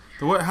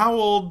 How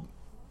old...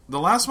 The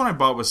last one I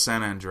bought was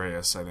San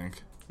Andreas, I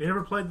think. You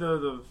never played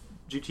the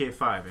GTA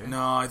 5, eh? No,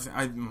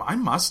 I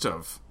must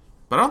have.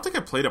 But I don't think I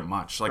played it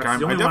much. Like, I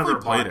That's the only one definitely I've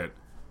ever played bought. it.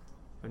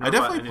 I've I never bought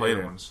definitely any played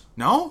other it. ones.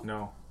 No?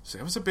 No. See,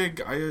 I was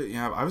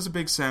a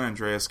big San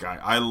Andreas guy.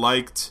 I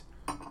liked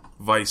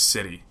Vice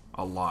City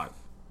a lot.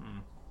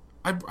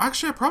 I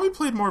probably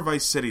played more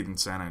Vice City than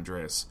San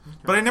Andreas,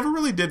 but I never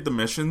really did the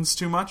missions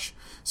too much.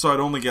 So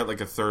I'd only get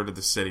like a third of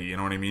the city. You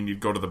know what I mean?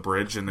 You'd go to the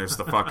bridge and there's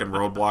the fucking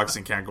roadblocks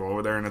and can't go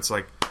over there, and it's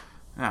like,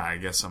 I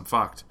guess I'm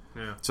fucked.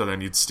 Yeah. So then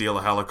you'd steal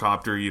a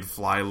helicopter, you'd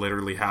fly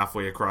literally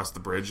halfway across the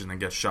bridge, and then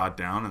get shot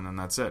down, and then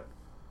that's it.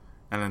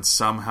 And then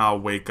somehow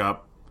wake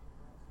up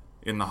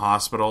in the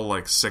hospital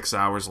like 6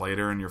 hours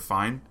later, and you're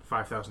fine.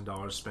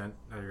 $5,000 spent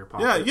out of your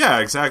pocket. Yeah,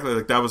 exactly.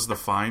 Like that was the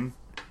fine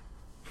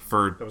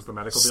for That was the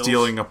medical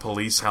stealing bills. a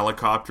police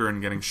helicopter and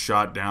getting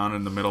shot down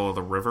in the middle of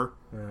the river.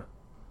 Yeah.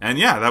 And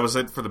yeah, that was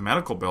it for the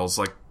medical bills.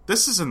 Like,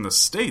 this is in the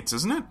States,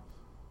 isn't it?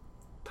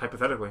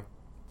 Hypothetically.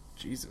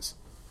 Jesus.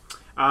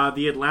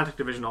 The Atlantic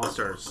Division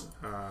All-Stars.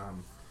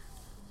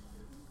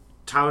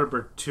 Tyler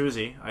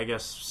Bertuzzi. I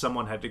guess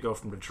someone had to go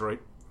from Detroit.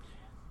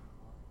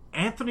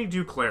 Anthony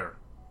Duclair.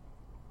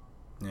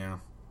 Yeah.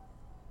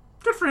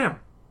 Good for him.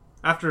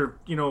 After,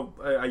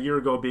 a year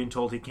ago being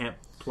told he can't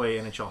play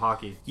NHL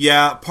hockey.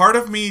 Yeah, part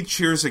of me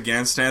cheers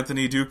against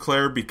Anthony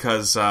Duclair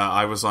because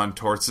I was on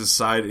Torts'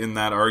 side in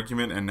that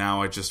argument, and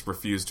now I just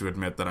refuse to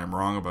admit that I'm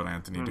wrong about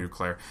Anthony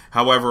Duclair.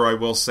 However, I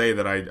will say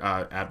that I,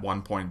 at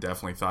one point,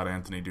 definitely thought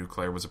Anthony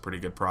Duclair was a pretty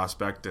good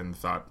prospect and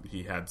thought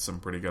he had some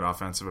pretty good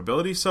offensive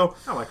ability. So,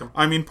 I like him.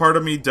 I mean, part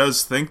of me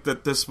does think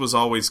that this was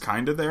always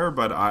kind of there,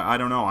 but I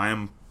don't know. I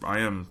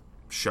am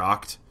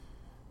shocked.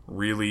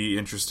 Really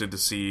interested to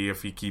see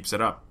if he keeps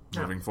it up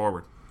moving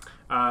forward.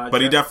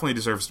 But he definitely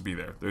deserves to be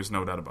there. There's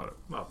no doubt about it.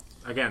 Well,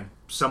 again,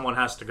 someone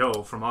has to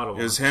go from Ottawa.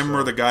 It was him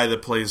or the guy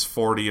that plays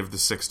 40 of the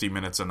 60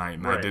 minutes a night,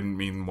 and I Right. didn't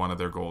mean one of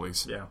their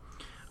goalies.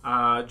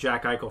 Yeah.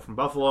 Jack Eichel from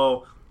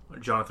Buffalo.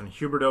 Jonathan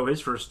Huberdeau,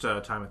 his first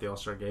time at the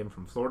All-Star Game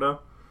from Florida.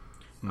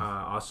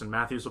 Austin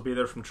Matthews will be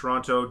there from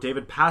Toronto.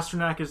 David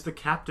Pasternak is the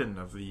captain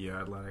of the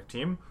Atlantic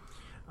team.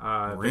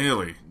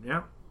 Really?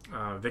 Yeah.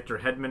 Victor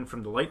Hedman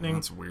from the Lightning.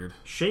 That's weird.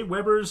 Shea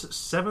Weber's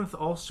 7th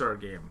All-Star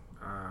Game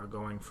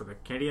going for the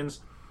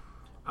Canadiens.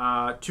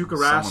 Tuukka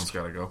Someone's Rask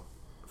got to go.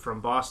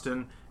 from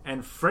Boston.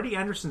 And Freddie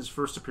Anderson's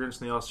first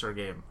appearance in the All-Star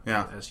Game.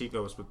 Yeah. As he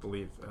goes with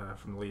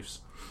from the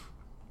Leafs.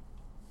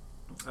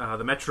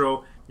 The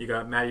Metro, you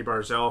got Matty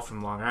Barzal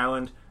from Long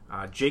Island.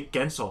 Jake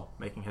Gensel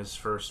making his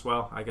first.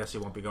 Well, I guess he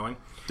won't be going.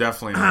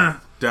 Definitely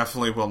not.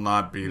 Definitely will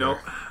not be Nope.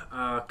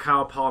 there.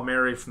 Kyle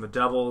Palmieri from the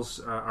Devils.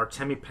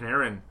 Artemi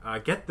Panarin.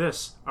 Get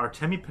this.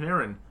 Artemi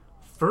Panarin,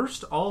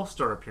 first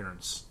All-Star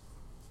appearance.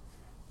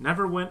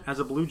 Never went as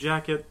a Blue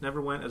Jacket. Never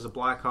went as a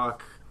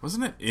Blackhawk.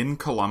 Wasn't it in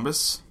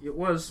Columbus? It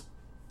was.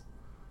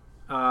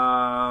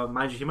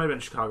 Mind you, he might have been in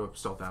Chicago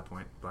still at that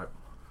point. But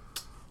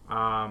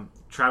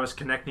Travis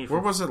Konechny. Where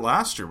was it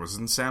last year? Was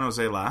it in San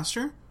Jose last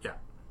year? Yeah.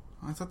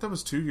 I thought that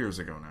was 2 years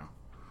ago now.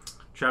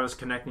 Travis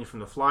Konechny from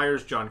the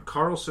Flyers. John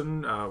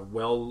Carlson,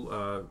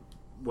 well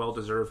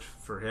deserved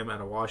for him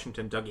out of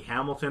Washington. Dougie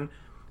Hamilton,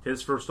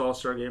 his first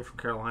All-Star game from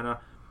Carolina.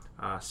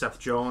 Seth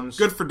Jones.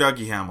 Good for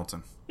Dougie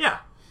Hamilton. Yeah.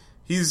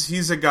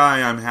 He's a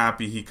guy I'm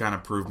happy he kind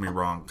of proved me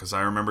wrong, because I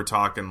remember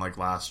talking like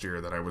last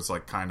year that I was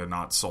like kind of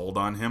not sold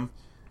on him,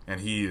 and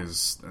he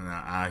is.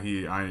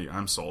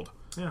 I'm sold.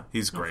 Yeah.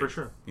 He's great. for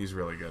sure. He's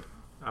really good.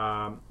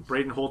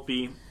 Braden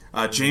Holtby.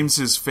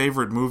 James's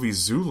favorite movie,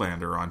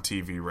 Zoolander, on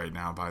TV right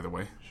now, by the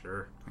way.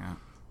 Sure.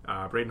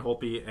 Yeah. Braden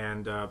Holtby,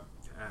 and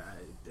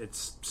it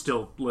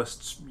still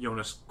lists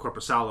Jonas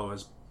Korpisalo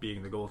as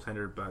being the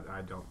goaltender, but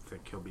I don't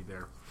think he'll be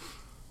there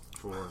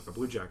for the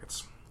Blue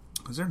Jackets.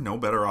 Is there no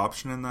better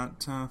option in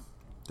that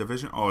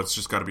division? Oh, it's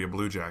just got to be a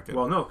Blue Jacket.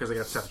 Well, no, because they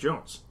got Seth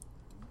Jones.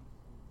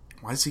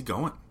 Why is he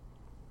going?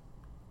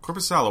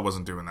 Korpisalo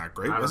wasn't doing that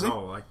great, I was don't he?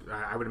 know. Like,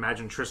 I would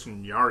imagine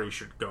Tristan Jarry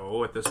should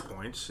go at this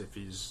point if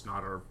he's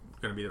not going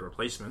to be the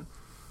replacement.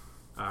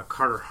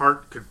 Carter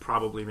Hart could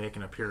probably make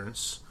an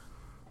appearance.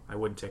 I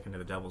wouldn't take any of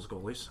the Devils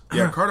goalies.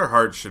 Yeah, Carter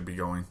Hart should be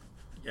going.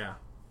 Yeah,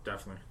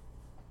 definitely.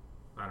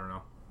 I don't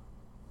know.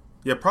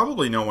 Yeah,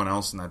 probably no one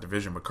else in that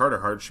division, but Carter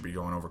Hart should be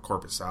going over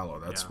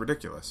Korpisalo. That's Yeah.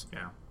 ridiculous.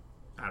 Yeah.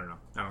 I don't know.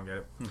 I don't get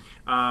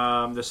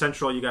it. The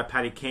Central, you got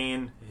Patty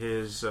Kane,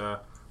 his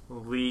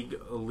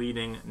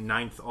league-leading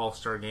 9th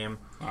All-Star game.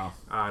 Wow.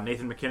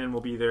 Nathan McKinnon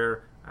will be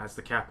there as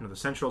the captain of the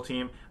Central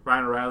team.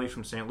 Ryan O'Reilly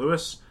from St.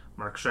 Louis.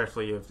 Mark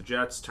Scheifele of the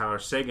Jets. Tyler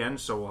Seguin,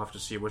 so we'll have to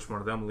see which one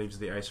of them leaves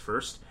the ice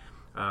first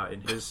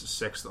in his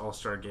 6th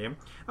All-Star game.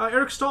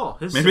 Eric Stahl.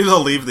 Maybe they'll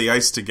leave the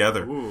ice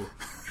together. Ooh,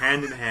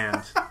 hand in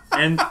hand.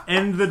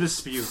 End the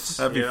disputes.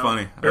 That'd be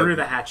funny. Bury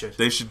the hatchet.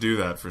 They should do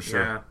that for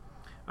sure.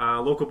 Yeah.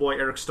 Local boy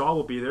Eric Stahl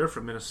will be there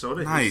from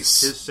Minnesota.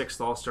 Nice. His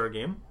 6th All-Star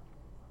game.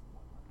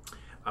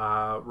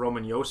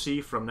 Roman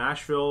Josi from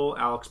Nashville.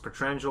 Alex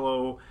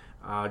Pietrangelo.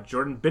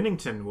 Jordan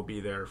Binnington will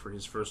be there for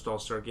his first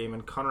All-Star game.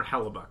 And Connor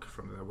Hellebuck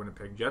from the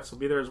Winnipeg Jets will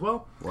be there as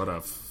well. What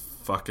a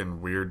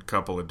fucking weird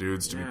couple of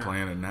dudes to be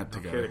playing in net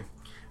together. Kidding.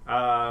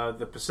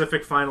 The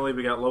Pacific, finally,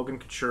 we got Logan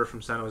Couture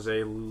from San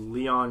Jose.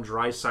 Leon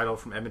Draisaitl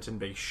from Edmonton.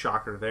 Big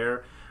shocker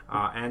there.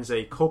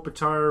 Anze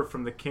Kopitar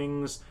from the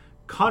Kings.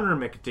 Connor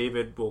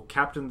McDavid will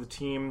captain the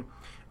team.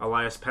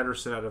 Elias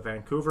Pettersson out of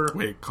Vancouver.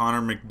 Wait,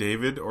 Connor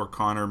McDavid or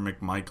Connor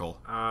McMichael?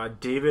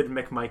 David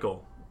McMichael.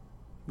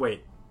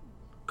 Wait,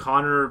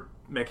 Connor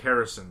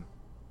McHarrison.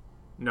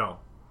 No.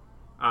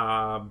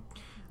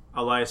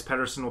 Elias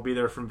Pettersson will be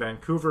there from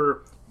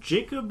Vancouver.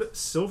 Jacob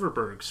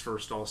Silverberg's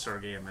first All-Star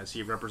game as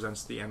he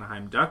represents the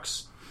Anaheim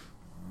Ducks.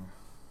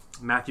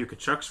 Matthew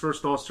Tkachuk's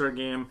first All-Star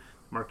game.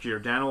 Mark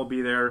Giordano will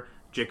be there.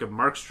 Jacob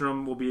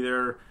Markstrom will be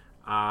there.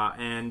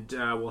 And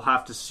we'll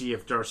have to see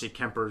if Darcy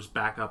Kemper's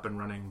back up and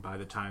running by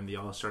the time the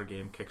All-Star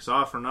game kicks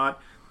off or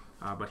not.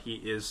 But he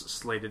is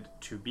slated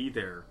to be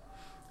there.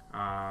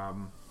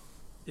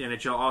 The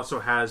NHL also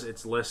has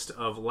its list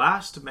of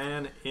last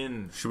man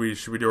in. Should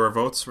we do our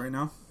votes right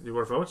now? Do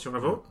our votes? You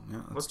want to vote?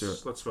 Yeah, let's do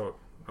it. Let's vote.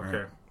 Okay.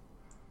 Right.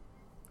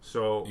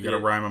 So You got to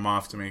rhyme them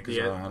off to me because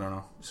Yeah. I don't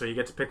know. So you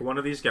get to pick one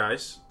of these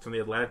guys from the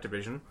Atlantic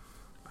Division,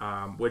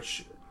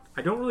 which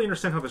I don't really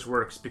understand how this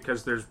works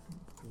because there's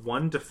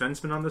one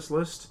defenseman on this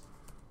list,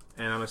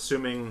 and I'm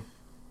assuming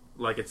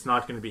like it's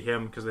not going to be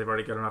him because they've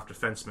already got enough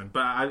defensemen.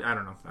 But I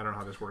don't know. I don't know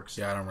how this works.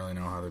 Yeah, I don't really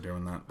know how they're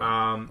doing that.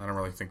 I don't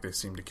really think they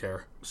seem to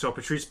care. So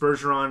Patrice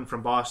Bergeron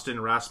from Boston,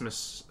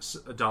 Rasmus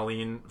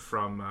Dahlin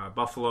from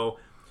Buffalo,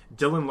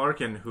 Dylan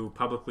Larkin, who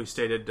publicly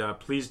stated,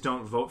 "Please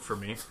don't vote for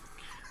me."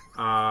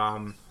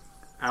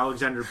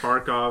 Alexander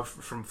Barkov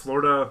from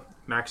Florida,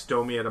 Max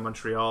Domi out of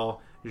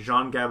Montreal,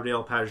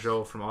 Jean-Gabriel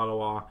Pageau from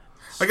Ottawa.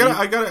 I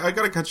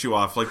gotta cut you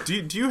off. Like,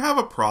 do you have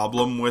a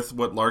problem with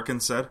what Larkin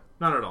said?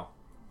 Not at all.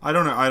 I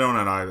don't know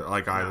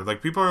either.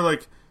 Like people are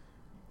like,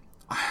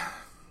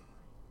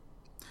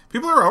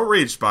 people are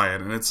outraged by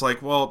it, and it's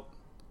like, well,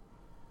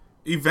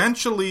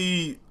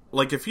 eventually,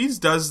 like if he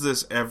does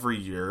this every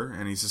year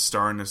and he's a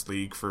star in this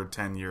league for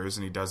 10 years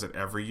and he does it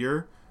every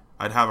year,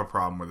 I'd have a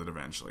problem with it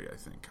eventually.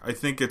 I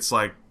think it's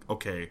like,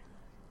 okay,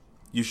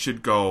 you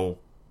should go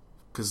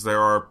because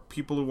there are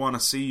people who want to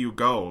see you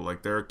go.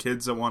 Like there are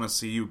kids that want to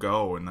see you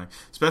go, and like,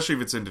 especially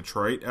if it's in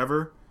Detroit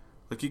ever,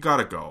 like you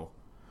gotta go.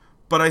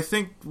 But I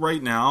think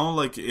right now,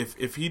 like,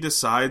 if he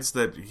decides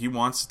that he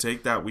wants to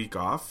take that week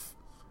off,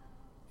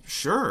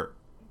 sure.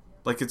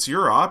 Like, it's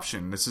your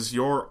option. This is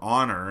your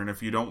honor, and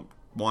if you don't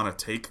want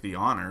to take the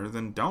honor,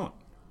 then don't.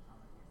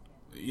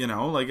 You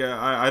know, like,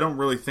 I don't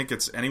really think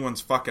it's anyone's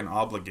fucking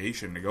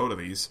obligation to go to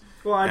these.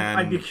 Well,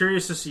 I'd be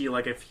curious to see,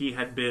 like, if he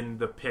had been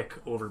the pick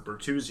over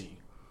Bertuzzi,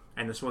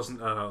 and this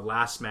wasn't a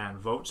last-man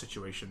vote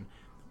situation,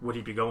 would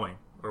he be going?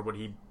 Or would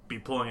he be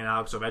pulling an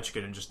Alex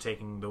Ovechkin and just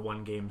taking the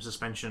one-game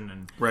suspension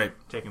and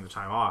taking the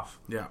time off?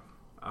 Yeah.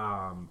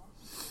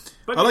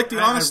 But I like the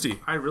honesty.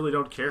 I really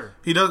don't care.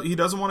 He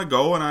doesn't want to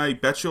go, and I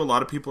bet you a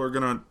lot of people are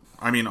gonna.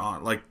 I mean,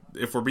 like,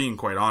 if we're being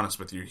quite honest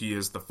with you, he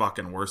is the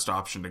fucking worst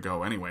option to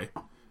go anyway.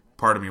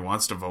 Part of me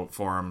wants to vote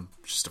for him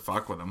just to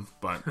fuck with him,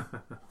 but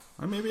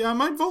maybe I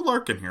might vote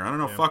Larkin here. I don't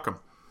know. Yeah. Fuck him.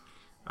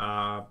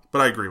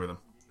 But I agree with him.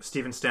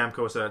 Steven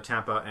Stamkos out of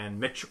Tampa and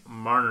Mitch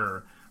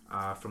Marner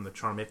from the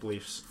Toronto Maple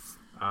Leafs.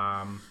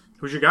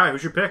 Who's your guy?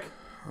 Who's your pick?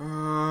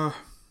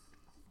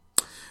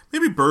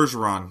 Maybe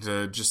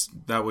Bergeron.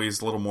 Just that way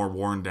he's a little more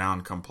worn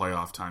down come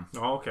playoff time.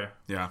 Oh, okay.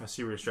 Yeah, I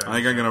see where you're strategy.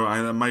 I think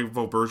I might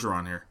vote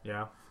Bergeron here.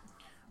 Yeah.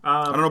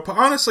 I don't know.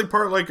 Honestly,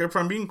 if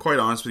I'm being quite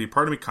honest with you,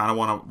 part of me kind of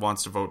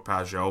wants to vote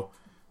Pageau,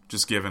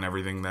 just given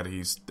everything that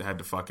he's had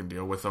to fucking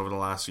deal with over the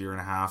last year and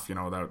a half. You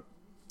know, that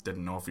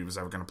didn't know if he was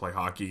ever going to play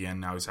hockey again.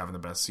 Now he's having the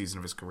best season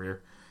of his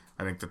career.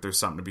 I think that there's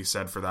something to be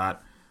said for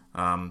that.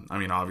 I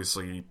mean,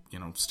 obviously, you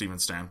know, Steven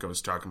Stamkos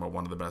is talking about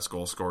one of the best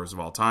goal scorers of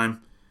all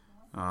time.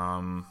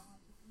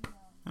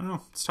 I don't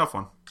know. It's a tough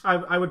one.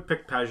 I would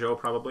pick Pageau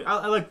probably.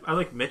 I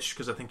like Mitch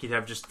because I think he'd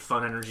have just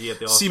fun energy at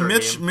the All-Star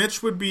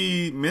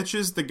game. Mitch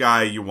is the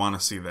guy you want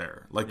to see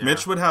there. Like, yeah.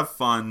 Mitch would have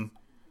fun.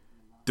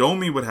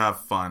 Domi would have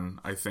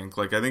fun, I think.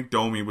 Like, I think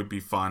Domi would be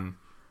fun.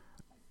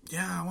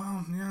 Yeah,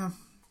 well, yeah.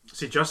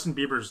 See, Justin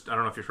Bieber's... I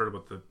don't know if you've heard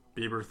about the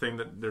Bieber thing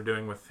that they're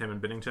doing with him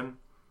and Binnington.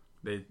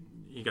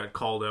 He got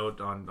called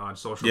out on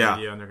social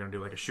media, and they're going to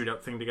do like a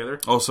shootout thing together.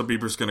 Oh, so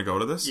Bieber's going to go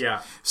to this?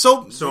 Yeah.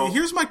 So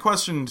here's my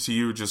question to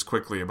you just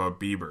quickly about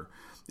Bieber.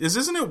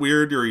 Isn't it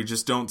weird or you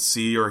just don't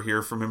see or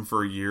hear from him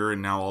for a year,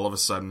 and now all of a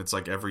sudden it's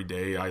like every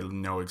day I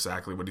know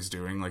exactly what he's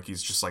doing? Like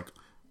he's just like,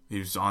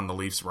 he's on the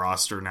Leafs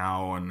roster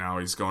now, and now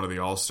he's going to the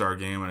All-Star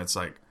game, and it's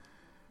like,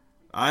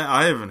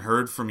 I haven't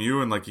heard from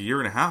you in like a year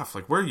and a half.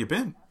 Like, where have you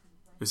been?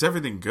 Is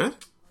everything good?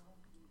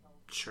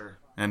 Sure.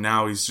 And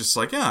now he's just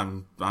like, yeah,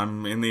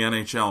 I'm in the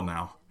NHL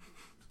now.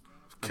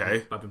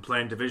 Okay. I've been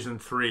playing Division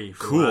 3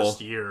 for the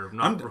last year,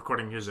 not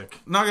recording music.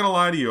 Not gonna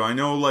lie to you, I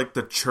know like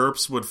the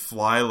chirps would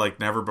fly like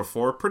never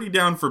before. Pretty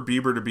down for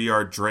Bieber to be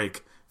our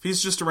Drake. If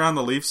he's just around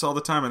the Leafs all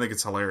the time, I think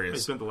it's hilarious.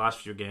 He's spent the last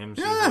few games.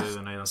 Yeah,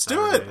 let's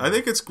do it. I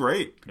think it's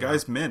great. The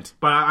guy's mint.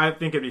 But I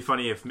think it'd be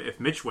funny if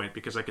Mitch went,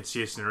 because I could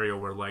see a scenario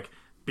where like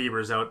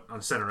Bieber's out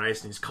on center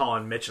ice and he's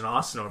calling Mitch and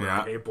Austin over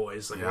like, hey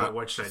boys, like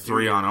what should I do?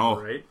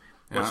 3-on-0. Right?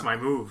 What's my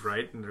move,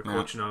 right? And they're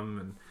coaching them,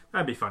 and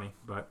that'd be funny.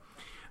 But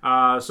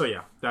so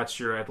yeah, that's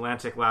your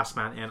Atlantic last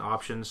man and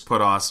options. Put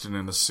Austin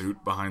in a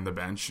suit behind the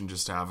bench and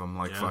just have him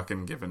like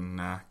fucking giving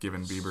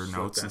Bieber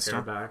notes and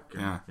stuff. Back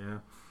yeah.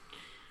 You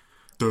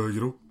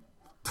know.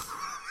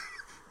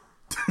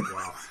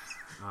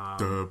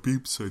 The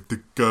peeps, I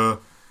think,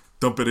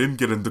 dump it in,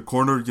 get in the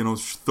corner,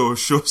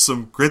 show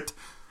some grit,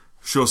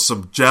 show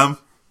some jam.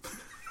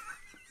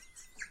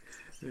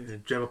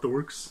 Jam up the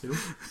works, you know.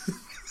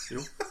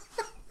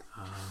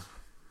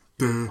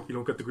 You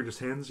don't got the greatest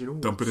hands,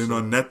 Dump it in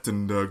on net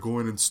and go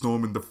in and snow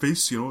him in the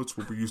face, it's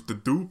what we used to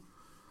do.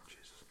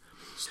 Jesus.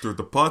 Stir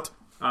the pot.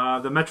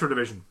 The Metro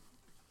Division.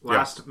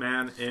 Last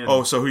man in.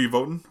 Oh, so who you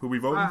voting? Who we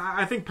voting?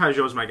 I think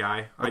Pajot's my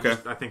guy. Okay.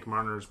 I think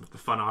Marner's the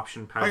fun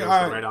option.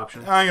 Pajot's the right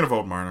option. I'm going to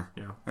vote Marner.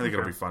 Yeah. I think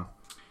it'll be fun.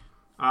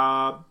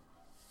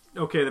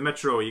 Okay, the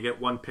Metro. You get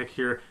one pick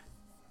here.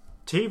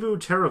 Teuvo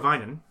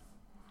Teravainen.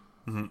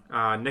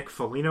 Mm-hmm. Nick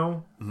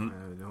Foligno. Mm-hmm.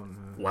 I don't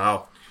know.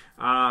 Wow.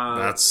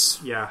 That's...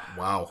 Yeah.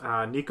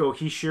 Wow. Nico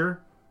Hischier.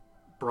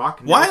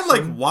 Brock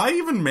Nelson. Why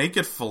even make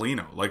it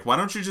Foligno? Why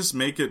don't you just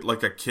make it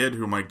like a kid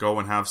who might go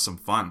and have some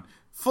fun?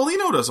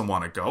 Foligno doesn't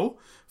want to go.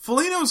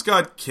 Foligno's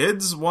got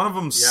kids. One of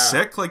them's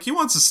sick. He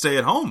wants to stay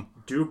at home.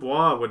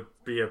 Dubois would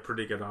be a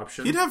pretty good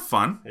option. He'd have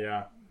fun.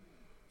 Yeah.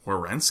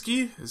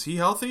 Werenski? Is he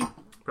healthy?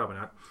 Probably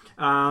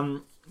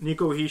not.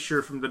 Nico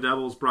Hischier from the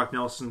Devils. Brock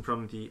Nelson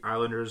from the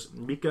Islanders.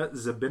 Mika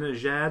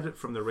Zibanejad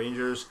from the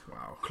Rangers.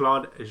 Wow.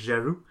 Claude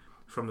Giroux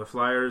from the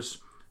Flyers.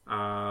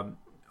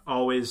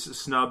 Always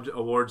snubbed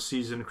award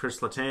season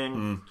Chris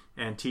Letang.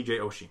 And TJ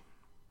Oshie.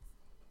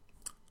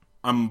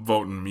 I'm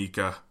voting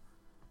Mika.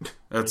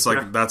 That's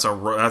that's a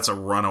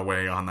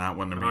runaway on that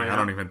one to me. I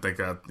don't even think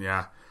that.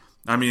 Yeah,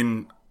 I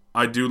mean,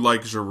 I do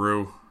like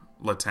Giroux,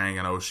 Letang,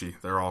 and Oshie.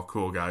 They're all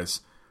cool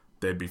guys.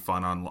 They'd be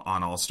fun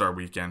on All-Star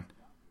Weekend.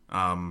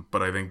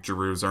 But I think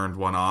Giroux's earned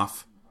one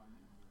off.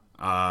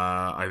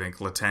 I think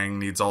Letang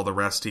needs all the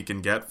rest he can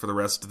get for the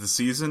rest of the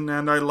season,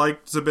 and I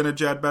like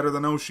Zibanejad better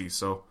than Oshie.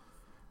 So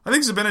I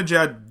think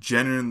Zibanejad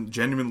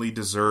genuinely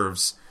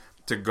deserves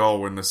to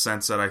go in the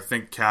sense that I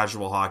think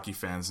casual hockey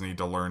fans need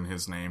to learn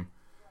his name.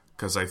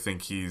 Because I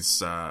think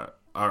he's a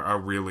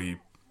really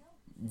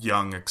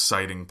young,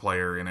 exciting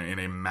player in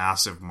a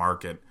massive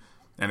market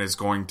and is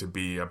going to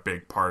be a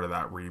big part of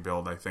that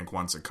rebuild, I think,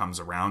 once it comes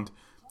around.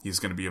 He's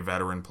going to be a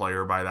veteran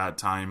player by that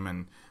time.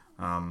 And,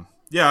 I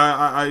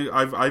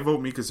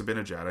vote Mika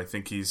Zibanejad. I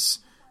think he's,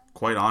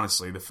 quite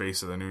honestly, the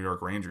face of the New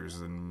York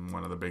Rangers and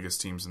one of the biggest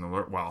teams in the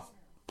world. Well,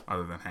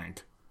 other than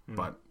Hank.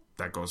 But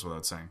that goes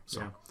without saying. So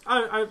yeah.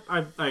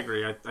 I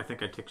agree. I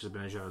think I'd take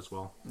Zibanejad as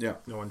well. Yeah.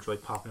 No one's really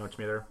popping out to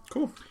me there.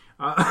 Cool.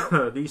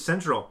 The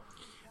Central,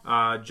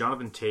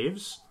 Jonathan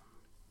Taves,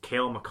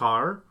 Cale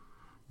Makar,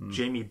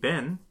 Jamie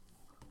Benn,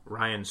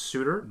 Ryan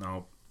Suter,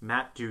 Nope.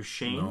 Matt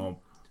Duchene,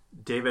 Nope.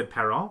 David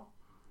Perron,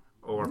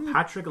 or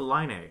Patrick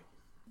Laine.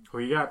 Who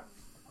you got?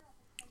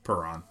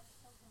 Perron,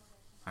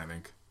 I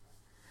think.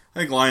 I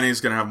think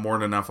Laine's going to have more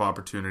than enough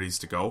opportunities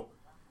to go.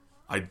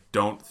 I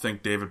don't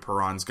think David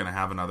Perron's going to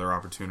have another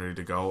opportunity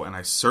to go, and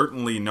I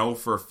certainly know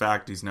for a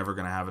fact he's never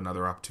going to have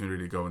another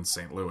opportunity to go in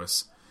St.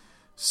 Louis.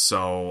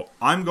 So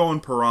I'm going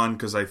Perron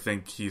because I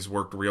think he's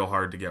worked real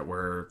hard to get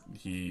where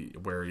he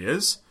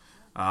is.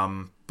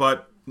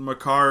 But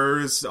Makar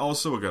is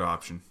also a good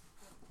option.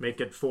 Make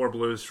it 4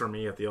 Blues for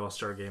me at the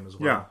All-Star game as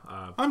well.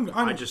 Yeah,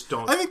 I just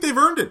don't. I think they've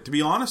earned it, to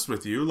be honest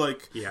with you.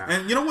 Yeah.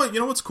 And you know what?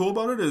 You know what's cool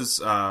about it is,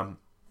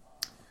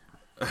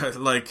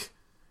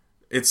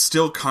 it's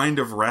still kind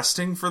of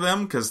resting for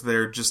them because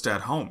they're just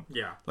at home.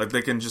 Yeah.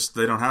 They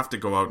don't have to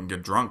go out and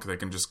get drunk. They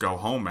can just go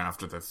home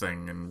after the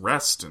thing and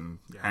rest and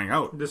hang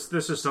out. This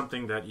is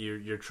something that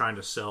you're trying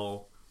to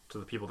sell to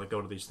the people that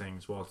go to these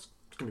things. Well, it's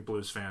going to be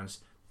Blues fans.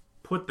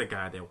 Put the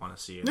guy they want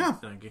to see. Yeah.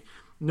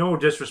 No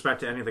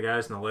disrespect to any of the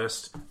guys on the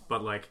list,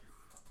 but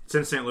it's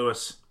in St.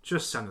 Louis.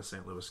 Just send the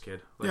St. Louis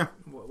kid.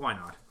 Why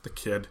not? The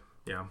kid.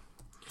 Yeah.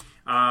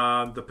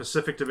 The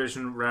Pacific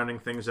Division rounding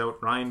things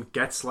out. Ryan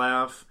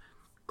Getzlav,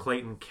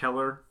 Clayton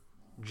Keller,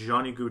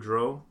 Johnny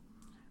Gaudreau,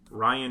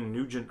 Ryan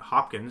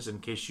Nugent-Hopkins, in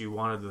case you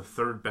wanted the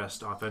third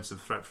best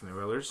offensive threat from the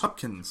Oilers.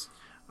 Hopkins.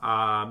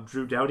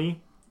 Drew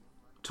Doughty,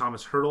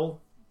 Thomas Hertl,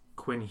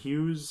 Quinn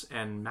Hughes,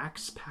 and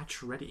Max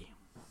Pacioretty.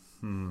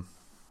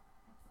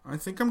 I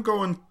think I'm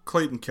going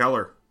Clayton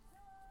Keller.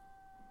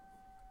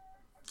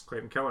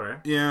 Clayton Keller, eh?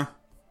 Yeah.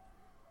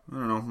 I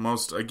don't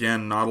know.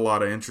 Not a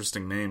lot of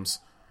interesting names.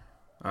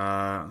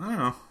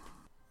 I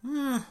don't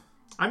know.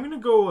 I'm gonna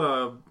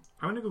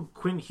go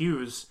Quinn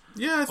Hughes.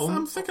 Yeah,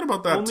 I'm thinking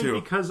about that too.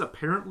 Only because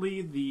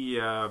apparently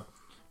the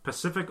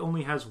Pacific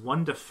only has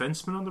one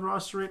defenseman on the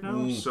roster right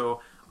now,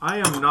 so I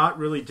am not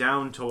really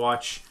down to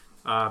watch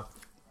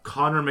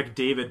Connor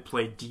McDavid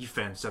play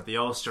defense at the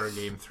All-Star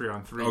game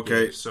 3-on-3.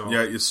 Okay, game, so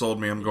yeah, you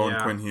sold me. I'm going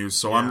Quinn Hughes.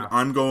 So yeah.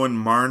 I'm going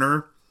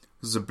Marner,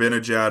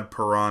 Zibanejad,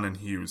 Perron, and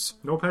Hughes.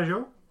 No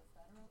Pajot?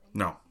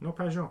 No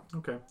Pajot.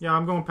 Okay. Yeah,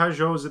 I'm going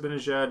Pajot,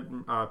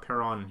 Zibanejad,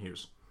 Perron, and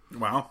Hughes.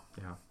 Wow.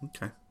 Yeah.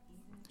 Okay.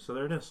 So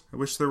there it is. I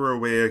wish there were a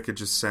way I could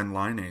just send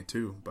Laine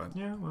too, but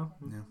yeah,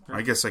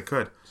 I guess I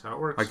could. That's how it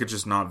works. I could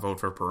just not vote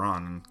for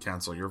Perron and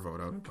cancel your vote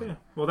out. Okay.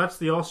 Well, that's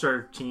the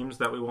All-Star teams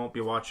that we won't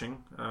be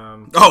watching.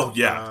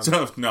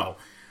 No.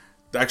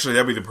 Actually,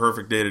 that'd be the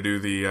perfect day to do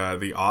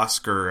the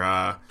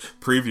Oscar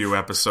preview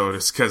episode,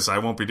 is because I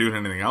won't be doing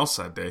anything else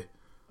that day.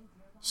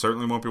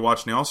 Certainly won't be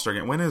watching the All-Star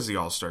game. When is the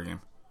All-Star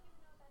game?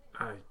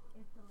 I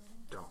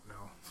don't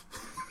know.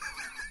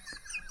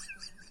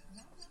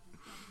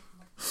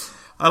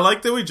 I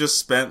like that we just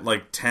spent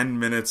like 10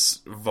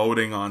 minutes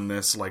voting on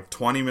this, like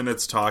 20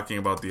 minutes talking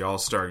about the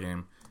All-Star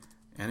game.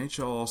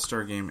 NHL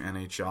All-Star game,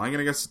 NHL. I'm going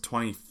to guess the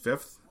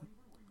 25th?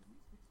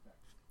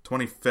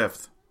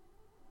 25th.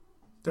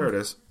 There it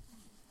is.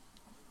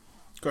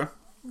 Okay.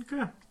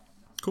 Okay.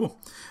 Cool.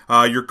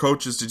 Your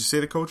coaches, did you say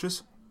the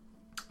coaches?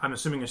 I'm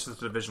assuming it's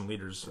just the division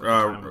leaders. At the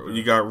time of the-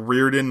 You got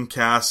Reardon,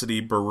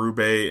 Cassidy,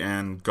 Berube,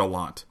 and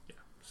Gallant. Yeah,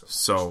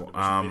 So, just the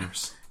division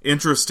leaders.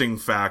 interesting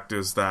fact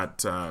is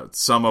that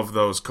some of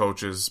those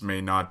coaches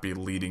may not be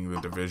leading the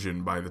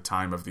division by the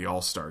time of the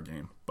All-Star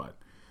game, but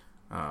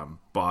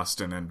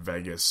Boston and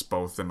Vegas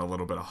both in a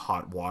little bit of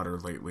hot water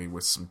lately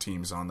with some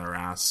teams on their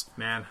ass.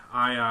 Man,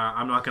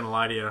 I'm not gonna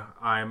lie to you.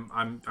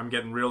 I'm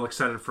getting real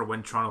excited for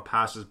when Toronto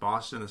passes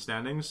Boston in the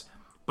standings,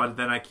 but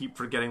then I keep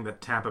forgetting that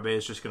Tampa Bay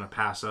is just gonna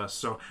pass us.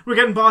 So we're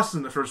getting Boston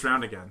in the first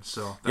round again.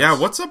 So Yeah,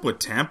 what's up with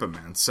Tampa,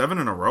 man? 7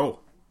 in a row.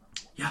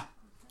 yeah,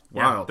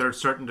 Wild. they're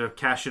starting to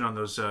cash in on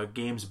those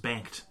games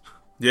banked.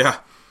 Yeah.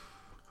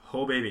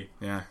 Oh baby,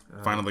 Yeah.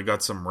 Finally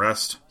got some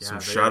rest. some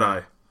they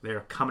shut-eye.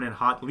 They're coming in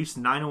hot. At least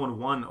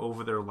 9-1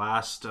 over their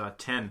last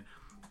 10,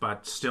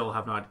 but still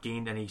have not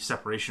gained any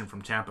separation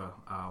from Tampa.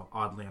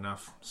 Oddly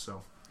enough,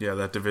 so. Yeah,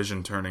 that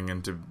division turning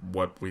into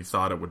what we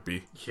thought it would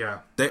be. Yeah,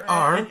 They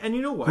are and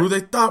you know what? who they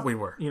thought we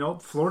were. You know,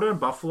 Florida and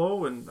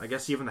Buffalo, and I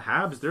guess even the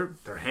Habs,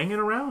 they're hanging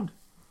around.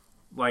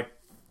 Like,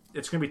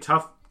 it's going to be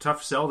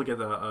tough sell to get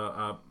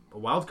a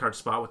wild card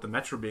spot with the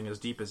Metro being as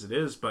deep as it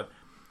is. But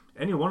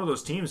any one of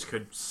those teams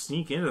could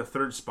sneak into the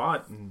third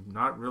spot and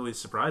not really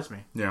surprise me.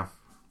 Yeah.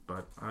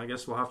 But I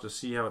guess we'll have to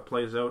see how it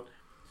plays out.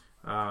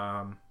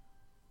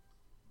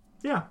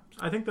 Yeah,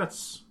 I think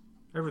that's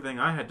everything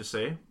I had to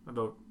say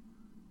about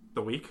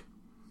the week.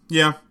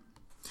 Yeah.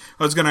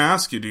 I was going to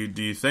ask you,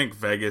 do you think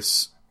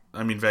Vegas...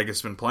 I mean, Vegas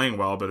has been playing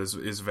well, but is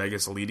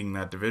Vegas leading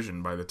that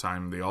division by the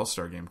time the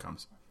All-Star game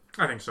comes?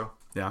 I think so.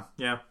 Yeah?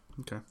 Yeah.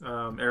 Okay.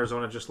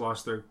 Arizona just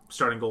lost their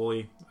starting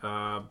goalie.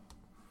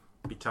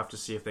 Be tough to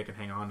see if they can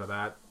hang on to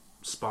that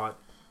spot.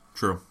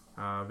 True.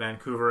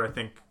 Vancouver, I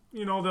think,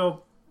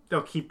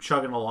 they'll keep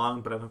chugging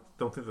along, but I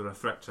don't think they're a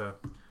threat to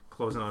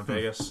closing on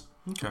Vegas.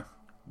 Okay.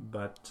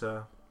 But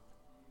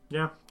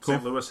yeah, Cool.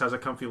 St. Louis has a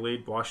comfy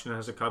lead. Washington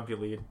has a comfy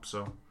lead.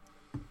 So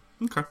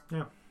Okay.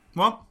 yeah,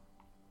 Well,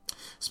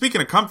 speaking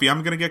of comfy, I'm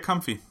going to get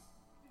comfy.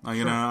 I'm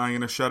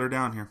gonna shut her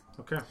down here.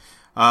 okay.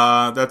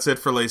 That's it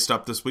for Laced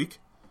Up this week.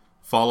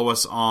 Follow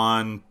us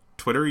on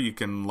Twitter. You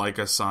can like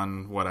us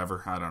on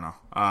whatever. I don't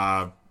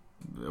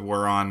know.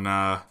 We're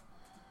on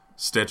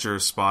Stitcher,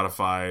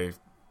 Spotify,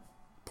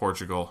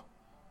 Portugal,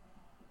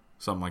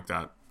 something like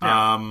that.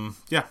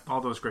 Yeah. All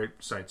those great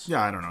sites.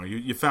 Yeah, I don't know.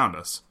 You found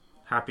us.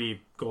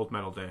 Happy Gold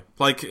Medal Day.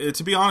 Like,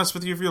 to be honest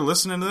with you, if you're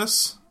listening to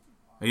this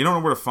and you don't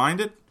know where to find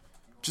it,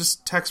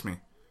 just text me.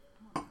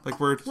 Like,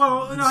 we're...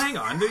 Well, no, hang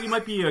on. You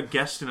might be a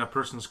guest in a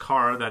person's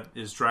car that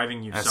is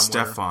driving you at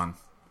somewhere. Stefan.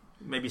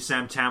 Maybe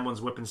Sam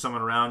Tamlin's whipping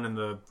someone around in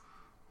the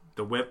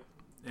whip.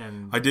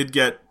 And I did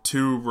get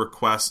 2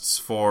 requests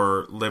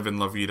for Livin'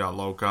 La Vida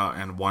Loca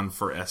and 1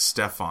 for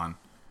Estefan.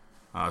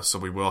 So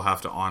we will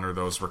have to honor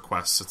those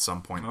requests at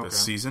some point this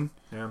season.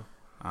 Yeah.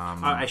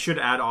 I should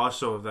add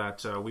also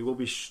that we will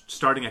be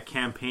starting a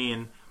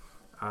campaign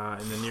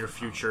in the near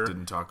future.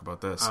 Didn't talk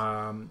about this.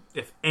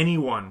 If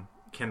anyone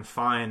can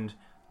find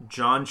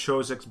John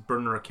Chozik's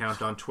burner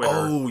account on Twitter,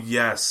 Oh,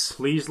 yes.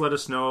 please let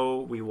us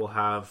know. We will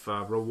have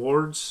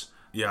rewards,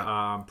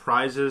 Yeah.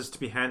 prizes to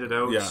be handed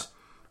out. Yeah.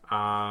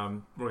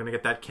 We're going to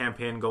get that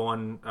campaign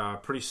going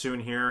pretty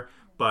soon here.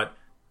 But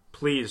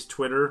please,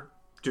 Twitter,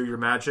 do your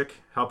magic.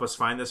 Help us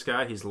find this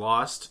guy. He's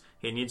lost.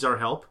 He needs our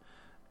help.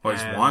 Oh,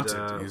 he's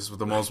wanted. He's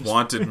the most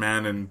wanted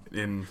man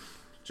in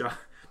John,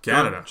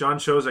 Canada. John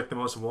Chozik, the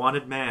most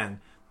wanted man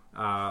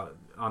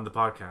on the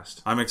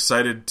podcast. I'm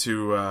excited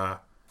to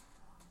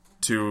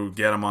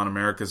get him on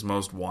America's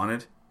Most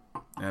Wanted.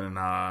 And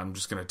I'm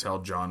just going to tell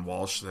John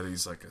Walsh that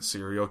he's like a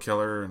serial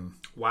killer. And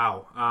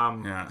Wow.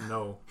 Yeah.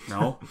 No.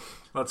 No?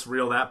 Let's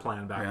reel that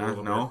plan back a Yeah,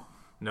 little no? bit.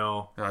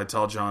 No. I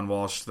tell John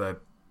Walsh that...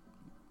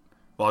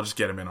 Well, I'll just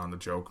get him in on the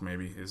joke,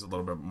 maybe. Is a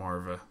little bit more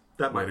of a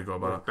That way might to go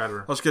about work it.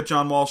 better. Let's get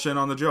John Walsh in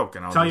on the joke.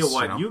 And I'll Tell just, you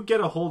what, know, you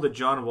get a hold of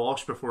John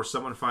Walsh before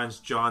someone finds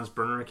John's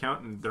burner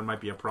account, and there might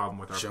be a problem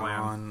with our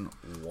plan.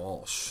 John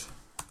Walsh.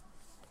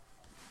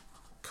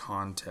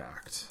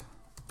 Contact.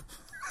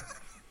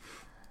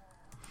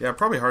 Yeah,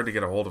 probably hard to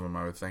get a hold of him,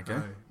 I would think. Eh?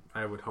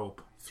 I would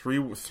hope. Three.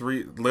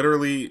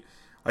 Literally,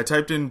 I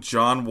typed in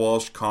John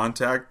Walsh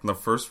contact, and the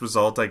first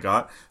result I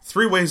got: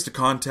 3 ways to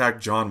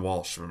contact John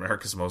Walsh of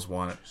America's Most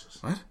Wanted.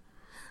 What?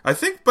 I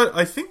think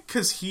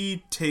because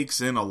he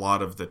takes in a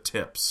lot of the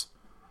tips.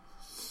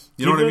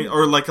 You know what I mean?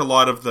 Or like a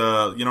lot of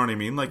the, you know what I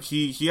mean? Like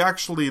he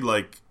actually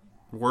like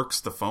works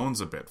the phones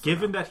a bit.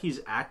 Given that he's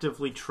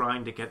actively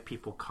trying to get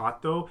people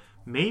caught, though,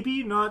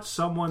 maybe not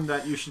someone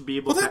that you should be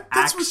able to access.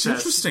 That's what's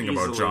interesting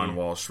easily. about John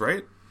Walsh,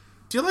 right?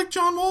 Do you like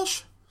John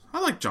Walsh? I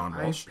like John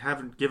Walsh. I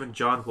haven't given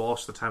John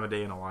Walsh the time of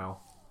day in a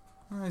while.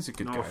 He's a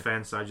good guy. No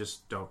offense, I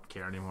just don't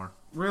care anymore.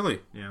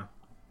 Really? Yeah.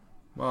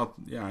 Well,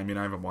 yeah, I mean,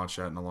 I haven't watched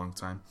that in a long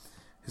time.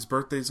 His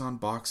birthday's on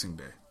Boxing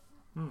Day.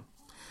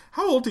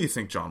 How old do you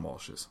think John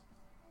Walsh is?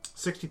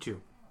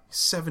 62.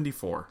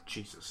 74.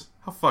 Jesus.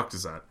 How fucked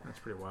is that? That's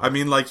pretty wild. I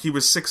mean, like, he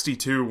was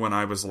 62 when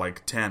I was,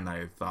 like, 10,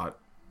 I thought.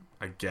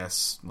 I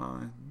guess.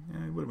 Well,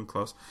 yeah, it would have been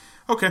close.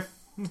 Okay.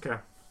 Okay.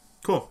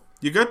 Cool.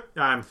 You good?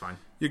 Yeah, I'm fine.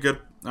 You good?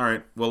 All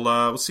right. Well,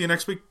 we'll see you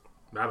next week.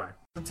 Bye-bye.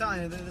 I'm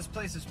telling you, this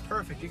place is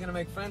perfect. You're gonna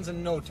make friends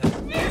in no time.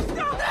 Get me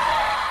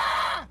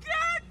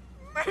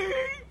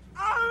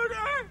out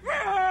of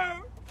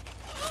here!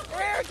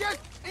 Here, just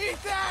eat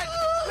that!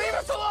 Leave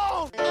us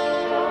alone!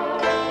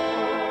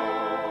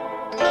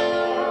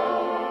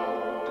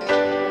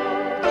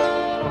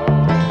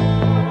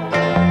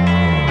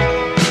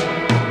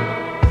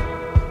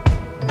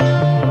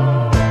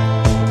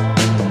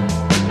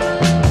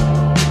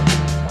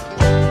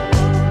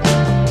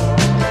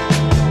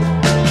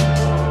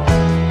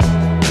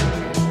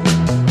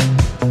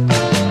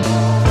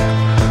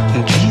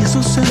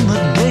 Jesus in the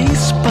day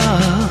spa,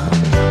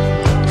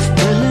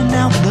 filling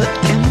out the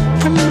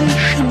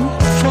information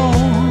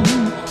form.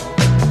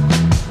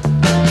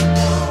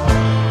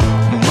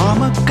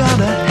 Mama got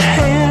a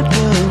hair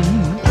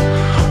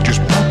done,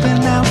 just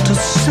popping out to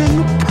sing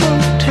a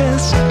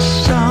protest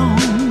song.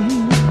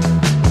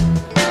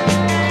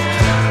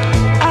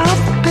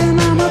 I've been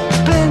on a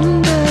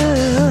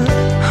bender,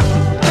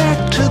 back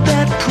to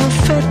that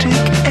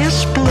prophetic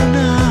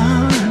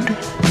esplanade,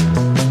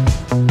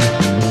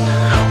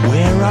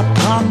 where I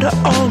ponder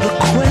all the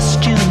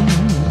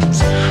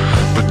questions,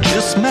 but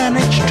just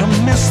manage to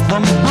miss the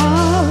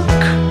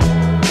mark.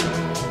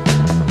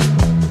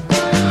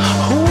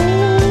 Ooh,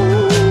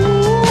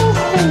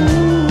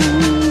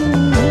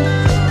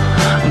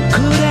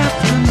 good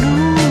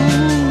afternoon,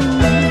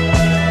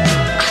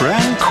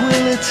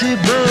 Tranquility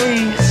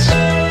Base,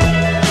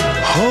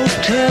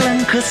 Hotel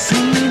and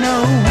Casino.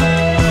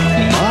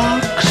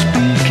 Mark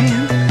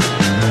speaking.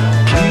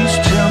 Please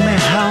tell me,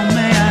 how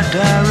may I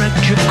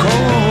direct your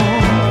call?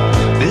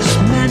 This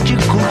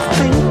magical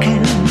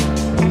thinking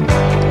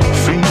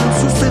feels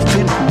as if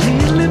it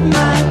really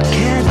might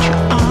catch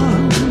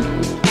on.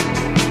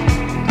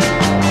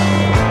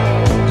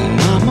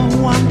 Mama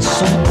wants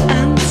some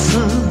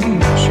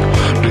answers.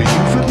 Do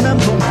you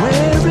remember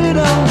where it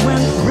all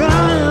went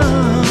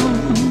wrong?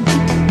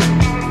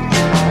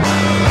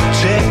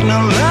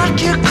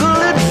 Technological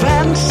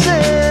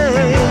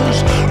advances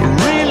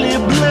really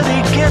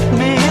bloody get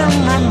me in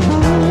the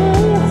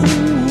mood.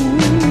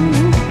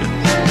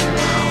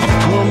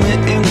 Pull me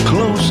in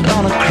close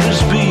on a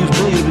crisp eve,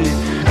 baby.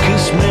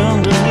 Kiss me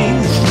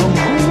underneath the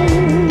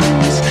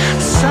moon's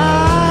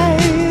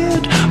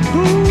side.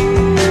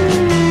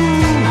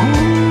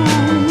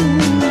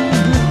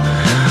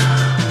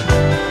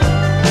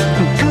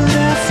 Good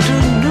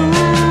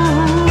afternoon,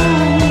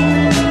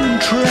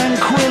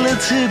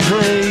 Tranquility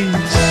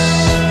Base,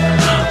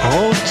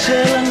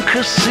 Hotel and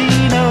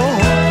Casino.